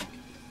arrangements to make.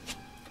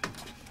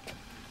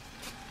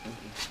 Thank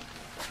you.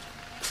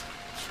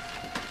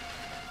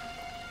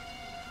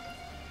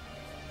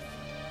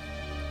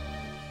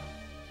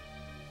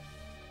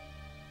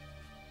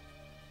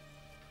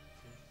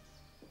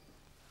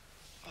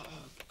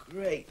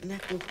 Great,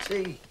 nettle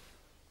tea.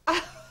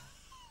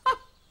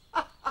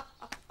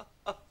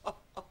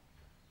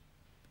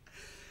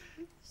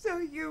 So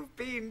you've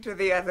been to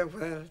the other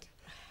world.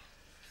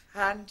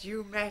 And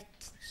you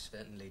met.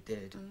 Certainly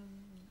did.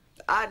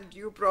 And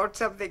you brought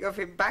something of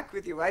him back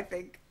with you, I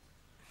think.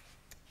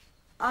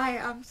 I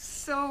am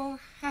so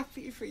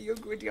happy for you,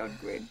 Gwydion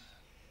Gwyn.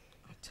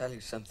 I'll tell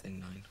you something,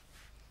 Nine.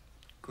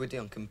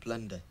 Gwydion can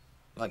blunder,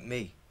 like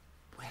me.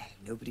 Well,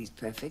 nobody's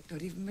perfect,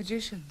 not even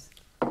magicians.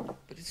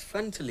 But it's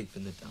fun to leap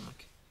in the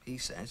dark, he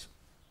says.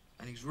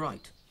 And he's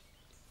right.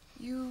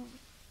 You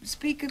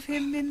speak of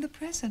him in the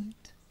present.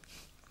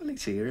 Well,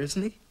 he's here,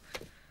 isn't he?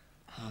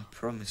 I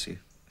promise you,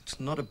 it's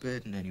not a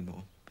burden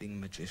anymore, being a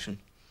magician.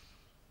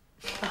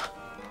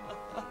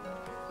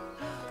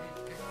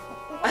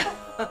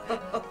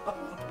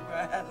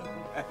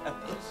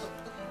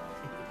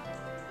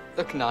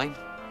 Look, Nine.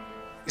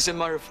 He's in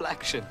my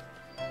reflection.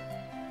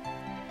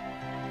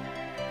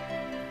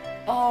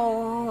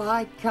 Oh,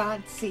 I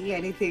can't see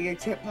anything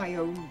except my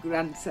own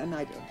grandson.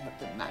 I don't have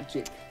the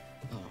magic.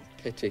 Oh,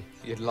 pity.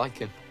 You'd like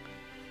him.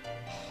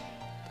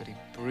 But he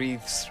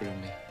breathes through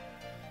me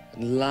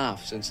and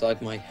laughs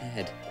inside my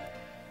head.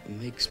 It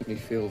makes me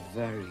feel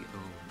very old.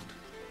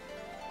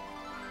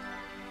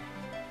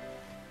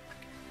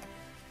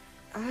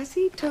 Has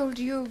he told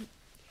you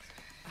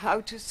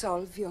how to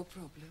solve your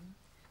problem?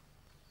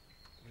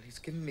 Well, he's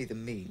given me the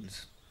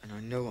means, and I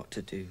know what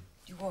to do.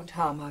 You won't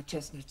harm our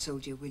Chestnut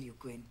Soldier, will you,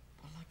 Gwyn?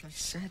 Well, like I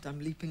said, I'm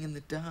leaping in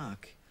the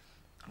dark.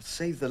 I'll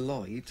save the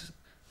Lloyds,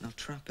 and I'll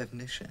trap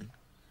Evnishen.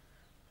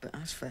 But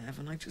as for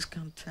Evan, I just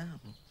can't tell.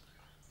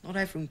 Not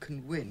everyone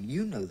can win.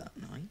 You know that,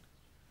 Nine.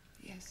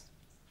 Yes,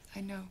 I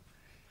know.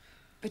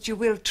 But you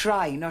will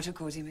try not to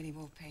cause him any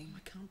more pain.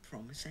 I can't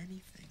promise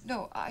anything.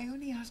 No, I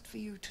only asked for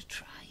you to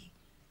try.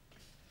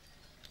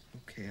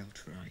 Okay, I'll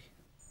try.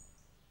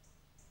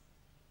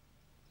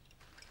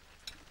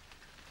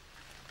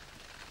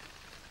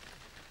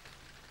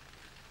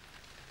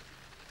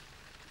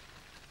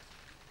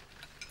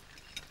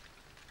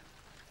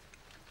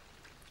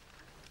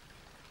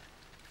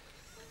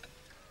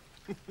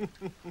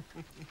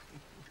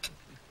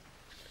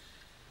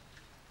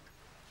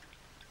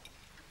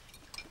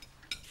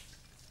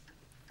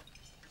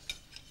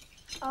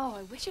 Oh,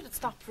 I wish it had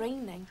stopped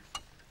raining.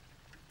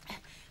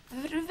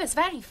 The river's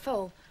very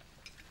full.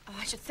 Oh,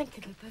 I should think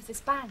it'll burst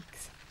its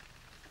banks.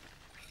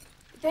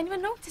 Did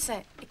anyone notice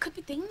it? It could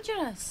be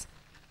dangerous.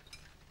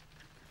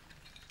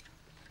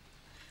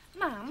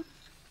 Ma'am,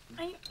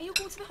 are you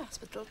going to the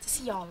hospital to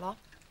see Yolo?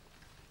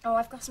 Oh,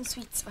 I've got some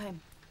sweets for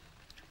him.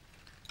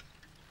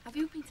 Have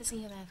you been to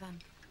see him, Evan?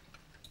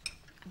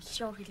 I'm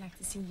sure he'd like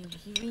to see you.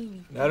 He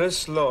really...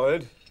 Nerys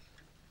Lloyd.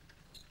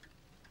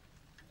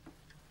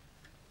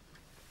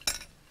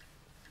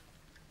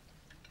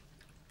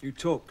 You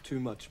talk too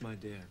much, my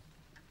dear.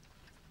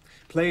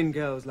 Plain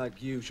girls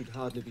like you should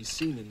hardly be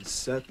seen and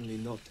certainly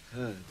not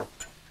heard.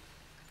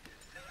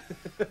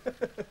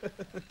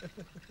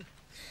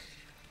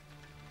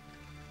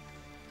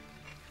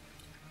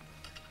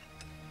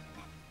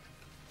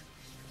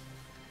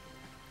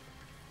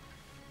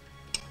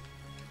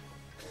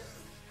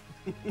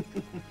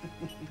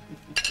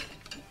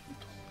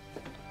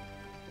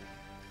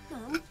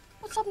 Mum,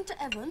 what's happened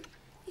to Evan?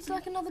 He's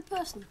like another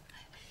person.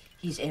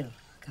 He's ill,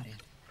 Carrion.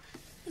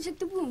 Is it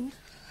the wound?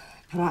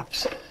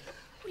 Perhaps.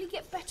 Will he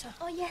get better?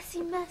 Oh, yes,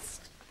 he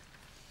must.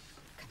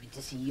 Coming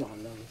to see Yolo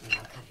with me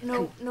now,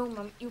 Carrion. No,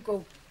 Mum, you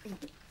go.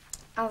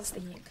 I'll stay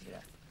here and clear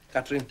up.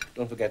 Catherine,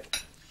 don't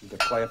forget, you've got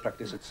choir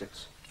practice at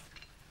 6.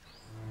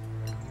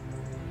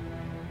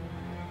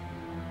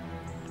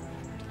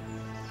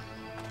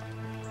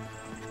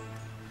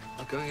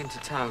 I'm going into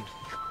town.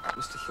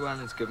 Mr.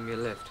 Llewellyn's given me a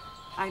lift.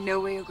 I know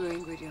where you're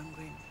going, Gwydion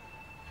Gwyn.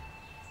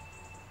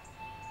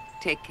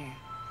 Take care.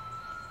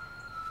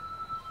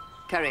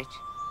 Courage.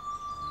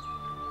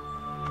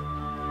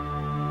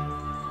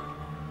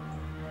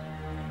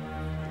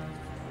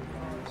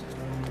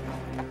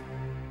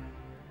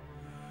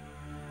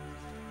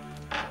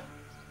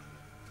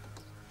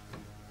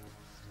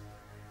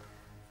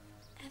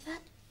 Evan?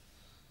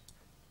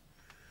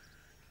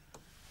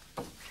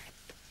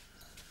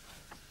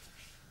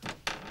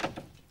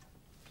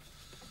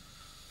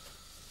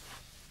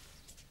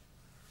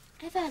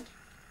 Evan!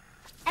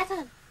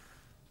 Evan!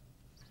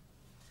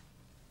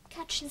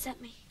 Catherine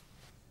sent me.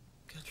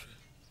 Catherine?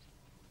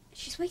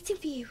 She's waiting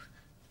for you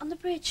on the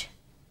bridge.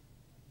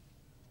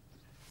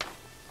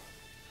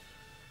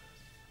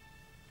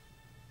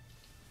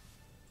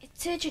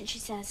 It's urgent, she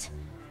says.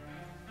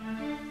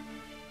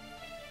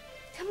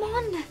 Come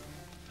on!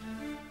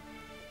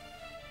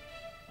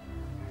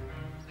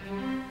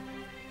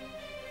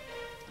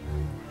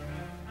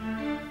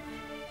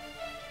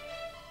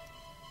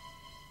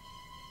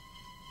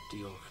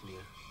 Diolch,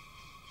 Nia.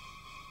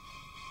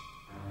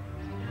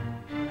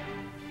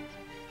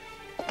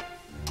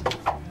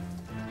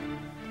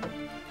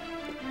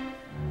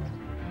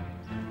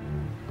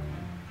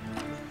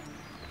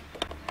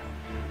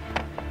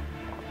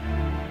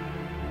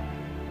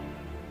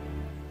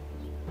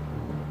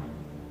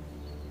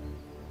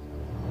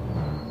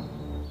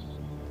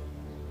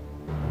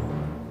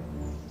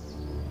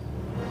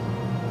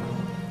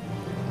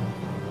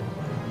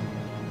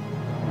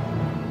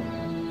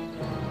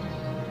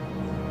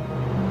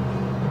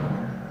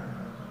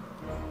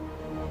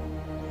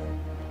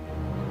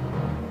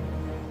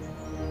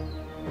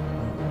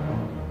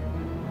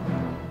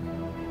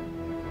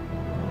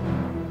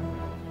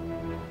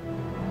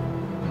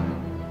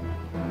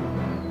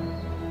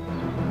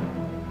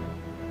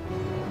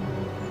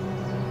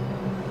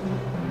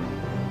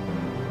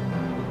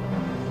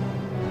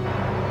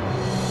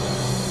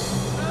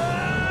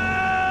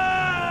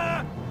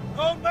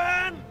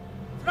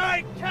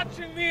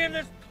 Catching me in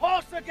this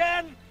course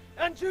again,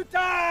 and you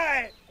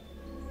die!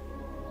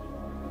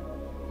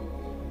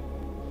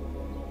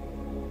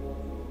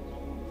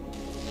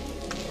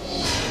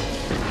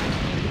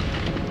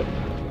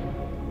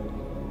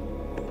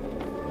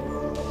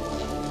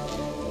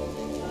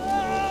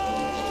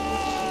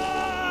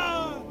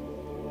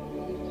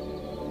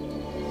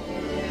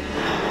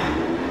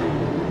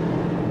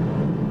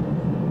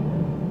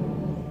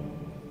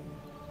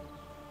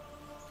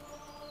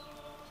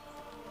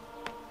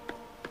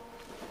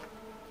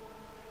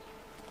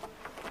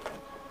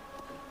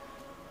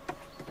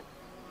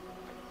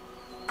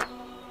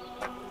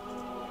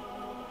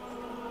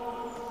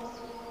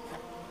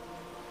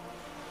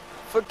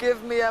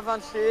 Forgive me,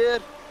 Evan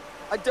Llyr.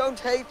 I don't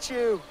hate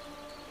you.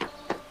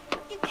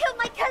 You killed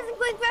my cousin,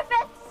 Gwyn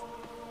Griffiths!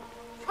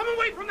 Come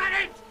away from that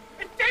edge!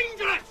 It's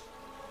dangerous!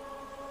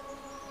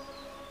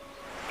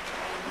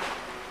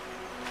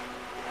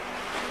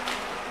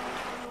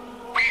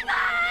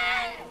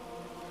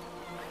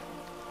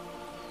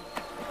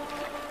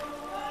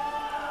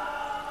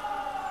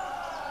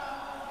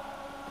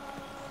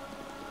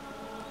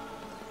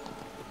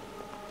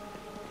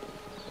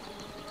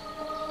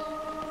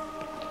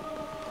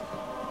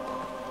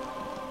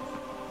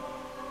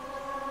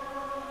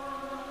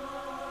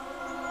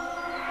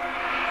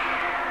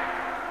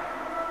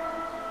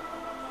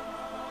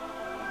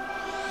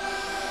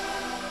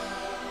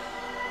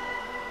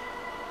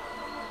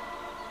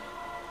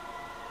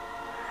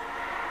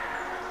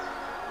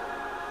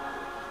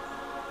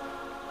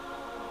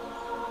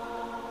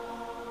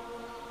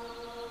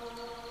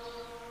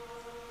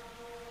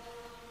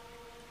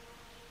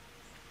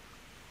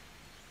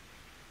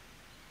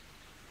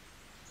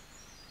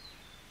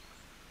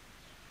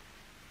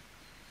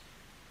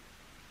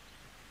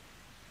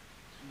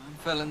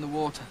 Fell in the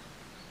water.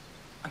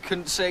 I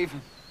couldn't save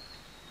him.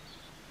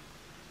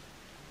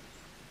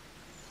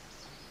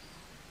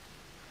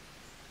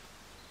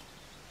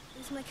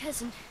 Where's my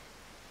cousin?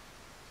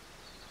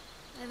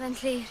 Evan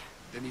Llyr.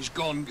 Then he's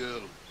gone,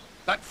 girl.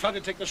 That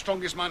flood'd take the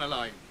strongest man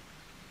alive.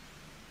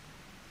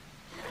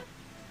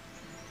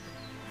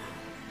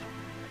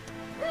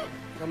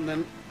 Come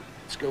then,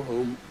 let's go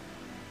home.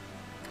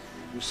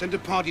 We'll send a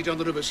party down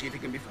the river, see if he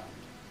can be found.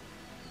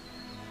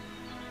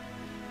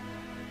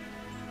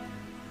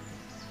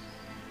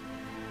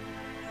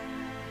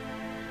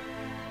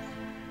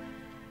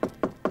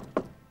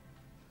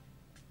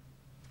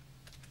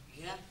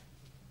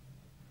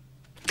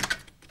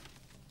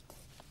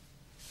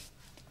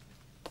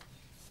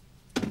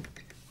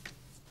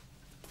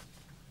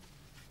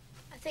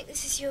 I think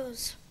this is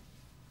yours.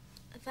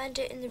 I found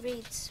it in the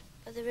reeds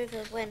by the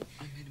river when...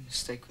 I made a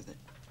mistake with it.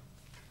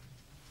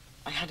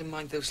 I had in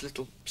mind those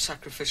little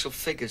sacrificial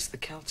figures the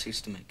Celts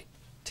used to make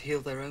to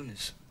heal their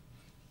owners.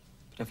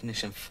 But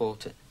Evnishyn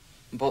fought it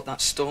and brought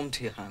that storm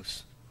to your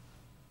house.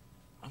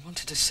 I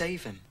wanted to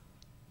save him.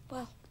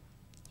 Well,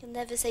 you'll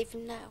never save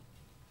him now.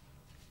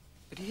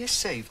 But he is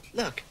saved.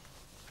 Look.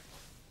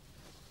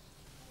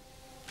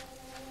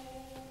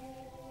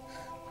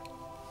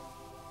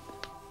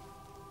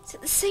 Is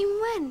it the same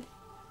when?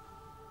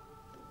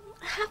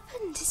 What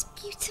happened? It's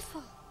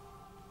beautiful.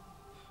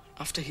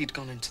 After he'd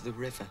gone into the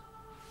river,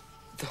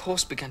 the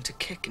horse began to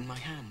kick in my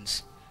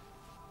hands.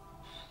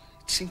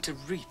 It seemed to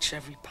reach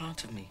every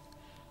part of me,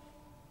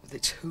 with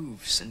its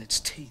hooves and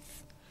its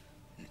teeth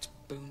and its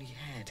bony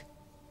head.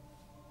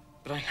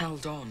 But I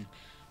held on.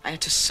 I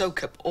had to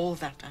soak up all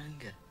that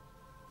anger.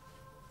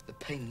 The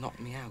pain knocked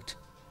me out,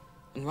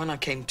 and when I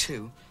came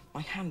to,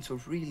 my hands were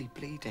really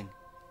bleeding.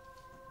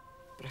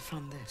 But I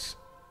found this.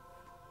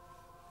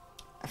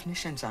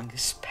 Evnishyn's anger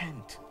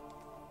spent.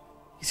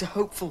 He's a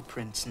hopeful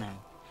prince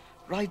now,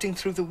 riding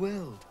through the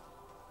world.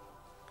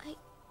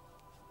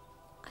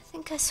 I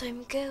think I saw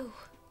him go.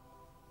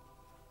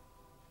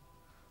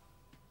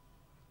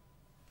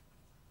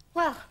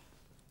 Well,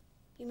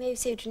 you may have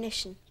saved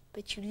Evnishyn,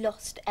 but you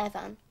lost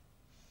Evan.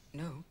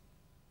 No,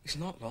 he's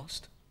not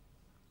lost.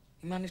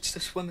 He managed to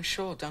swim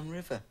ashore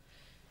downriver.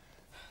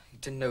 He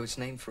didn't know his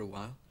name for a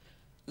while.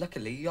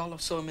 Luckily, Iolo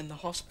saw him in the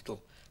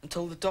hospital and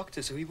told the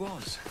doctors who he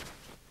was.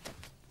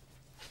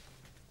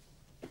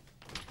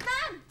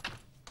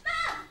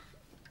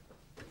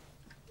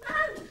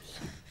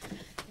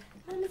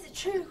 Mum, is it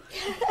true?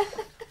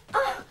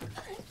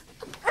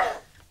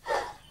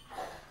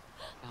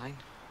 Fine.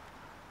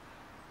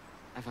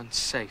 Evan's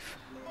safe.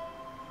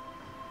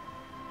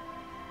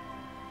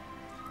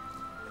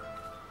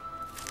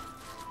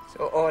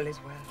 So all is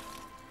well.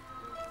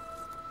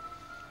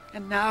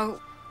 And now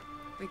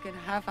we can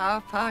have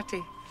our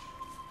party.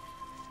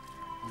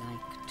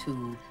 Like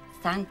to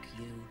thank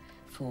you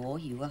for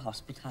your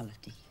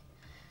hospitality.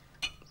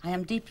 I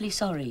am deeply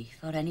sorry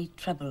for any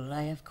trouble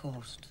I have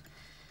caused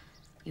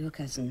your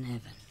cousin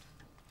Evan.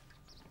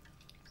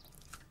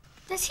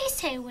 Does he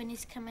say when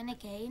he's coming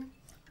again?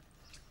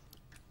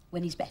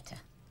 When he's better.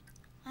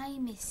 I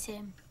miss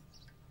him.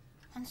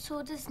 And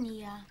so does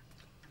Nia.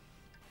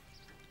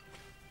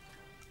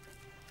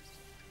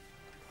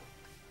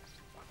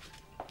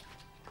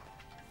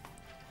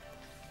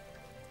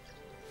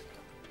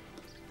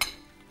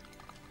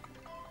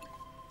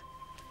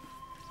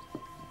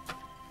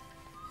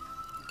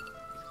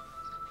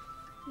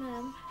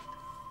 Mum,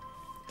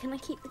 can I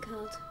keep the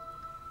card?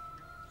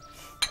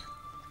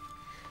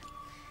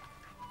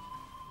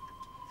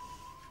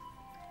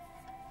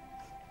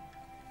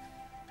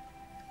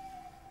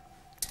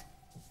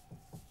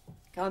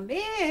 Come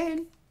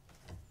in.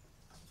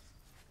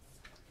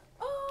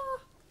 Oh,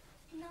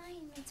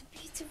 Nine, it's a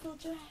beautiful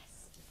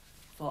dress.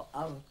 For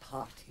our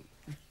party.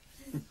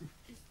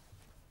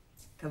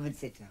 Come and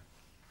sit down.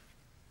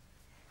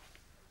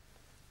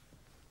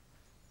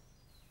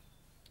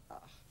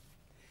 Oh,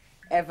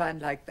 Evan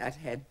liked that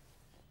hen.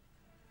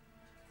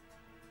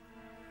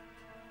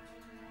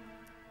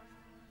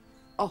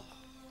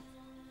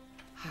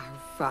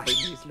 fine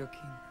he's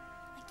looking.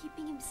 I'm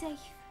keeping him safe.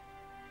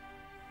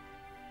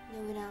 No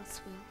one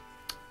else will.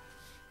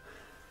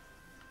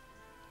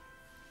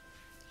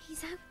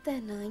 He's out there,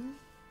 Nine.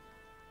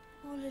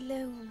 All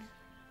alone.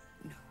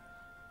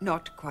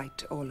 Not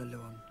quite all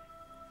alone.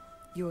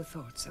 Your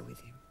thoughts are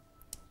with him.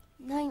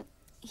 Nine,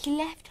 he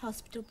left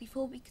hospital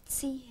before we could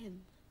see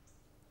him.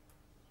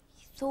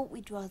 He thought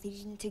we'd rather he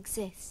didn't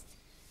exist.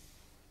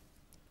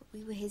 But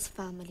we were his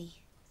family.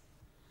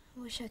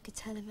 I wish I could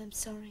tell him I'm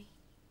sorry.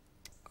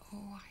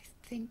 Oh, I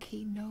think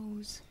he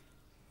knows.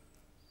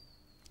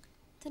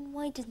 Then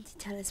why didn't he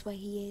tell us where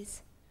he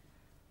is?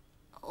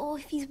 Or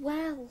if he's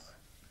well?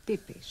 Be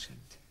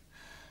patient.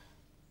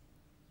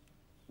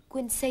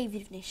 Gwyn saved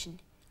Ignition.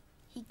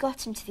 He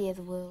got him to the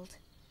other world.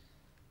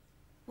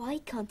 Why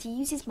can't he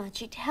use his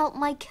magic to help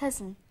my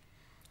cousin?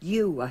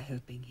 You are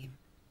helping him.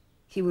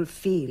 He will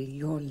feel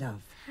your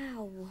love.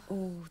 How?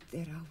 Oh,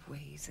 there are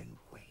ways and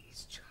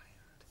ways, child.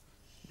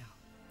 Now,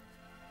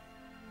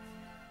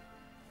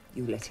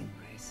 you let him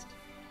rest.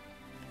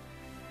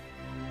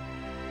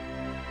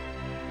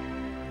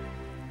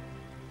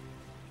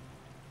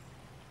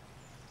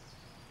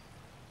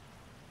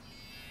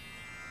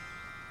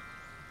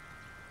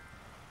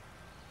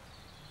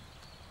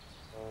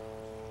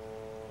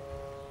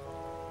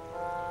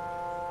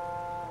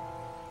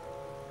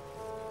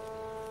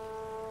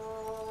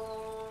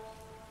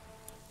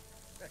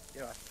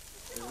 Here,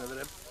 here's another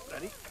rib.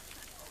 Ready?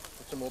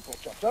 Put some more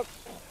pork chopped up.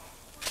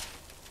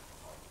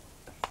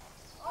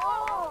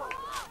 Oh!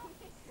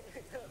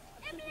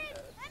 Emlyn!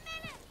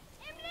 Emlyn!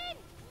 Emlyn!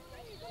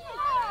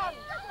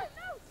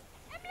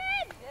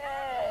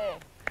 Yeah.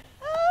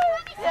 Oh,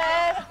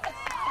 yes.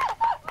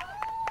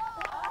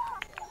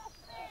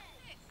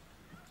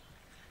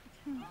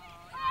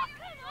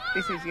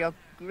 This is your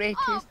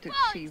greatest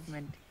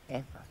achievement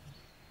ever.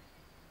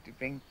 To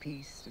bring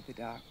peace to the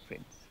Dark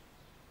Prince.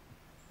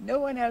 No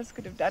one else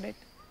could have done it.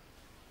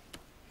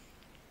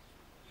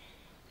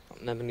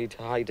 I'll never need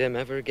to hide him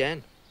ever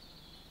again.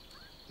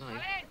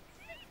 I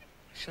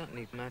shan't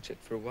need magic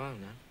for a while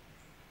now.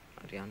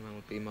 Arianna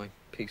will be my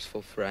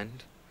peaceful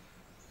friend.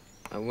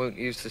 I won't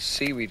use the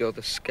seaweed or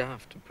the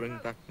scarf to bring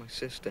back my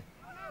sister.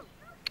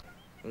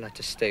 I'll let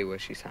her stay where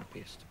she's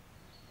happiest.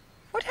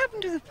 What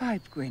happened to the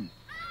pipe, Gwyn?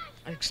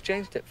 I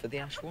exchanged it for the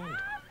ash wand.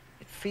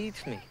 It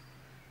feeds me.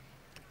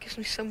 It gives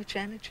me so much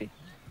energy.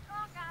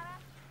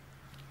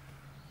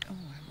 Oh,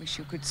 I wish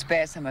you could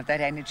spare some of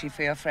that energy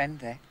for your friend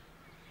there.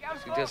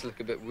 She does look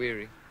a bit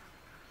weary.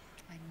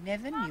 I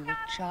never knew a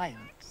child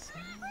so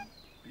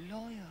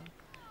loyal.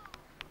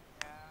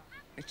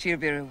 But she'll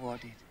be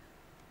rewarded.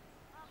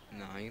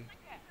 9.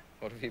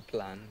 What have you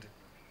planned?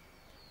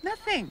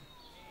 Nothing.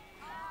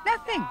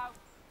 Nothing.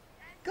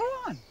 Go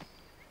on.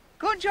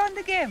 Go and join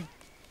the game.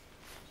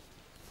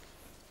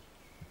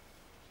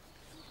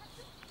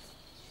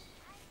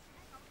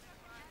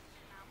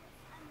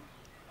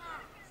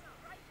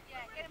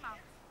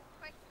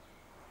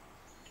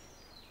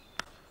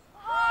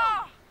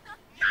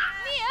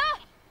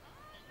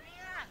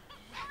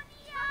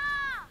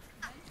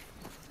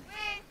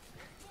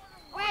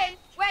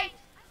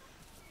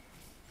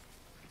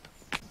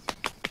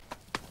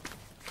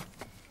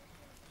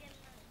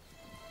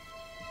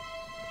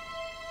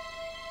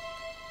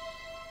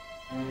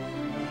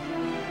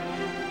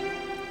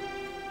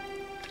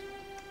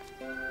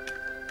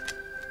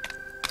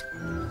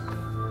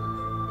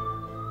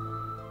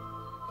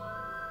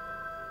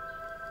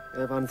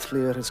 Evan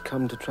Fleer has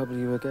come to trouble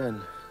you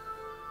again.